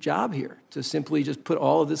easy job here to simply just put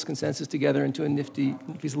all of this consensus together into a nifty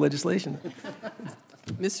piece of legislation.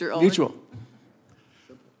 Mr. Olin. Mutual.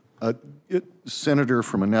 Senator,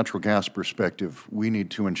 from a natural gas perspective, we need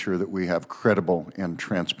to ensure that we have credible and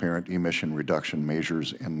transparent emission reduction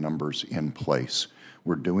measures and numbers in place.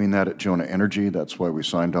 We're doing that at Jonah Energy. That's why we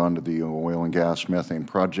signed on to the oil and gas methane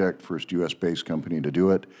project, first U.S.-based company to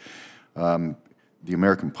do it. The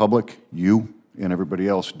American public, you and everybody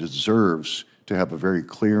else, deserves to have a very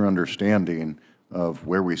clear understanding of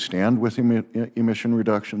where we stand with emission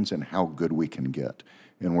reductions and how good we can get.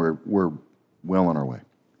 And we're well on our way.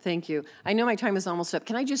 Thank you. I know my time is almost up.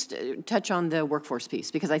 Can I just touch on the workforce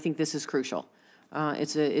piece? Because I think this is crucial.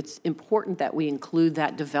 It's important that we include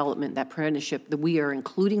that development, that apprenticeship, that we are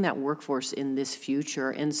including that workforce in this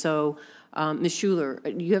future. And so, Ms. Schuler,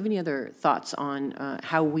 do you have any other thoughts on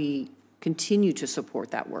how we continue to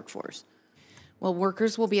support that workforce? Well,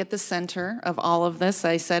 workers will be at the center of all of this.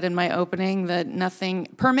 I said in my opening that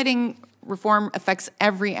permitting reform affects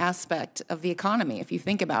every aspect of the economy, if you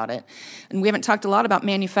think about it. And we haven't talked a lot about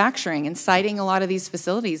manufacturing and citing a lot of these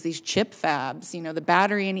facilities, these chip fabs, you know, the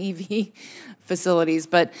battery and EV facilities.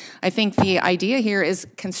 But I think the idea here is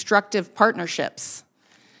constructive partnerships.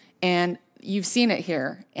 And you've seen it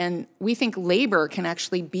here. And we think labor can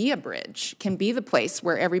actually be a bridge, can be the place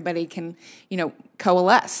where everybody can, you know,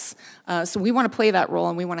 coalesce. So we want to play that role,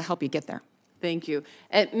 and we want to help you get there. Thank you.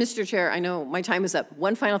 Mr. Chair, I know my time is up.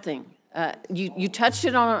 One final thing. You touched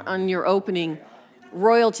it on your opening,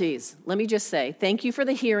 royalties. Let me just say, thank you for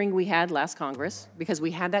the hearing we had last Congress, because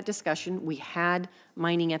we had that discussion. We had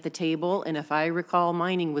mining at the table, and if I recall,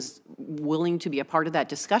 mining was willing to be a part of that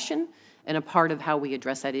discussion and a part of how we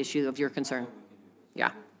address that issue of your concern.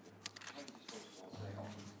 Yeah.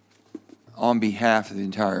 On behalf of the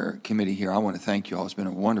entire committee here, I want to thank you all. It's been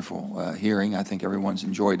a wonderful hearing. I think everyone's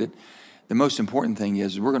enjoyed it. The most important thing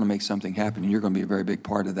is we're going to make something happen, and you're going to be a very big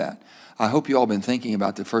part of that. I hope you all been thinking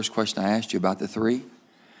about the first question I asked you about the three.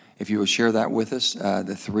 If you would share that with us,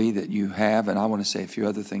 the three that you have, and I want to say a few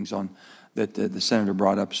other things on that the Senator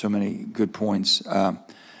brought up, so many good points.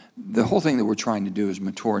 The whole thing that we're trying to do is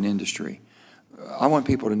mature an industry. I want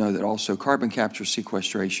people to know that also carbon capture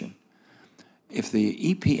sequestration. If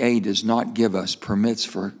the EPA does not give us permits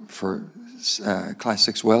for Class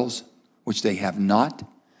 6 wells, which they have not,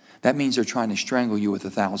 that means they're trying to strangle you with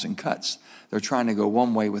 1,000 cuts. They're trying to go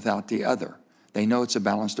one way without the other. They know it's a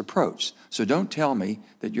balanced approach. So don't tell me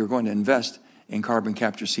that you're going to invest in carbon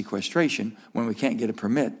capture sequestration when we can't get a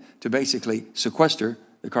permit to basically sequester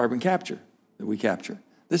the carbon capture that we capture.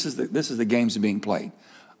 This is the games that are being played.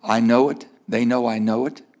 I know it, they know I know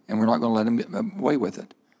it, and we're not going to let them get away with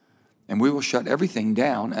it. And we will shut everything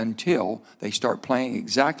down until they start playing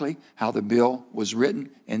exactly how the bill was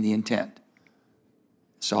written and the intent.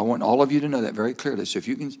 So I want all of you to know that very clearly. So if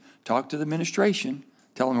you can talk to the administration,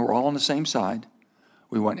 tell them we're all on the same side.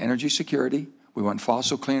 We want energy security. We want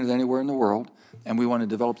fossil cleaner than anywhere in the world. And we want to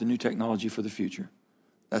develop the new technology for the future.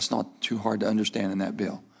 That's not too hard to understand in that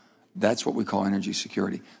bill. That's what we call energy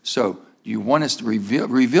security. So you want us to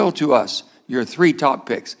reveal to us your three top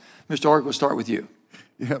picks. Mr. Org, we'll start with you.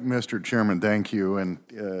 Yeah, Mr. Chairman, thank you.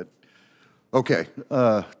 And okay.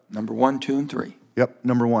 Number 1, 2, and 3. Yep,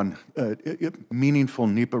 number 1, meaningful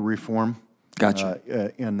NEPA reform. Gotcha.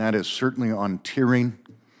 And that is certainly on tiering.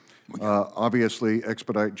 Obviously,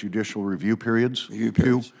 expedite judicial review periods.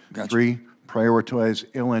 2, Gotcha. 3, prioritize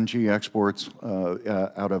LNG exports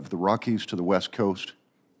out of the Rockies to the West Coast.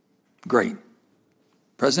 Great.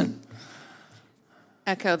 President?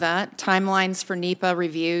 Echo that. Timelines for NEPA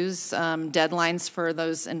reviews, deadlines for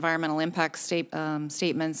those environmental impact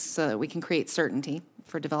statements so that we can create certainty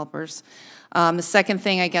for developers. The second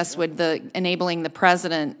thing, I guess, would enabling the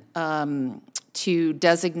president to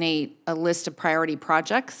designate a list of priority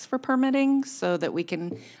projects for permitting so that we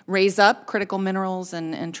can raise up critical minerals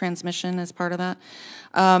and transmission as part of that.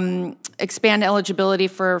 Expand eligibility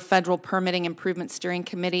for federal permitting improvement steering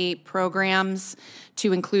committee programs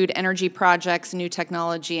to include energy projects, new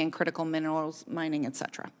technology, and critical minerals mining, et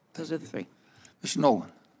cetera. Those are the three. Mr.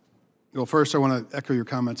 Nolan. Well, first, I want to echo your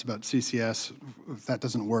comments about CCS. If that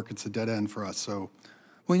doesn't work, it's a dead end for us. So,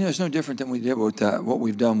 well, you know, it's no different than we did with what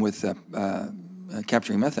we've done with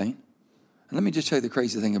capturing methane. And let me just tell you the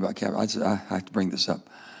crazy thing about capture. I have to bring this up.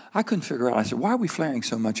 I couldn't figure out. I said, why are we flaring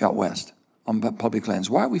so much out west on public lands?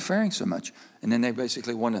 Why are we flaring so much? And then they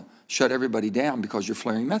basically want to shut everybody down because you're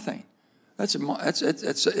flaring methane. It's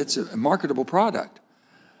a marketable product.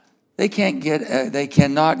 They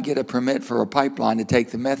cannot get a permit for a pipeline to take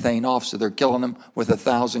the methane off, so they're killing them with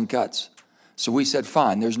 1,000 cuts. So we said,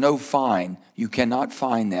 fine, there's no fine. You cannot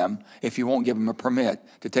fine them if you won't give them a permit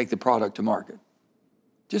to take the product to market.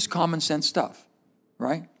 Just common sense stuff,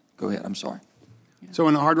 right? Go ahead, I'm sorry. So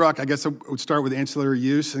in Hard Rock, I guess I would start with ancillary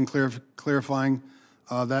use and clarifying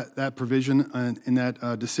that provision in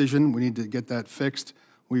that decision. We need to get that fixed.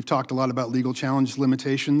 We've talked a lot about legal challenge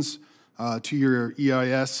limitations. 2-year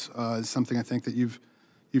EIS is something I think that you've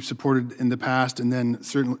supported in the past, and then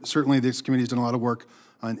certainly this committee has done a lot of work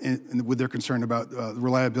with their concern about the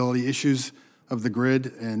reliability issues of the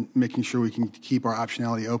grid and making sure we can keep our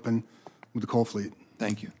optionality open with the coal fleet.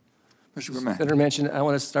 Thank you. Mr. Grimmett. Senator Manchin, I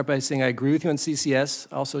want to start by saying I agree with you on CCS.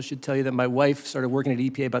 I also should tell you that my wife started working at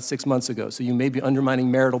EPA about 6 months ago, so you may be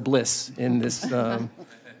undermining marital bliss in this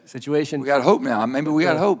situation. We got hope now. Maybe we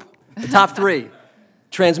got hope. The top three.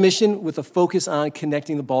 Transmission with a focus on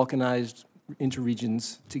connecting the balkanized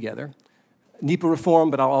interregions together. NEPA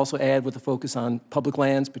reform, but I'll also add with a focus on public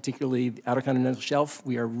lands, particularly the Outer Continental Shelf.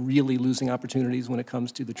 We are really losing opportunities when it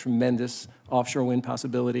comes to the tremendous offshore wind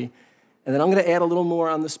possibility. And then I'm going to add a little more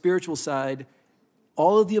on the spiritual side.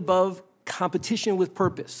 All of the above, competition with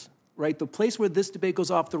purpose, right? The place where this debate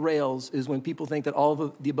goes off the rails is when people think that all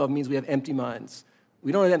of the above means we have empty minds.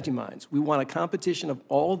 We don't have empty minds. We want a competition of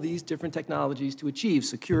all these different technologies to achieve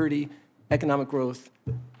security, economic growth,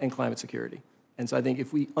 and climate security. And so I think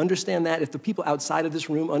if we understand that, if the people outside of this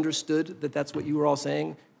room understood that that's what you were all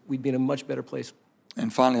saying, we'd be in a much better place.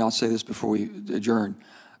 And finally, I'll say this before we adjourn.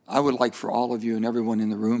 I would like for all of you and everyone in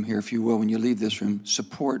the room here, if you will, when you leave this room,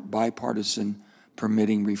 support bipartisan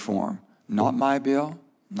permitting reform. Not my bill,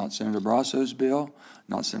 not Senator Barrasso's bill,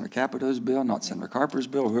 not Senator Capito's bill, not Senator Carper's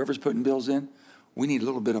bill, whoever's putting bills in. We need a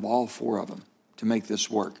little bit of all four of them to make this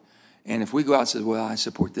work. And if we go out and say, well, I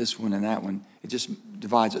support this one and that one, it just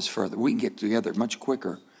divides us further. We can get together much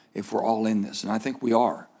quicker if we're all in this. And I think we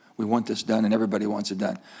are. We want this done, and everybody wants it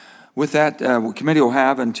done. With that, the committee will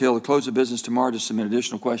have until the close of business tomorrow to submit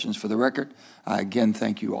additional questions for the record. Again,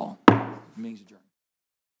 thank you all. The meeting's adjourned.